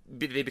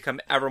 they become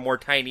ever more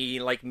tiny,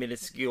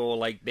 minuscule,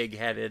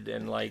 big-headed,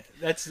 and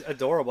That's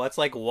adorable. It's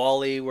like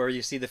WALL-E, where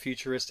you see the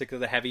futuristic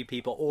of the heavy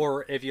people,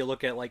 or if you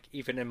look at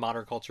even in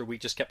modern culture, we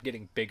just kept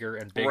getting bigger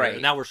and bigger. Right.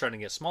 And now we're starting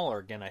to get smaller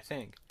again, I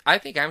think. I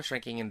think I'm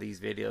shrinking in these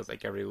videos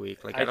every week.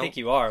 I think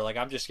you are.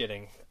 I'm just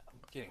getting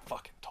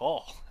fucking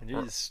tall. And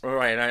you're just...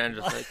 Right, I'm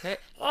just hey.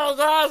 Oh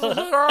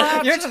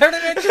God, you're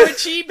turning into a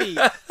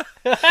chibi.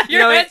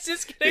 Your head's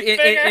just getting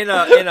bigger. In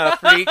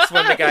Freaks,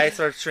 when the guy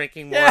starts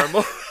shrinking more and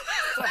more.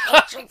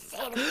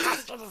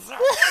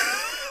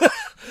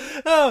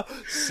 Oh,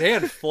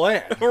 San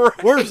Flan.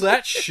 Where's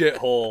that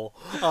shithole?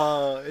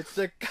 It's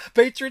the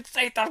patron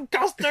saint of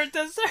custard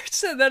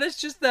desserts, and then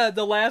it's just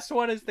the last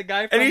one is the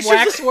guy from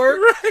Waxwork.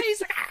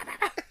 He's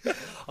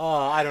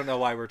I don't know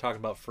why we're talking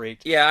about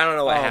Freak. Yeah, I don't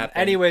know what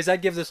happened. Anyways,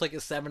 I'd give this a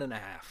 7.5,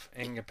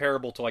 and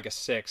comparable to a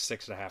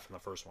 6.5 in the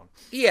first one.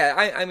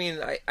 Yeah, I mean,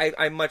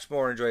 I much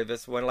more enjoy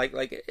this one.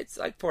 It's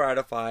 4 out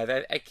of 5.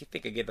 I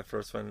think I give the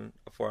first one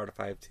a 4 out of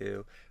 5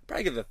 too.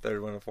 Probably give the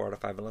third one a 4 out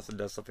of 5 unless it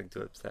does something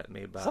to upset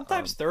me. But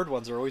sometimes third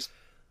ones are always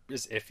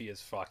as iffy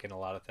as fucking a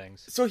lot of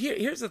things. So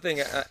here's the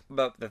thing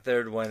about the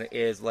third one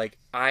is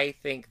I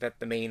think that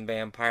the main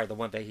vampire, the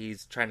one that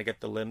he's trying to get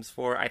the limbs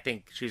for, I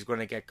think she's going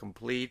to get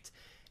complete,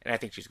 and I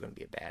think she's going to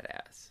be a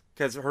badass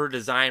because her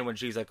design when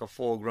she's a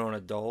full grown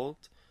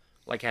adult,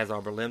 has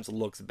all her limbs,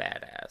 looks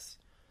badass.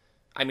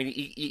 I mean,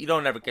 you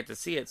don't ever get to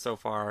see it so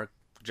far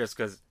just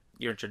because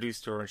you're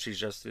introduced to her and she's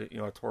just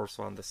a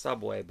torso on the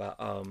subway, but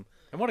and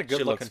what a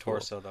good looking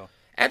torso though.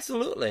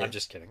 Absolutely. I'm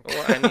just kidding.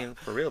 Well, I mean,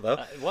 for real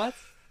though. What?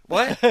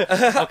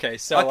 Okay,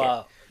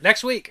 so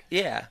next week,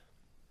 yeah,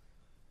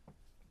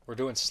 we're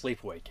doing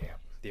Sleepaway Camp,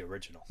 the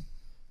original.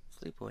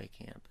 Sleepaway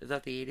Camp, is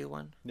that the 80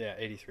 one? Yeah,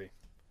 83.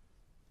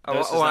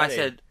 I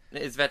said,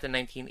 is that the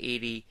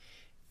 1980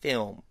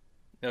 film?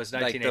 No, it's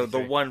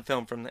 1983. The one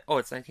film from the... Oh,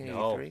 it's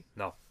 1983?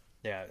 No.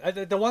 Yeah,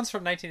 the ones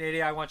from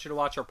 1980 I want you to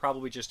watch are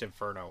probably just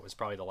Inferno. Is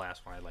probably the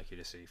last one I'd like you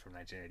to see from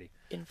 1980.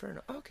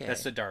 Inferno, okay.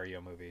 That's the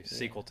Dario movie,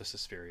 sequel to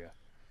Suspiria.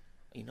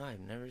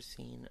 I've never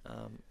seen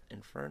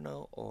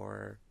Inferno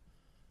or...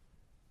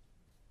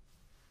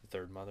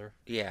 Third Mother?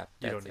 Yeah.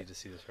 You don't need to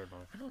see the Third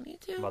Mother. I don't need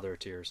to? Mother of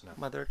Tears, no.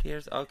 Mother of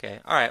Tears? Okay.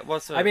 Alright,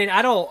 well, so... I mean,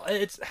 I don't...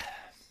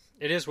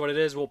 It is what it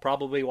is. We'll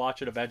probably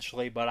watch it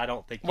eventually, but I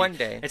don't think... One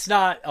day. It's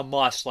not a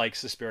must like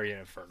Suspiria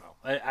and Inferno.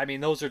 I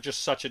mean, those are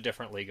just such a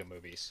different league of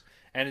movies.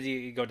 And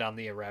you go down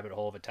the rabbit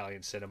hole of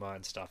Italian cinema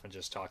and stuff and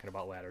just talking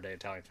about latter-day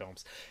Italian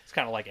films. It's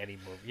kind of like any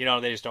movie. You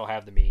know, they just don't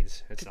have the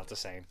means. It's not the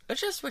same.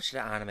 Let's just switch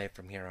to anime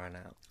from here on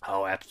out.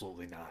 Oh,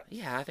 absolutely not.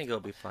 Yeah, I think it'll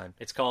be fun.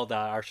 It's called,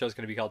 our show's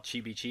going to be called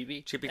Chibi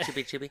Chibi.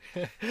 Chibi.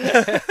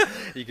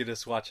 You can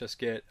just watch us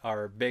get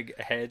our big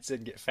heads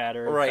and get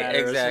fatter and right,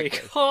 fatter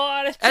exactly.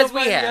 As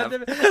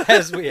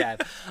we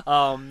have.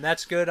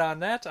 That's good on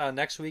that.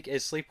 Next week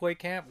is Sleepaway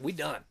Camp. We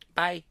done.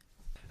 Bye.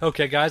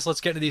 Okay, guys,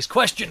 let's get into these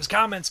questions,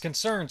 comments,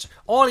 concerns,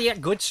 all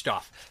that good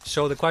stuff.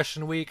 So the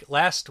question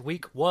last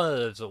week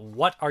was,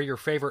 what are your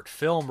favorite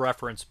film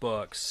reference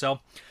books? So,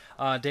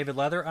 David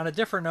Leather, on a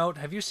different note,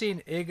 have you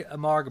seen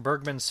Ingmar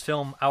Bergman's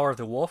film Hour of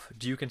the Wolf?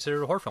 Do you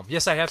consider it a horror film?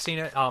 Yes, I have seen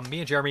it. Me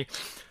and Jeremy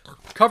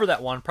covered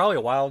that one probably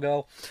a while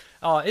ago.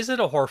 Is it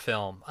a horror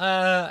film?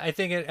 I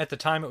think at the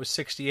time it was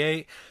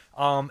 1968.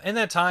 In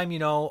that time, you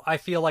know, I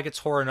feel like it's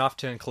horror enough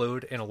to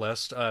include in a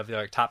list of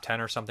like top 10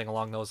 or something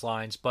along those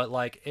lines. But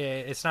like,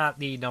 it's not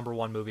the number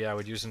one movie I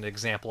would use as an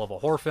example of a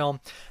horror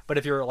film. But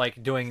if you're like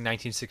doing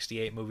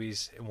 1968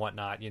 movies and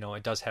whatnot, you know,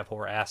 it does have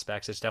horror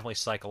aspects. It's definitely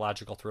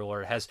psychological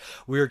thriller. It has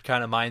weird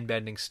kind of mind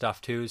bending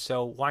stuff too.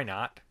 So why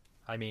not?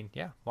 I mean,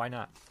 yeah, why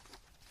not?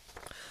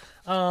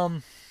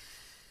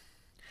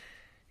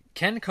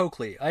 Ken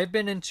Coakley. I've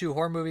been into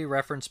horror movie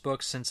reference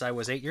books since I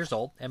was 8 years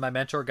old, and my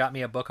mentor got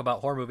me a book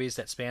about horror movies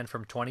that spanned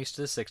from 20s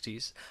to the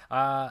 60s.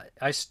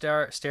 I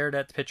stared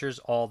at the pictures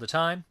all the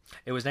time.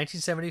 It was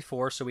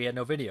 1974, so we had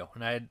no video,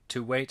 and I had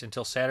to wait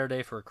until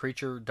Saturday for a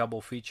Creature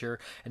double feature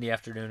in the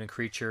afternoon and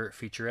Creature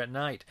feature at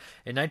night.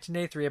 In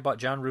 1983, I bought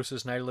John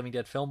Russo's Night of the Living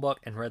Dead film book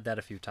and read that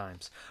a few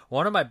times.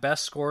 One of my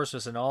best scores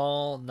was an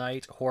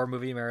all-night horror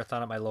movie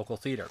marathon at my local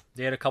theater.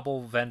 They had a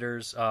couple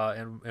vendors,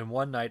 and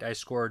one night I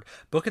scored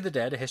Book of the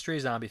Dead, A History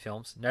of Zombie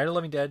Films, Night of the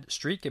Living Dead,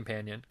 Street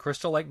Companion,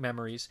 Crystal Lake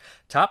Memories,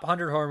 Top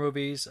 100 Horror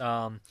Movies,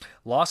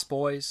 Lost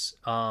Boys,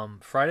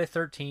 Friday the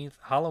 13th,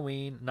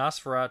 Halloween,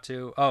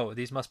 Nosferatu. Oh,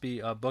 these must be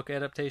book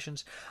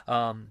adaptations.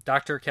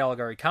 Dr.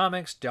 Caligari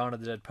Comics, Dawn of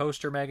the Dead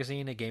poster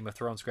magazine, a Game of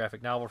Thrones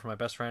graphic novel for my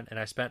best friend, and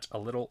I spent a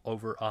little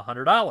over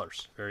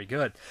 $100. Very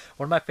good.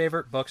 One of my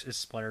favorite books is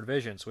Splintered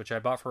Visions, which I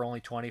bought for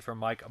only $20 from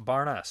Mike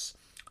Barnes,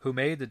 who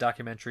made the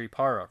documentary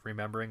Para,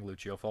 Remembering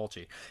Lucio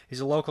Fulci. He's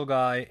a local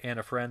guy and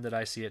a friend that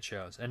I see at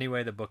shows.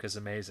 Anyway, the book is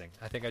amazing.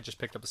 I think I just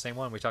picked up the same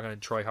one. We're talking a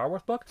Troy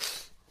Harworth book.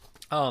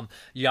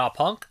 Ya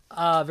Punk.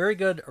 Very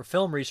good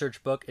film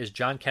research book is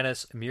John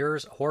Kenneth's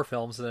Mirrors Horror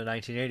Films in the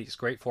 1980s.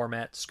 Great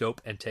format,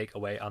 scope, and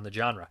takeaway on the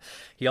genre.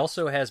 He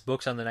also has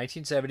books on the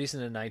 1970s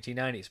and the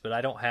 1990s, but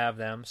I don't have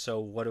them, so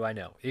what do I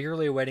know?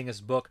 Eagerly awaiting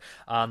his book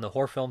on the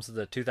horror films of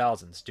the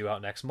 2000s, due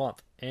out next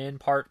month. In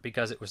part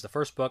because it was the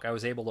first book I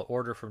was able to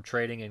order from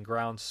Trading and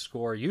Ground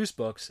Score used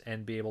books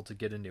and be able to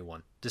get a new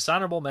one.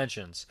 Dishonorable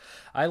mentions.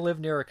 I live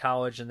near a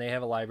college and they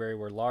have a library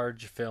where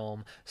large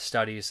film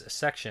studies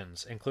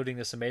sections, including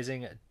this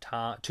amazing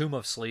Tomb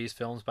of Sleaze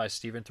films by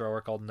Stephen Thrower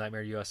called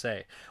Nightmare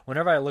USA.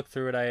 Whenever I look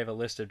through it, I have a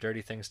list of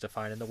dirty things to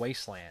find in the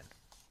wasteland.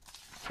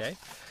 Okay.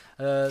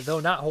 Though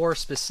not horror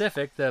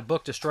specific, the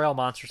book Destroy All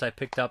Monsters I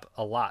picked up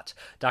a lot,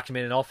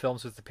 documenting all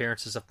films with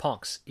appearances of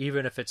punks,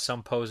 even if it's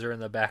some poser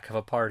in the back of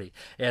a party.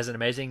 It has an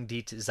amazing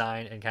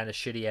design and kind of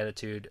shitty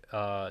attitude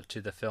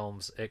to the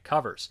films it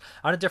covers.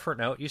 On a different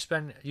note,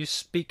 you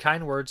speak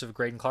kind words of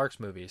Graydon Clark's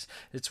movies.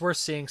 It's worth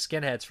seeing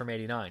Skinheads from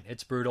 '89.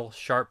 It's brutal,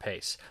 sharp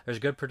pace. There's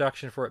good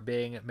production for it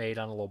being made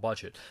on a low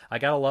budget. I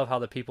gotta love how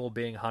the people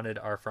being hunted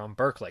are from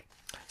Berkeley.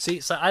 See,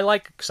 so I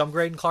like some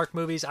Graydon Clark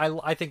movies.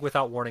 I think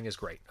Without Warning is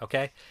great,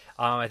 okay?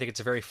 I think it's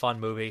a very fun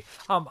movie.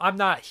 I'm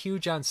not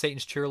huge on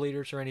Satan's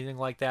Cheerleaders or anything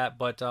like that,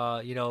 but,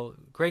 you know,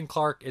 Graydon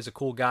Clark is a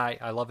cool guy.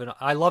 I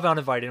love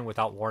Uninvited and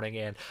Without Warning,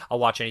 and I'll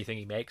watch anything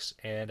he makes.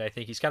 And I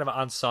think he's kind of an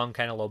unsung,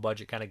 kind of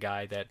low-budget kind of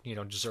guy that, you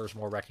know, deserves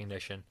more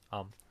recognition.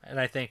 And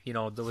I think, you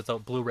know, with the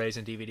Blu-rays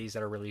and DVDs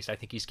that are released, I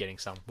think he's getting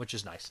some, which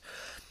is nice.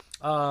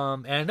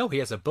 And I know he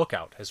has a book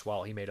out as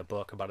well. He made a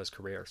book about his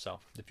career.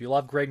 So if you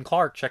love Graydon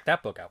Clark, check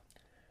that book out.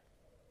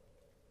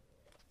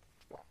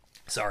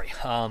 Sorry.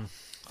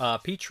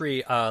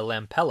 Petrie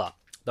Lampella.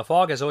 The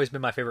Fog has always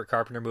been my favorite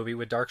Carpenter movie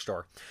with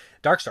Darkstar.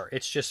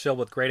 It's just filled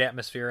with great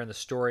atmosphere and the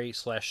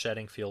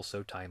story/setting feels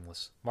so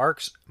timeless.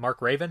 Mark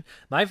Raven.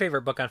 My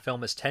favorite book on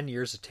film is 10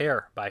 Years of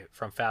Terror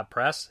from Fab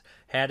Press.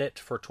 Had it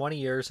for 20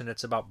 years and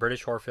it's about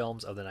British horror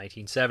films of the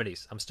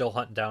 1970s. I'm still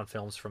hunting down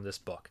films from this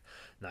book.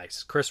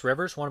 Nice. Chris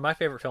Rivers. One of my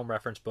favorite film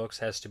reference books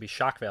has to be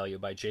Shock Value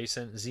by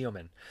Jason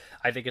Zioman.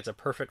 I think it's a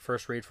perfect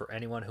first read for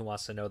anyone who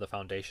wants to know the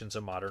foundations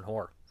of modern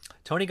horror.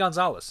 Tony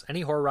Gonzalez.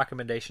 Any horror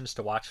recommendations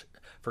to watch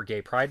for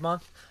Gay Pride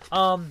Month?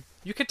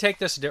 You could take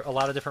this a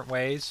lot of different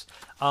ways.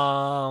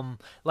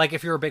 Like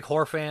if you're a big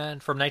horror fan,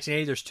 from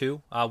 1980, there's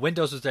two.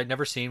 Windows, which I'd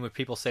never seen, which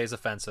people say is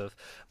offensive.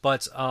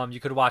 But you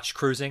could watch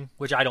Cruising,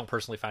 which I don't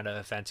personally find an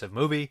offensive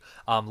movie.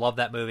 Love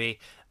that movie.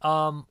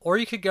 Or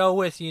you could go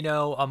with,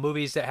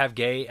 movies that have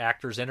gay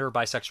actors in it, or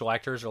bisexual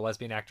actors or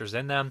lesbian actors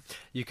in them.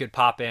 You could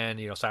pop in,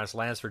 Silence of the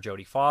Lambs for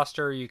Jodie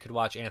Foster. You could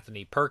watch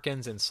Anthony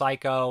Perkins in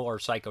Psycho or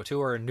Psycho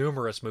 2, or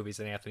numerous movies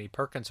that Anthony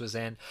Perkins was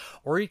in.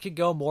 Or you could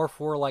go more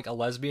for like a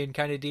lesbian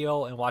kind of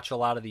deal and watch a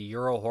lot of the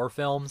Euro horror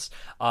films,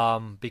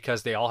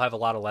 because they all have a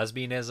lot of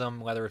lesbianism,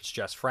 whether it's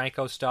just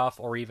Franco stuff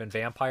or even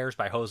Vampires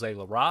by Jose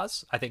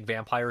Larraz. I think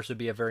Vampires would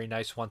be a very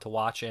nice one to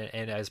watch,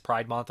 and as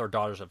Pride Month, or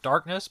Daughters of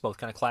Darkness, both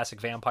kind of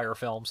classic vampire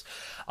films.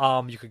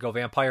 You could go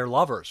Vampire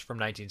Lovers from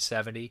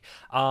 1970,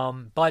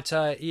 but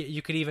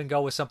you could even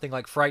go with something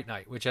like Fright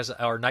Night,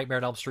 or Nightmare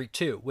on Elm Street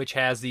 2, which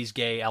has these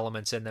gay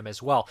elements in them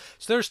as well.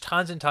 So there's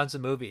tons and tons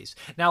of movies.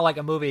 Now, like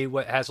a movie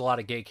has a lot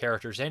of gay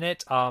characters in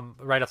it,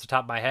 right off the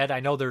top of my head,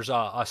 I know there's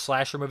a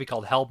slasher movie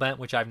called Hellbent,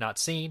 which I've not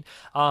seen,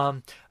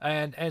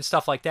 and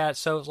stuff like that.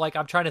 So like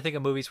I'm trying to think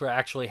of movies where I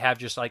actually have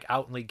just like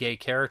outly gay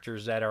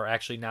characters that are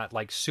actually not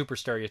like super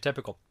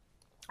stereotypical.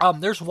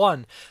 There's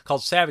one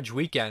called Savage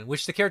Weekend,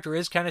 which the character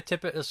is kind of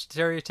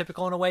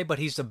stereotypical in a way, but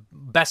he's the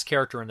best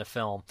character in the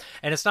film.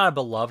 And it's not a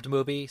beloved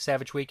movie,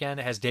 Savage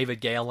Weekend. It has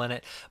David Gale in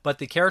it, but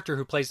the character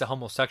who plays the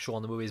homosexual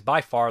in the movie is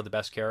by far the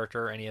best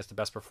character, and he has the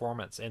best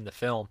performance in the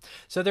film.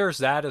 So there's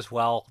that as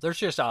well. There's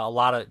just a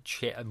lot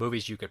of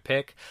movies you could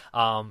pick.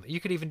 You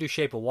could even do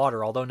Shape of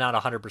Water, although not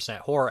 100%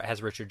 horror. It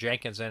has Richard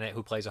Jenkins in it,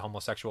 who plays a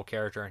homosexual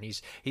character, and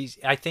he's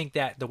I think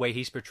that the way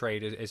he's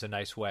portrayed is a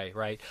nice way,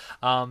 right?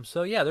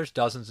 So yeah, there's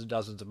dozens and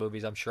dozens of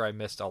movies. I'm sure I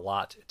missed a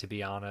lot, to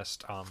be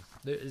honest.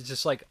 It's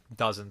just like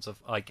dozens of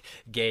like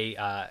gay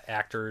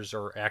actors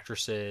or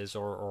actresses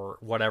or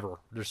whatever.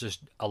 There's just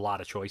a lot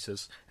of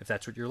choices if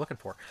that's what you're looking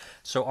for.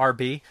 So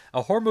RB,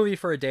 A Horror Movie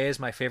for a Day is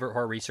my favorite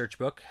horror research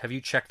book. Have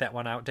you checked that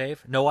one out,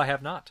 Dave? No, I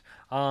have not.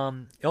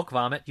 Ilk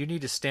Vomit, you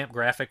need a stamp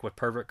graphic with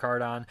pervert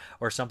card on,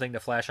 or something to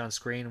flash on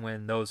screen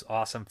when those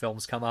awesome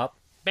films come up.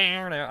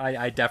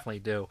 I definitely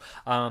do.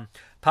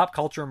 Pop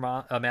Culture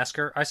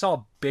Massacre. I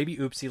saw Baby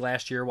Oopsie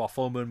last year. While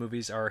full moon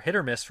movies are hit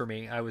or miss for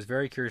me, I was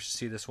very curious to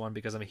see this one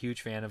because I'm a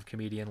huge fan of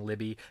comedian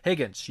Libby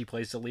Higgins. She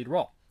plays the lead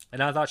role,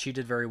 and I thought she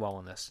did very well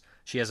in this.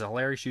 She has a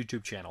hilarious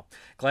YouTube channel.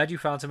 Glad you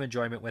found some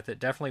enjoyment with it.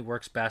 Definitely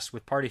works best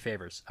with party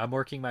favors. I'm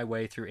working my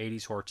way through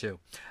 80s horror too.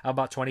 I'm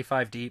about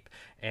 25 deep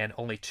and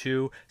only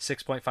 2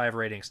 6.5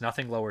 ratings.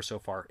 Nothing lower so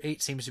far.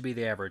 8 seems to be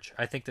the average.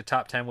 I think the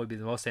top 10 would be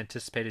the most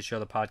anticipated show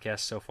of the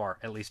podcast so far,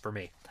 at least for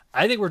me.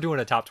 I think we're doing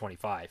a top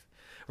 25.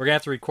 We're going to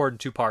have to record in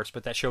 2 parts,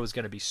 but that show is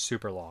going to be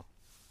super long.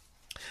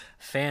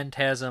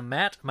 Phantasm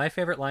Matt, my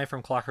favorite line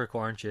from Clockwork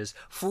Orange is,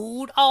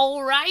 "Food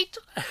all right?"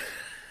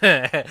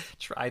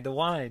 Tried the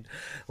wine.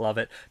 Love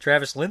it.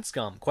 Travis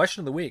Linscomb, question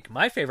of the week.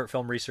 My favorite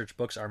film research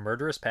books are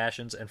Murderous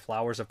Passions and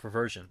Flowers of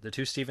Perversion, the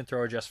 2 Stephen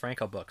Thrower Jess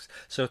Franco books.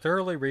 So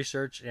thoroughly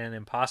researched and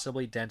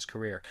impossibly dense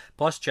career.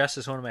 Plus, Jess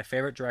is one of my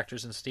favorite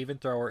directors and Stephen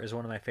Thrower is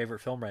one of my favorite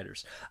film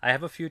writers. I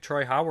have a few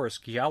Troy Howard's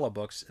Giallo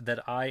books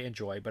that I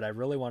enjoy, but I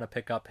really want to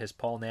pick up his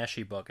Paul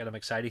Naschy book, and I'm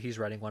excited he's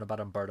writing one about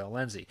Umberto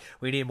Lenzi.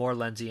 We need more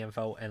Lenzi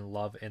info and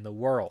love in the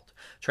world.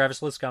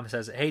 Travis Linscomb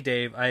says, hey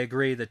Dave, I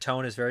agree, the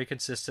tone is very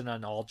consistent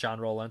on all John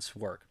Rowland's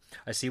work.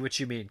 I see what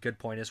you mean. Good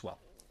point as well.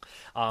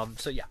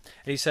 So yeah,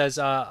 and he says,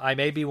 I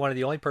may be one of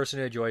the only person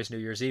who enjoys New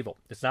Year's Evil.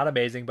 It's not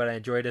amazing, but I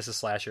enjoy it as a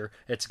slasher.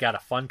 It's got a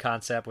fun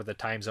concept with the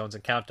time zones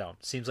and countdown.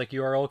 Seems like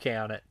you are okay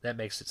on it. That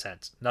makes it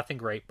sense. Nothing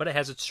great, but it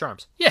has its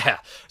charms. Yeah,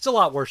 it's a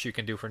lot worse you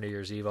can do for New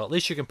Year's Evil. At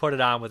least you can put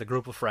it on with a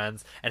group of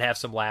friends and have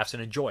some laughs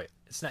and enjoy it.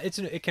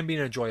 It can be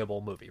an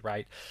enjoyable movie,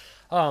 right?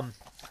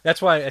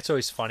 That's why it's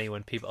always funny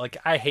when people, like,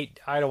 I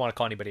don't want to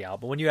call anybody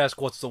out, but when you ask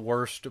what's the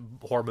worst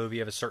horror movie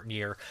of a certain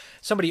year,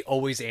 somebody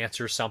always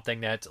answers something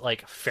that's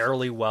like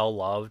fairly well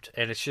loved,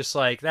 and it's just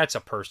like, that's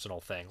a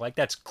personal thing. Like,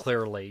 that's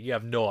clearly, you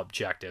have no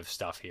objective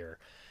stuff here.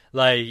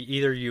 Like,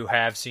 either you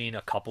have seen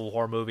a couple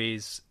horror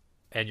movies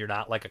and you're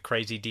not like a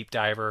crazy deep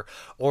diver,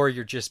 or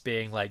you're just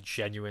being like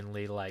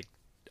genuinely like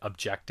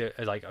objective,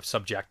 like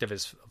subjective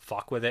as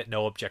fuck with it,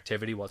 no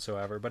objectivity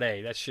whatsoever. But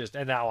hey, that's just,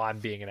 and now I'm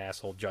being an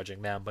asshole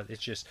judging them, but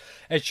it's just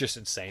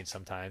insane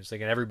sometimes.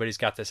 Like, and everybody's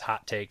got this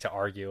hot take to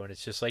argue, and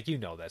it's just like,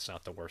 that's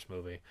not the worst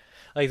movie.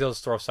 Like, they'll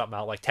throw something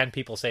out, like 10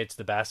 people say it's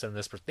the best, and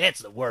this person,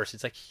 it's the worst.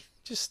 It's like,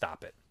 just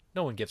stop it.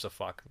 No one gives a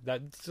fuck.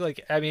 That's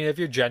like, I mean, if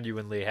you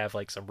genuinely have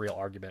like some real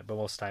argument, but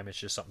most of the time it's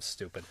just something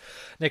stupid.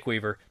 Nick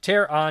Weaver,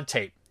 tear on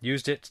tape.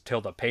 Used it till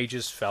the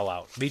pages fell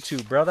out. Me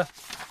too, brother.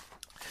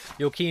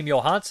 Joachim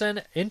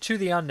Johansson, Into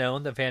the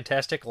Unknown, The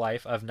Fantastic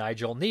Life of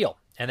Nigel Neal.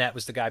 And that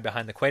was the guy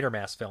behind the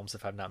Quatermass films,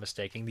 if I'm not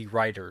mistaken, the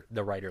writer of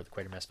the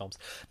Quatermass films.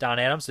 Don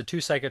Adams, the 2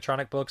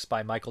 psychotronic books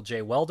by Michael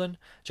J. Weldon,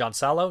 John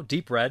Salo,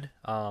 Deep Red,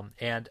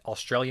 and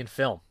Australian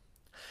Film.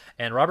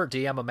 And Robert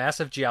D., I'm a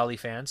massive Gialli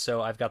fan,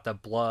 so I've got the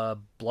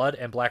Blood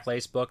and Black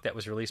Lace book that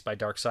was released by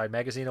Dark Side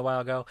Magazine a while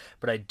ago,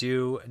 but I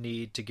do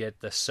need to get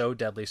the So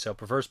Deadly, So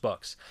Perverse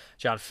books.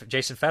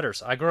 Jason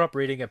Fetters, I grew up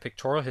reading A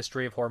Pictorial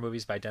History of Horror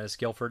Movies by Dennis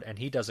Guilford, and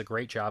he does a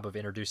great job of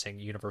introducing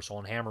Universal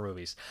and Hammer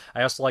movies.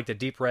 I also like the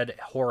Deep Red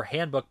Horror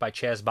Handbook by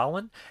Chaz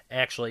Ballin.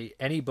 Actually,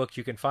 any book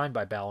you can find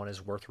by Ballin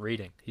is worth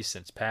reading. He's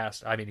since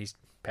passed. He's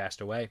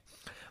passed away.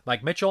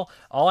 Mike Mitchell,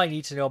 All I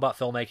Need to Know About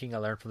Filmmaking I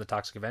Learned from the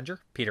Toxic Avenger.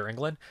 Peter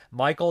England.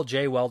 Michael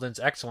J. Weldon's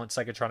excellent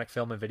psychotronic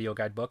film and video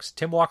guide books.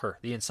 Tim Walker,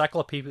 The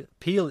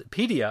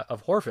Encyclopedia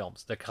of Horror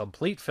Films, The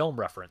Complete Film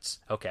Reference.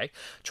 Okay.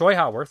 Troy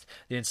Howarth,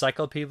 The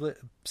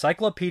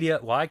Encyclopedia,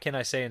 why can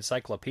I say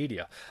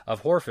Encyclopedia of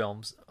Horror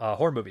Films,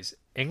 Horror Movies.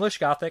 English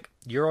Gothic,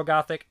 Euro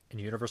Gothic, and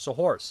Universal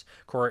Horrors.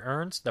 Corey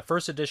Ernst, the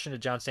first edition of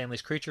John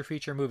Stanley's Creature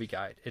Feature Movie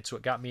Guide. It's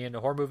what got me into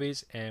horror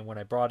movies, and when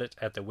I brought it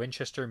at the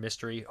Winchester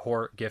Mystery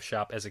Horror Gift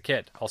Shop as a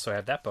kid. Also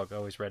have that book. I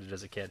always read it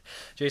as a kid.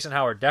 Jason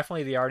Howard,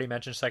 definitely the already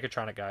mentioned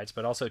Psychotronic Guides,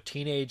 but also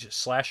Teenage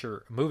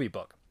Slasher Movie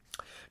Book.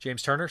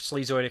 James Turner,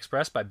 Sleazoid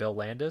Express by Bill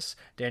Landis.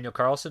 Daniel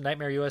Carlson,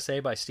 Nightmare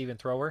USA by Stephen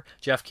Thrower.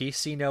 Jeff Keith,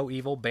 See No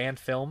Evil, Banned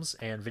Films,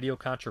 and Video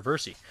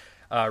Controversy.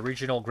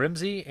 Regional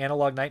Grimsey,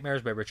 Analog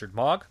Nightmares by Richard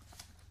Mogg.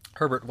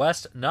 Herbert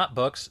West, not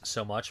books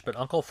so much, but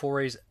Uncle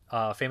Forey's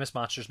Famous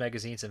Monsters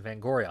magazines and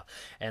Fangoria,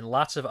 and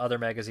lots of other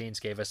magazines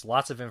gave us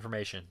lots of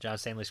information. John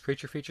Stanley's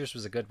Creature Features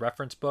was a good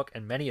reference book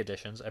and many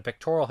editions. A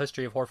Pictorial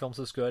History of Horror Films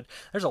was good.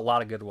 There's a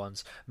lot of good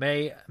ones.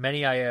 Many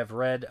I have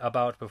read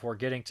about before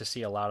getting to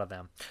see a lot of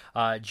them.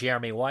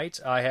 Jeremy White,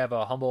 I have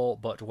a humble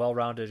but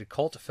well-rounded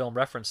cult film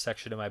reference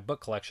section in my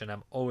book collection.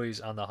 I'm always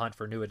on the hunt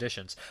for new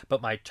editions,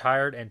 but my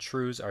tired and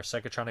trues are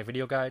Psychotronic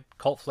Video Guide,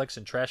 Cult Flicks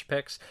and Trash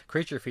Picks,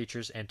 Creature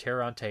Features, and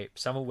Terror on Tape,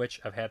 some of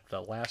which I've had for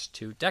the last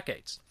 2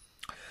 decades.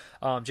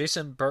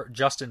 Justin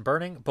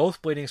Burning,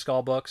 both Bleeding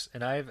Skull books,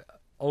 and I've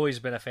always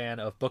been a fan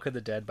of Book of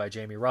the Dead by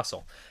Jamie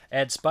Russell.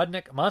 Ed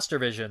Spudnik, Monster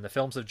Vision, the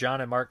films of John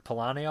and Mark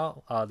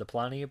Polania, the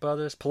Polonia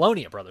brothers,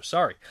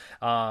 sorry.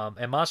 And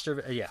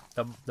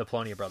the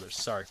Polonia brothers,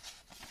 sorry.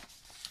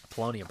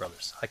 Polonia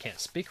brothers. I can't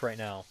speak right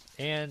now.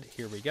 And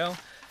here we go.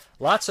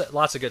 Lots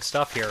of good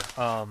stuff here.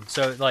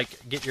 So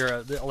get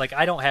your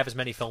I don't have as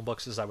many film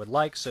books as I would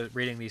like, so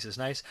reading these is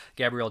nice.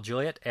 Gabrielle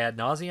Juliet, Ad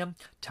Nauseum.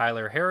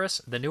 Tyler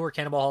Harris, the newer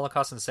Cannibal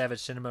Holocaust and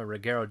Savage Cinema.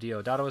 Ruggero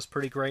Deodato is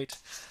pretty great.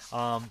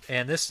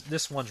 And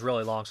this one's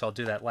really long, so I'll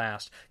do that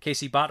last.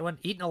 Casey Botwin,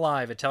 Eaten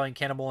Alive, Italian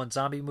cannibal and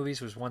zombie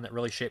movies was one that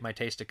really shaped my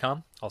taste to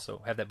come.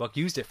 Also have that book,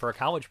 used it for a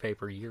college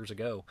paper years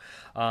ago.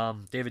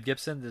 David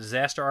Gibson, The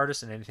Disaster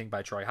Artist and Anything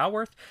by Troy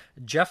Howarth.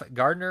 Jeff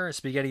Gardner,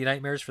 Spaghetti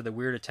Nightmares for the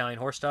weird Italian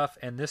horror stuff,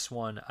 and this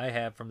one I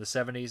have from the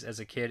 70s as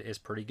a kid is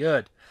pretty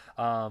good.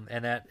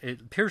 And that it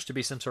appears to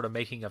be some sort of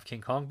making of King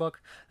Kong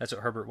book. That's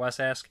what Herbert West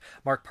asked.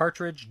 Mark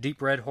Partridge,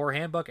 Deep Red Horror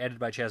Handbook, edited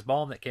by Chaz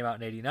Ballin, that came out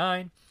in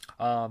 89.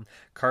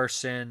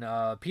 Carson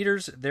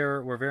Peters,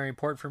 there were very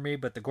important for me,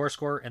 but the Gore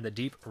Score and the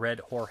Deep Red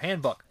Horror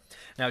Handbook.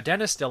 Now,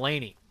 Dennis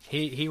Delaney,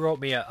 he wrote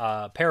me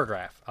a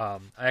paragraph,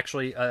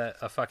 actually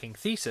a fucking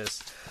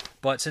thesis,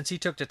 but since he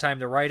took the time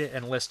to write it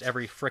and list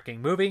every freaking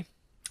movie,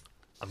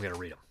 I'm going to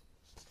read them.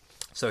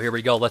 So here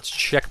we go. Let's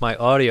check my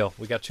audio.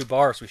 We got 2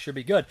 bars. We should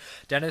be good.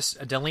 Dennis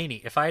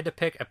Delaney. If I had to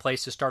pick a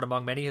place to start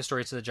among many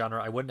historians of the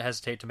genre, I wouldn't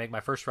hesitate to make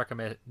my first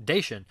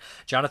recommendation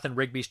Jonathan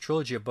Rigby's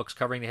trilogy of books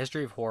covering the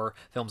history of horror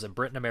films in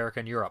Britain, America,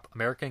 and Europe.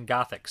 American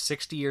Gothic,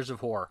 60 Years of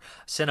Horror.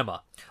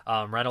 Cinema.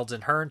 Reynolds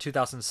and Hearn,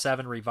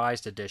 2007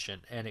 revised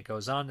edition. And it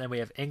goes on. Then we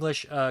have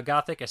English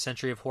Gothic, A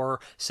Century of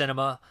Horror.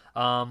 Cinema,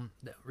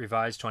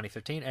 revised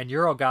 2015. And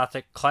Euro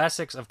Gothic,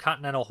 Classics of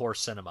Continental Horror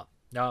Cinema.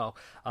 Now,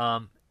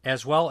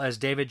 as well as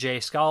David J.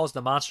 Scull's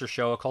The Monster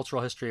Show, A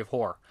Cultural History of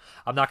Horror.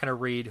 I'm not going to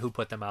read who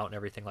put them out and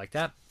everything like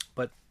that,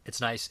 but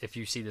it's nice if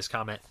you see this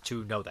comment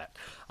to know that,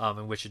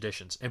 in which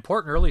editions.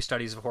 Important early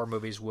studies of horror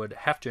movies would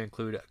have to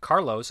include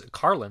Carlin's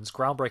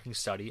groundbreaking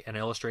study, An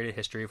Illustrated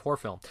History of Horror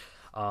Film.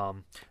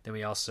 Then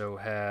we also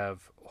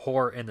have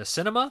Horror in the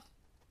Cinema.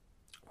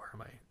 Where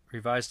am I?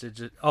 Revised.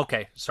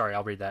 Okay, sorry,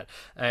 I'll read that.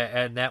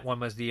 And that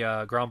one was the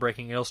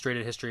groundbreaking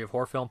Illustrated History of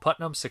Horror Film.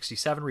 Putnam,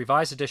 67.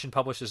 Revised edition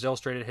published as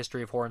Illustrated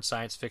History of Horror and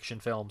Science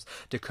Fiction Films.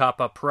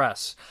 Decapa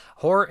Press.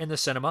 Horror in the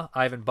Cinema.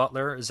 Ivan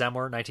Butler,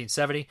 Zemler,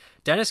 1970.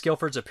 Dennis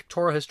Guilford's A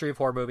Pictorial History of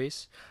Horror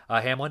Movies.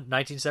 Hamlin,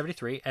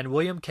 1973. And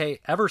William K.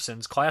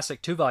 Everson's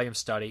classic 2-volume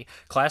study,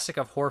 Classic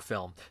of Horror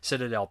Film,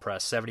 Citadel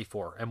Press,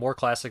 74. And more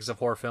classics of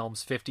horror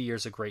films, 50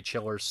 Years of Great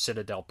Chillers,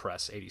 Citadel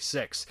Press,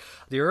 86.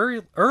 The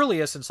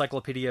earliest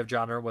encyclopedia of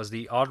genre was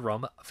the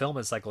Audrum Film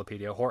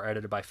Encyclopedia, horror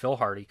edited by Phil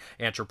Hardy,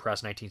 Antrim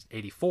Press,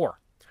 1984.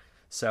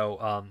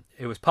 So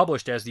it was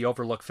published as the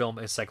Overlook Film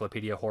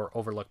Encyclopedia, horror,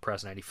 Overlook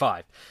Press,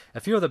 95. A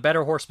few of the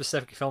better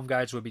horror-specific film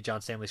guides would be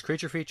John Stanley's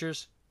Creature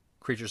Features,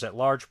 Creatures at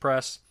Large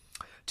Press,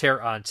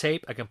 Terror on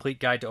Tape, a complete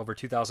guide to over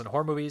 2,000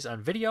 horror movies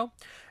on video,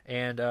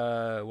 and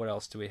what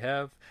else do we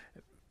have?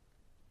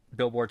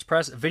 Billboards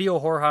Press. Video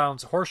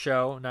Whorehounds Horse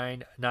Show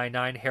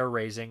 999,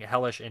 hair-raising,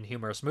 hellish, and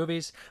humorous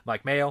movies.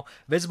 Mike Mayo.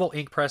 Visible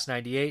Ink Press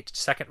 98,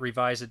 second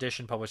revised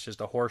edition, publishes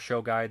the Horror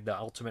Show Guide, the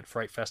Ultimate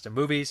Fright Fest of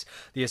Movies.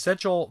 The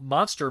Essential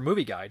Monster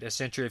Movie Guide, a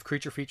century of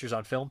creature features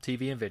on film,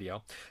 TV, and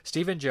video.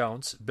 Stephen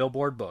Jones,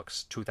 Billboard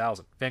Books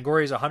 2000.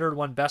 Fangoria's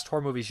 101 Best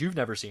Horror Movies You've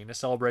Never Seen, a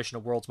celebration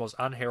of world's most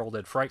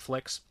unheralded fright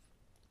flicks.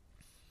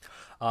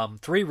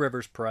 Three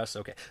Rivers Press.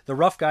 Okay. The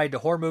Rough Guide to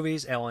Horror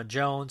Movies, Alan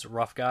Jones,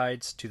 Rough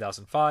Guides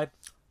 2005.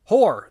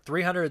 Horror,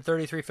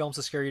 333 Films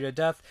to Scare You to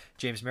Death,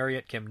 James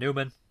Marriott, Kim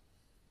Newman.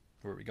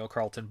 Where we go,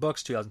 Carlton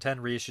Books,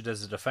 2010, reissued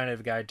as a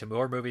definitive guide to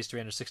horror movies,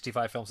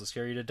 365 Films to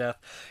Scare You to Death,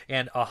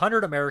 and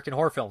 100 American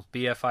Horror Films,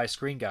 BFI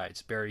Screen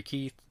Guides, Barry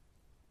Keith,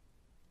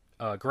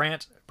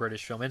 Grant,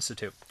 British Film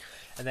Institute.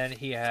 And then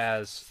he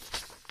has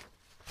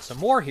some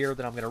more here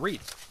that I'm going to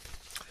read.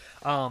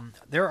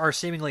 There are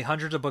seemingly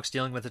hundreds of books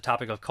dealing with the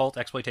topic of cult,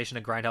 exploitation,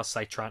 and grindhouse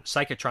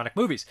psychotronic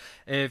movies.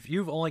 If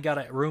you've only got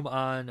a room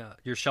on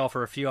your shelf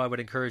for a few, I would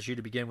encourage you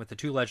to begin with the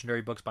two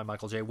legendary books by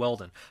Michael J.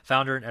 Weldon,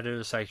 founder and editor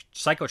of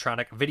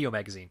Psychotronic Video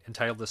Magazine,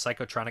 entitled The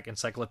Psychotronic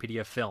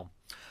Encyclopedia of Film.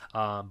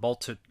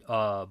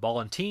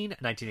 Ballantine,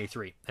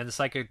 1983, and the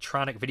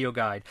Psychotronic Video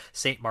Guide,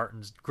 St.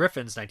 Martin's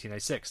Griffins,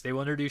 1996. They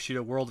will introduce you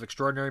to a world of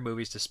extraordinary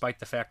movies despite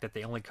the fact that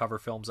they only cover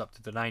films up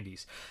to the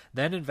 90s.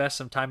 Then invest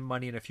some time and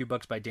money in a few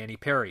books by Danny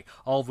Perry,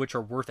 all of which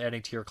are worth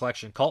adding to your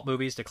collection. Cult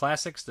Movies, The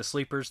Classics, The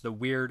Sleepers, The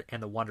Weird,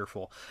 and The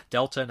Wonderful.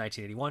 Delta,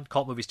 1981.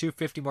 Cult Movies 2,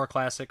 50 More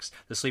Classics,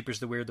 The Sleepers,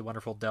 The Weird, The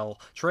Wonderful. Del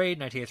Trade,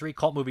 1983.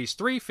 Cult Movies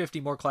 3,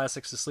 50 More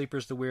Classics, The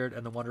Sleepers, The Weird,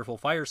 and The Wonderful.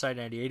 Fireside,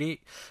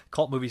 1988.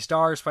 Cult Movie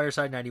Stars,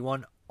 Fireside,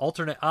 91.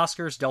 Alternate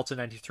Oscars, Delta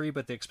 93,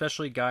 but the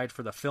especially guide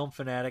for the film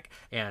fanatic,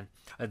 and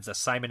the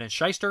Simon and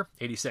Shyster,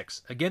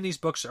 86. Again, these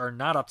books are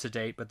not up to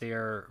date, but they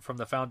are from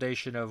the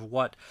foundation of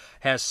what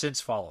has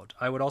since followed.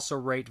 I would also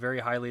rate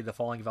very highly the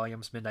following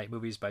volumes: Midnight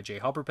Movies by Jay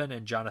Halperpin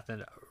and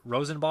Jonathan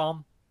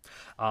Rosenbaum,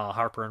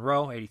 Harper and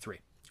Row,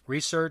 83.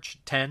 Research,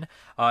 10.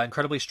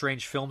 Incredibly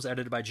Strange Films,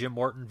 edited by Jim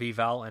Morton, V.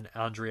 Val, and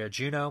Andrea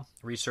Juno.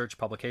 Research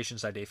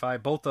Publications, Day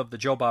 5. Both of the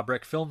Joe Bob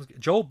Briggs film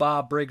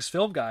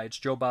guides.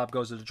 Joe Bob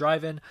Goes to the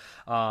Drive-In,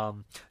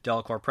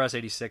 Delacorte Press,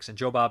 86, and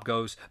Joe Bob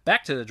Goes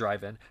Back to the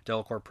Drive-In,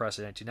 Delacorte Press,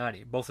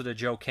 1990. Both of the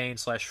Joe Kane /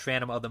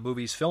 Phantom of the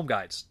Movies film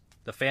guides.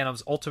 The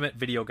Phantom's Ultimate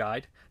Video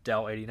Guide,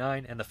 Dell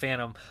 89, and The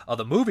Phantom of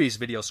the Movies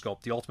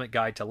Videoscope, the ultimate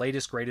guide to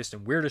latest, greatest,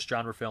 and weirdest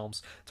genre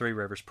films, Three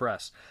Rivers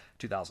Press,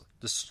 2000.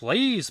 The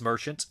Slays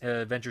Merchant,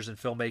 Adventures in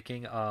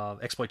Filmmaking,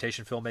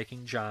 Exploitation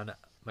Filmmaking, John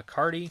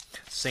McCarty,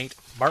 St.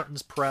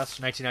 Martin's Press,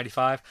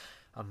 1995.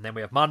 Then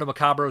we have Mondo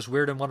Macabro's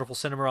Weird and Wonderful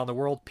Cinema Around the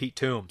World, Pete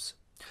Toombs.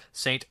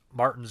 St.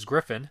 Martin's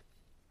Griffin,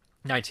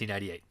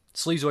 1998.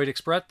 Sleazoid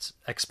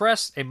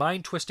Express, a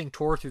mind-twisting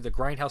tour through the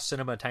grindhouse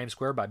cinema in Times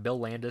Square by Bill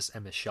Landis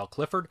and Michelle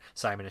Clifford,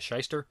 Simon and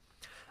Shyster.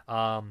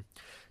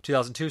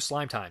 2002,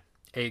 Slime Time,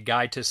 a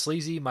guide to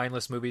sleazy,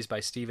 mindless movies by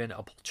Stephen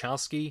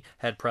Opolchowski,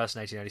 Head Press,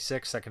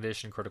 1996, second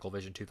edition, Critical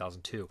Vision,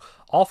 2002.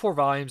 All 4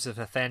 volumes of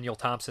Nathaniel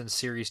Thompson's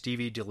series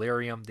DV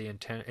Delirium, the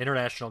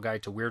International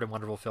Guide to Weird and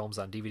Wonderful Films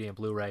on DVD and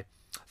Blu-ray,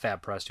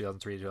 Fab Press,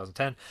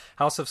 2003-2010.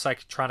 House of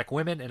Psychotronic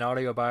Women, an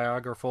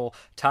autobiographical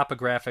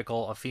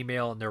topographical of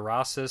female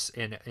neurosis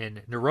in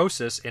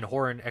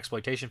horror and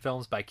exploitation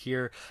films by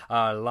Keir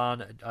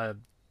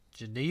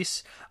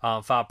Janice,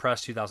 Fab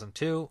Press,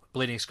 2002.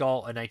 Bleeding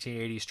Skull, a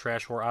 1980s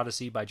trash horror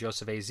odyssey by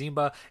Joseph A.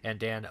 Zimba and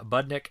Dan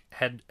Budnick,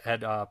 Head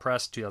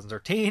Press,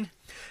 2013.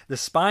 The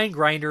Spine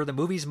Grinder, the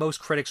movies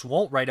most critics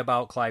won't write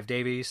about, Clive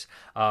Davies,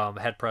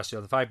 Head Press,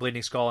 2005.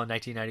 Bleeding Skull, a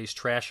 1990s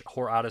trash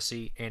horror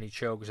odyssey, Annie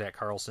Choke, Zach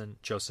Carlson,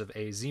 Joseph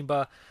A.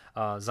 Zamba,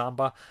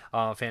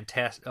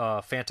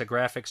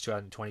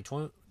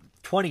 Fantagraphics,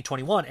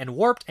 2021, and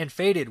Warped and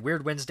Faded,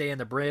 Weird Wednesday and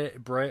the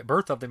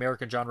Birth of the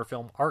American Genre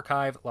Film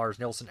Archive, Lars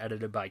Nilsson,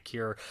 edited by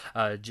Kirla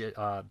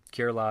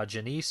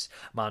Janice,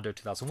 Mondo,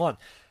 2001.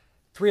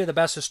 3 of the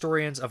best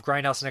historians of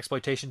grindhouse and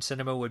exploitation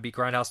cinema would be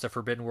Grindhouse: The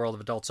Forbidden World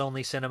of Adults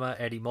Only Cinema,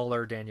 Eddie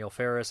Muller, Daniel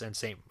Ferris, and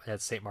St.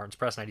 Martin's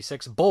Press,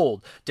 96.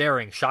 Bold,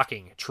 Daring,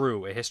 Shocking,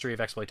 True, A History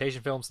of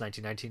Exploitation Films,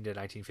 1919 to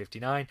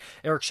 1959.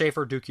 Eric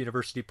Schaefer, Duke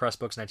University Press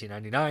Books,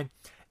 1999.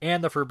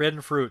 And The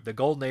Forbidden Fruit, The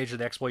Golden Age of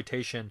the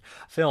Exploitation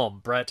Film,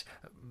 Brett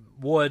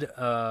Wood,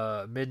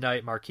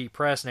 Midnight Marquee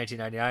Press,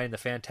 1999. The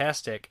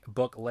fantastic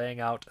book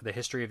laying out the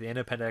history of the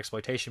independent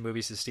exploitation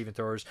movies is Stephen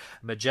Thor's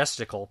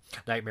majestical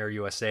Nightmare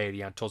USA,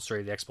 The Untold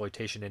Story of the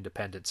Exploitation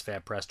Independence,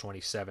 Fab Press,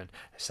 27,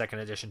 second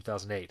edition,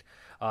 2008.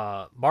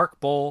 Mark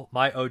Bull,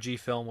 my OG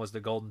film was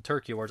the Golden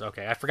Turkey Awards.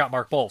 Okay, I forgot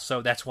Mark Bull,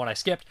 so that's one I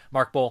skipped.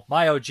 Mark Bull,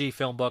 my OG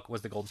film book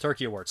was the Golden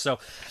Turkey Awards. So,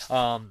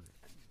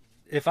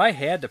 if I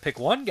had to pick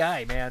one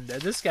guy, man,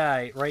 this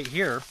guy right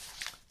here,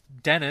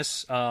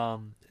 Dennis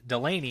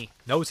Delaney,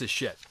 knows his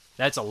shit.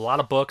 That's a lot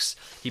of books.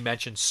 He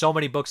mentioned so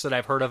many books that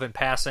I've heard of in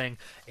passing,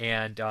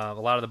 and a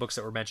lot of the books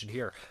that were mentioned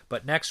here.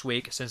 But next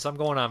week, since I'm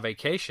going on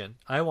vacation,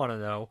 I want to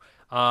know.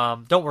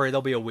 Don't worry,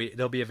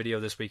 there'll be a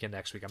video this week and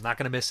next week. I'm not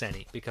going to miss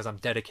any because I'm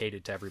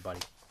dedicated to everybody.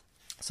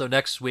 So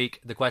next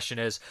week, the question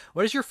is,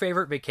 what is your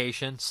favorite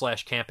vacation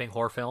 / camping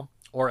horror film?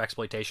 or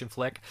exploitation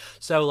flick.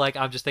 So, like,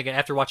 I'm just thinking,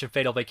 after watching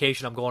Fatal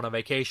Vacation, I'm going on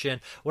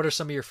vacation. What are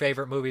some of your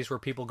favorite movies where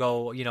people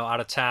go, out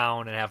of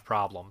town and have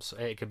problems?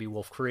 It could be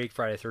Wolf Creek,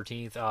 Friday the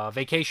 13th,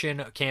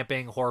 vacation,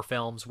 camping, horror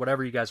films,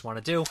 whatever you guys want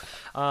to do.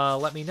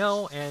 Let me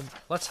know, and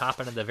let's hop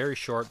into the very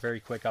short, very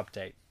quick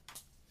update.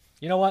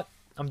 You know what?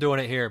 I'm doing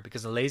it here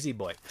because I'm a lazy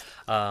boy.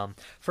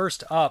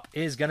 First up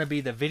is going to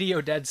be the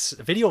Video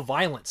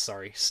Violence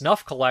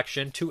Snuff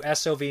Collection, 2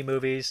 SOV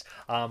movies.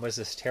 Was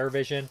this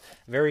TerrorVision?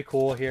 Very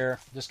cool here.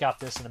 Just got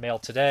this in the mail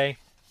today.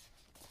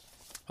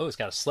 Oh, it's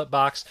got a slip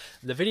box.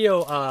 The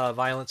Video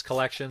Violence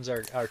collections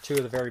are 2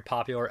 of the very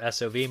popular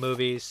SOV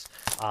movies.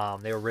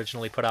 They were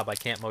originally put out by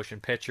Camp Motion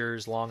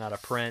Pictures, long out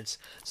of print.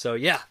 So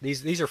yeah,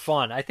 these are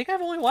fun. I think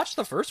I've only watched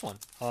the first one.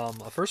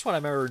 The first one I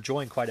remember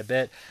enjoying quite a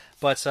bit.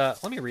 But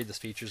let me read the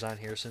features on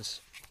here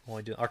since I'm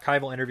only doing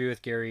archival interview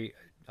with Gary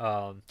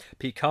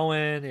Pete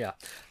Cohen. Yeah,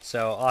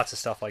 so lots of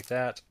stuff like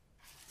that.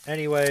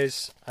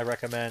 Anyways, I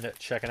recommend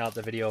checking out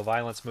the Video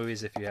Violence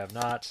movies if you have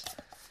not.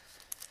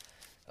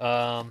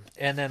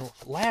 And then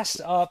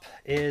last up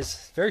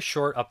is very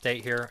short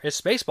update here.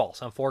 It's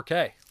Spaceballs on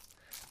 4K.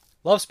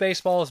 Love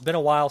Spaceballs. It's been a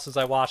while since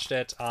I watched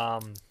it.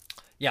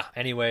 Yeah,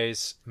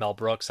 anyways, Mel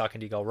Brooks, how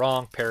can you go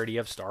wrong? Parody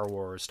of Star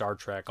Wars, Star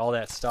Trek, all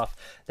that stuff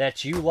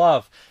that you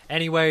love.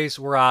 Anyways,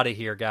 we're out of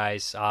here,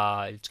 guys.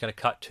 It's going to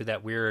cut to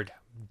that weird,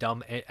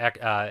 dumb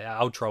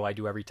outro I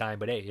do every time,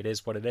 but hey, it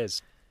is what it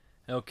is.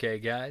 Okay,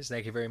 guys,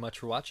 thank you very much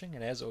for watching,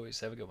 and as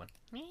always, have a good one.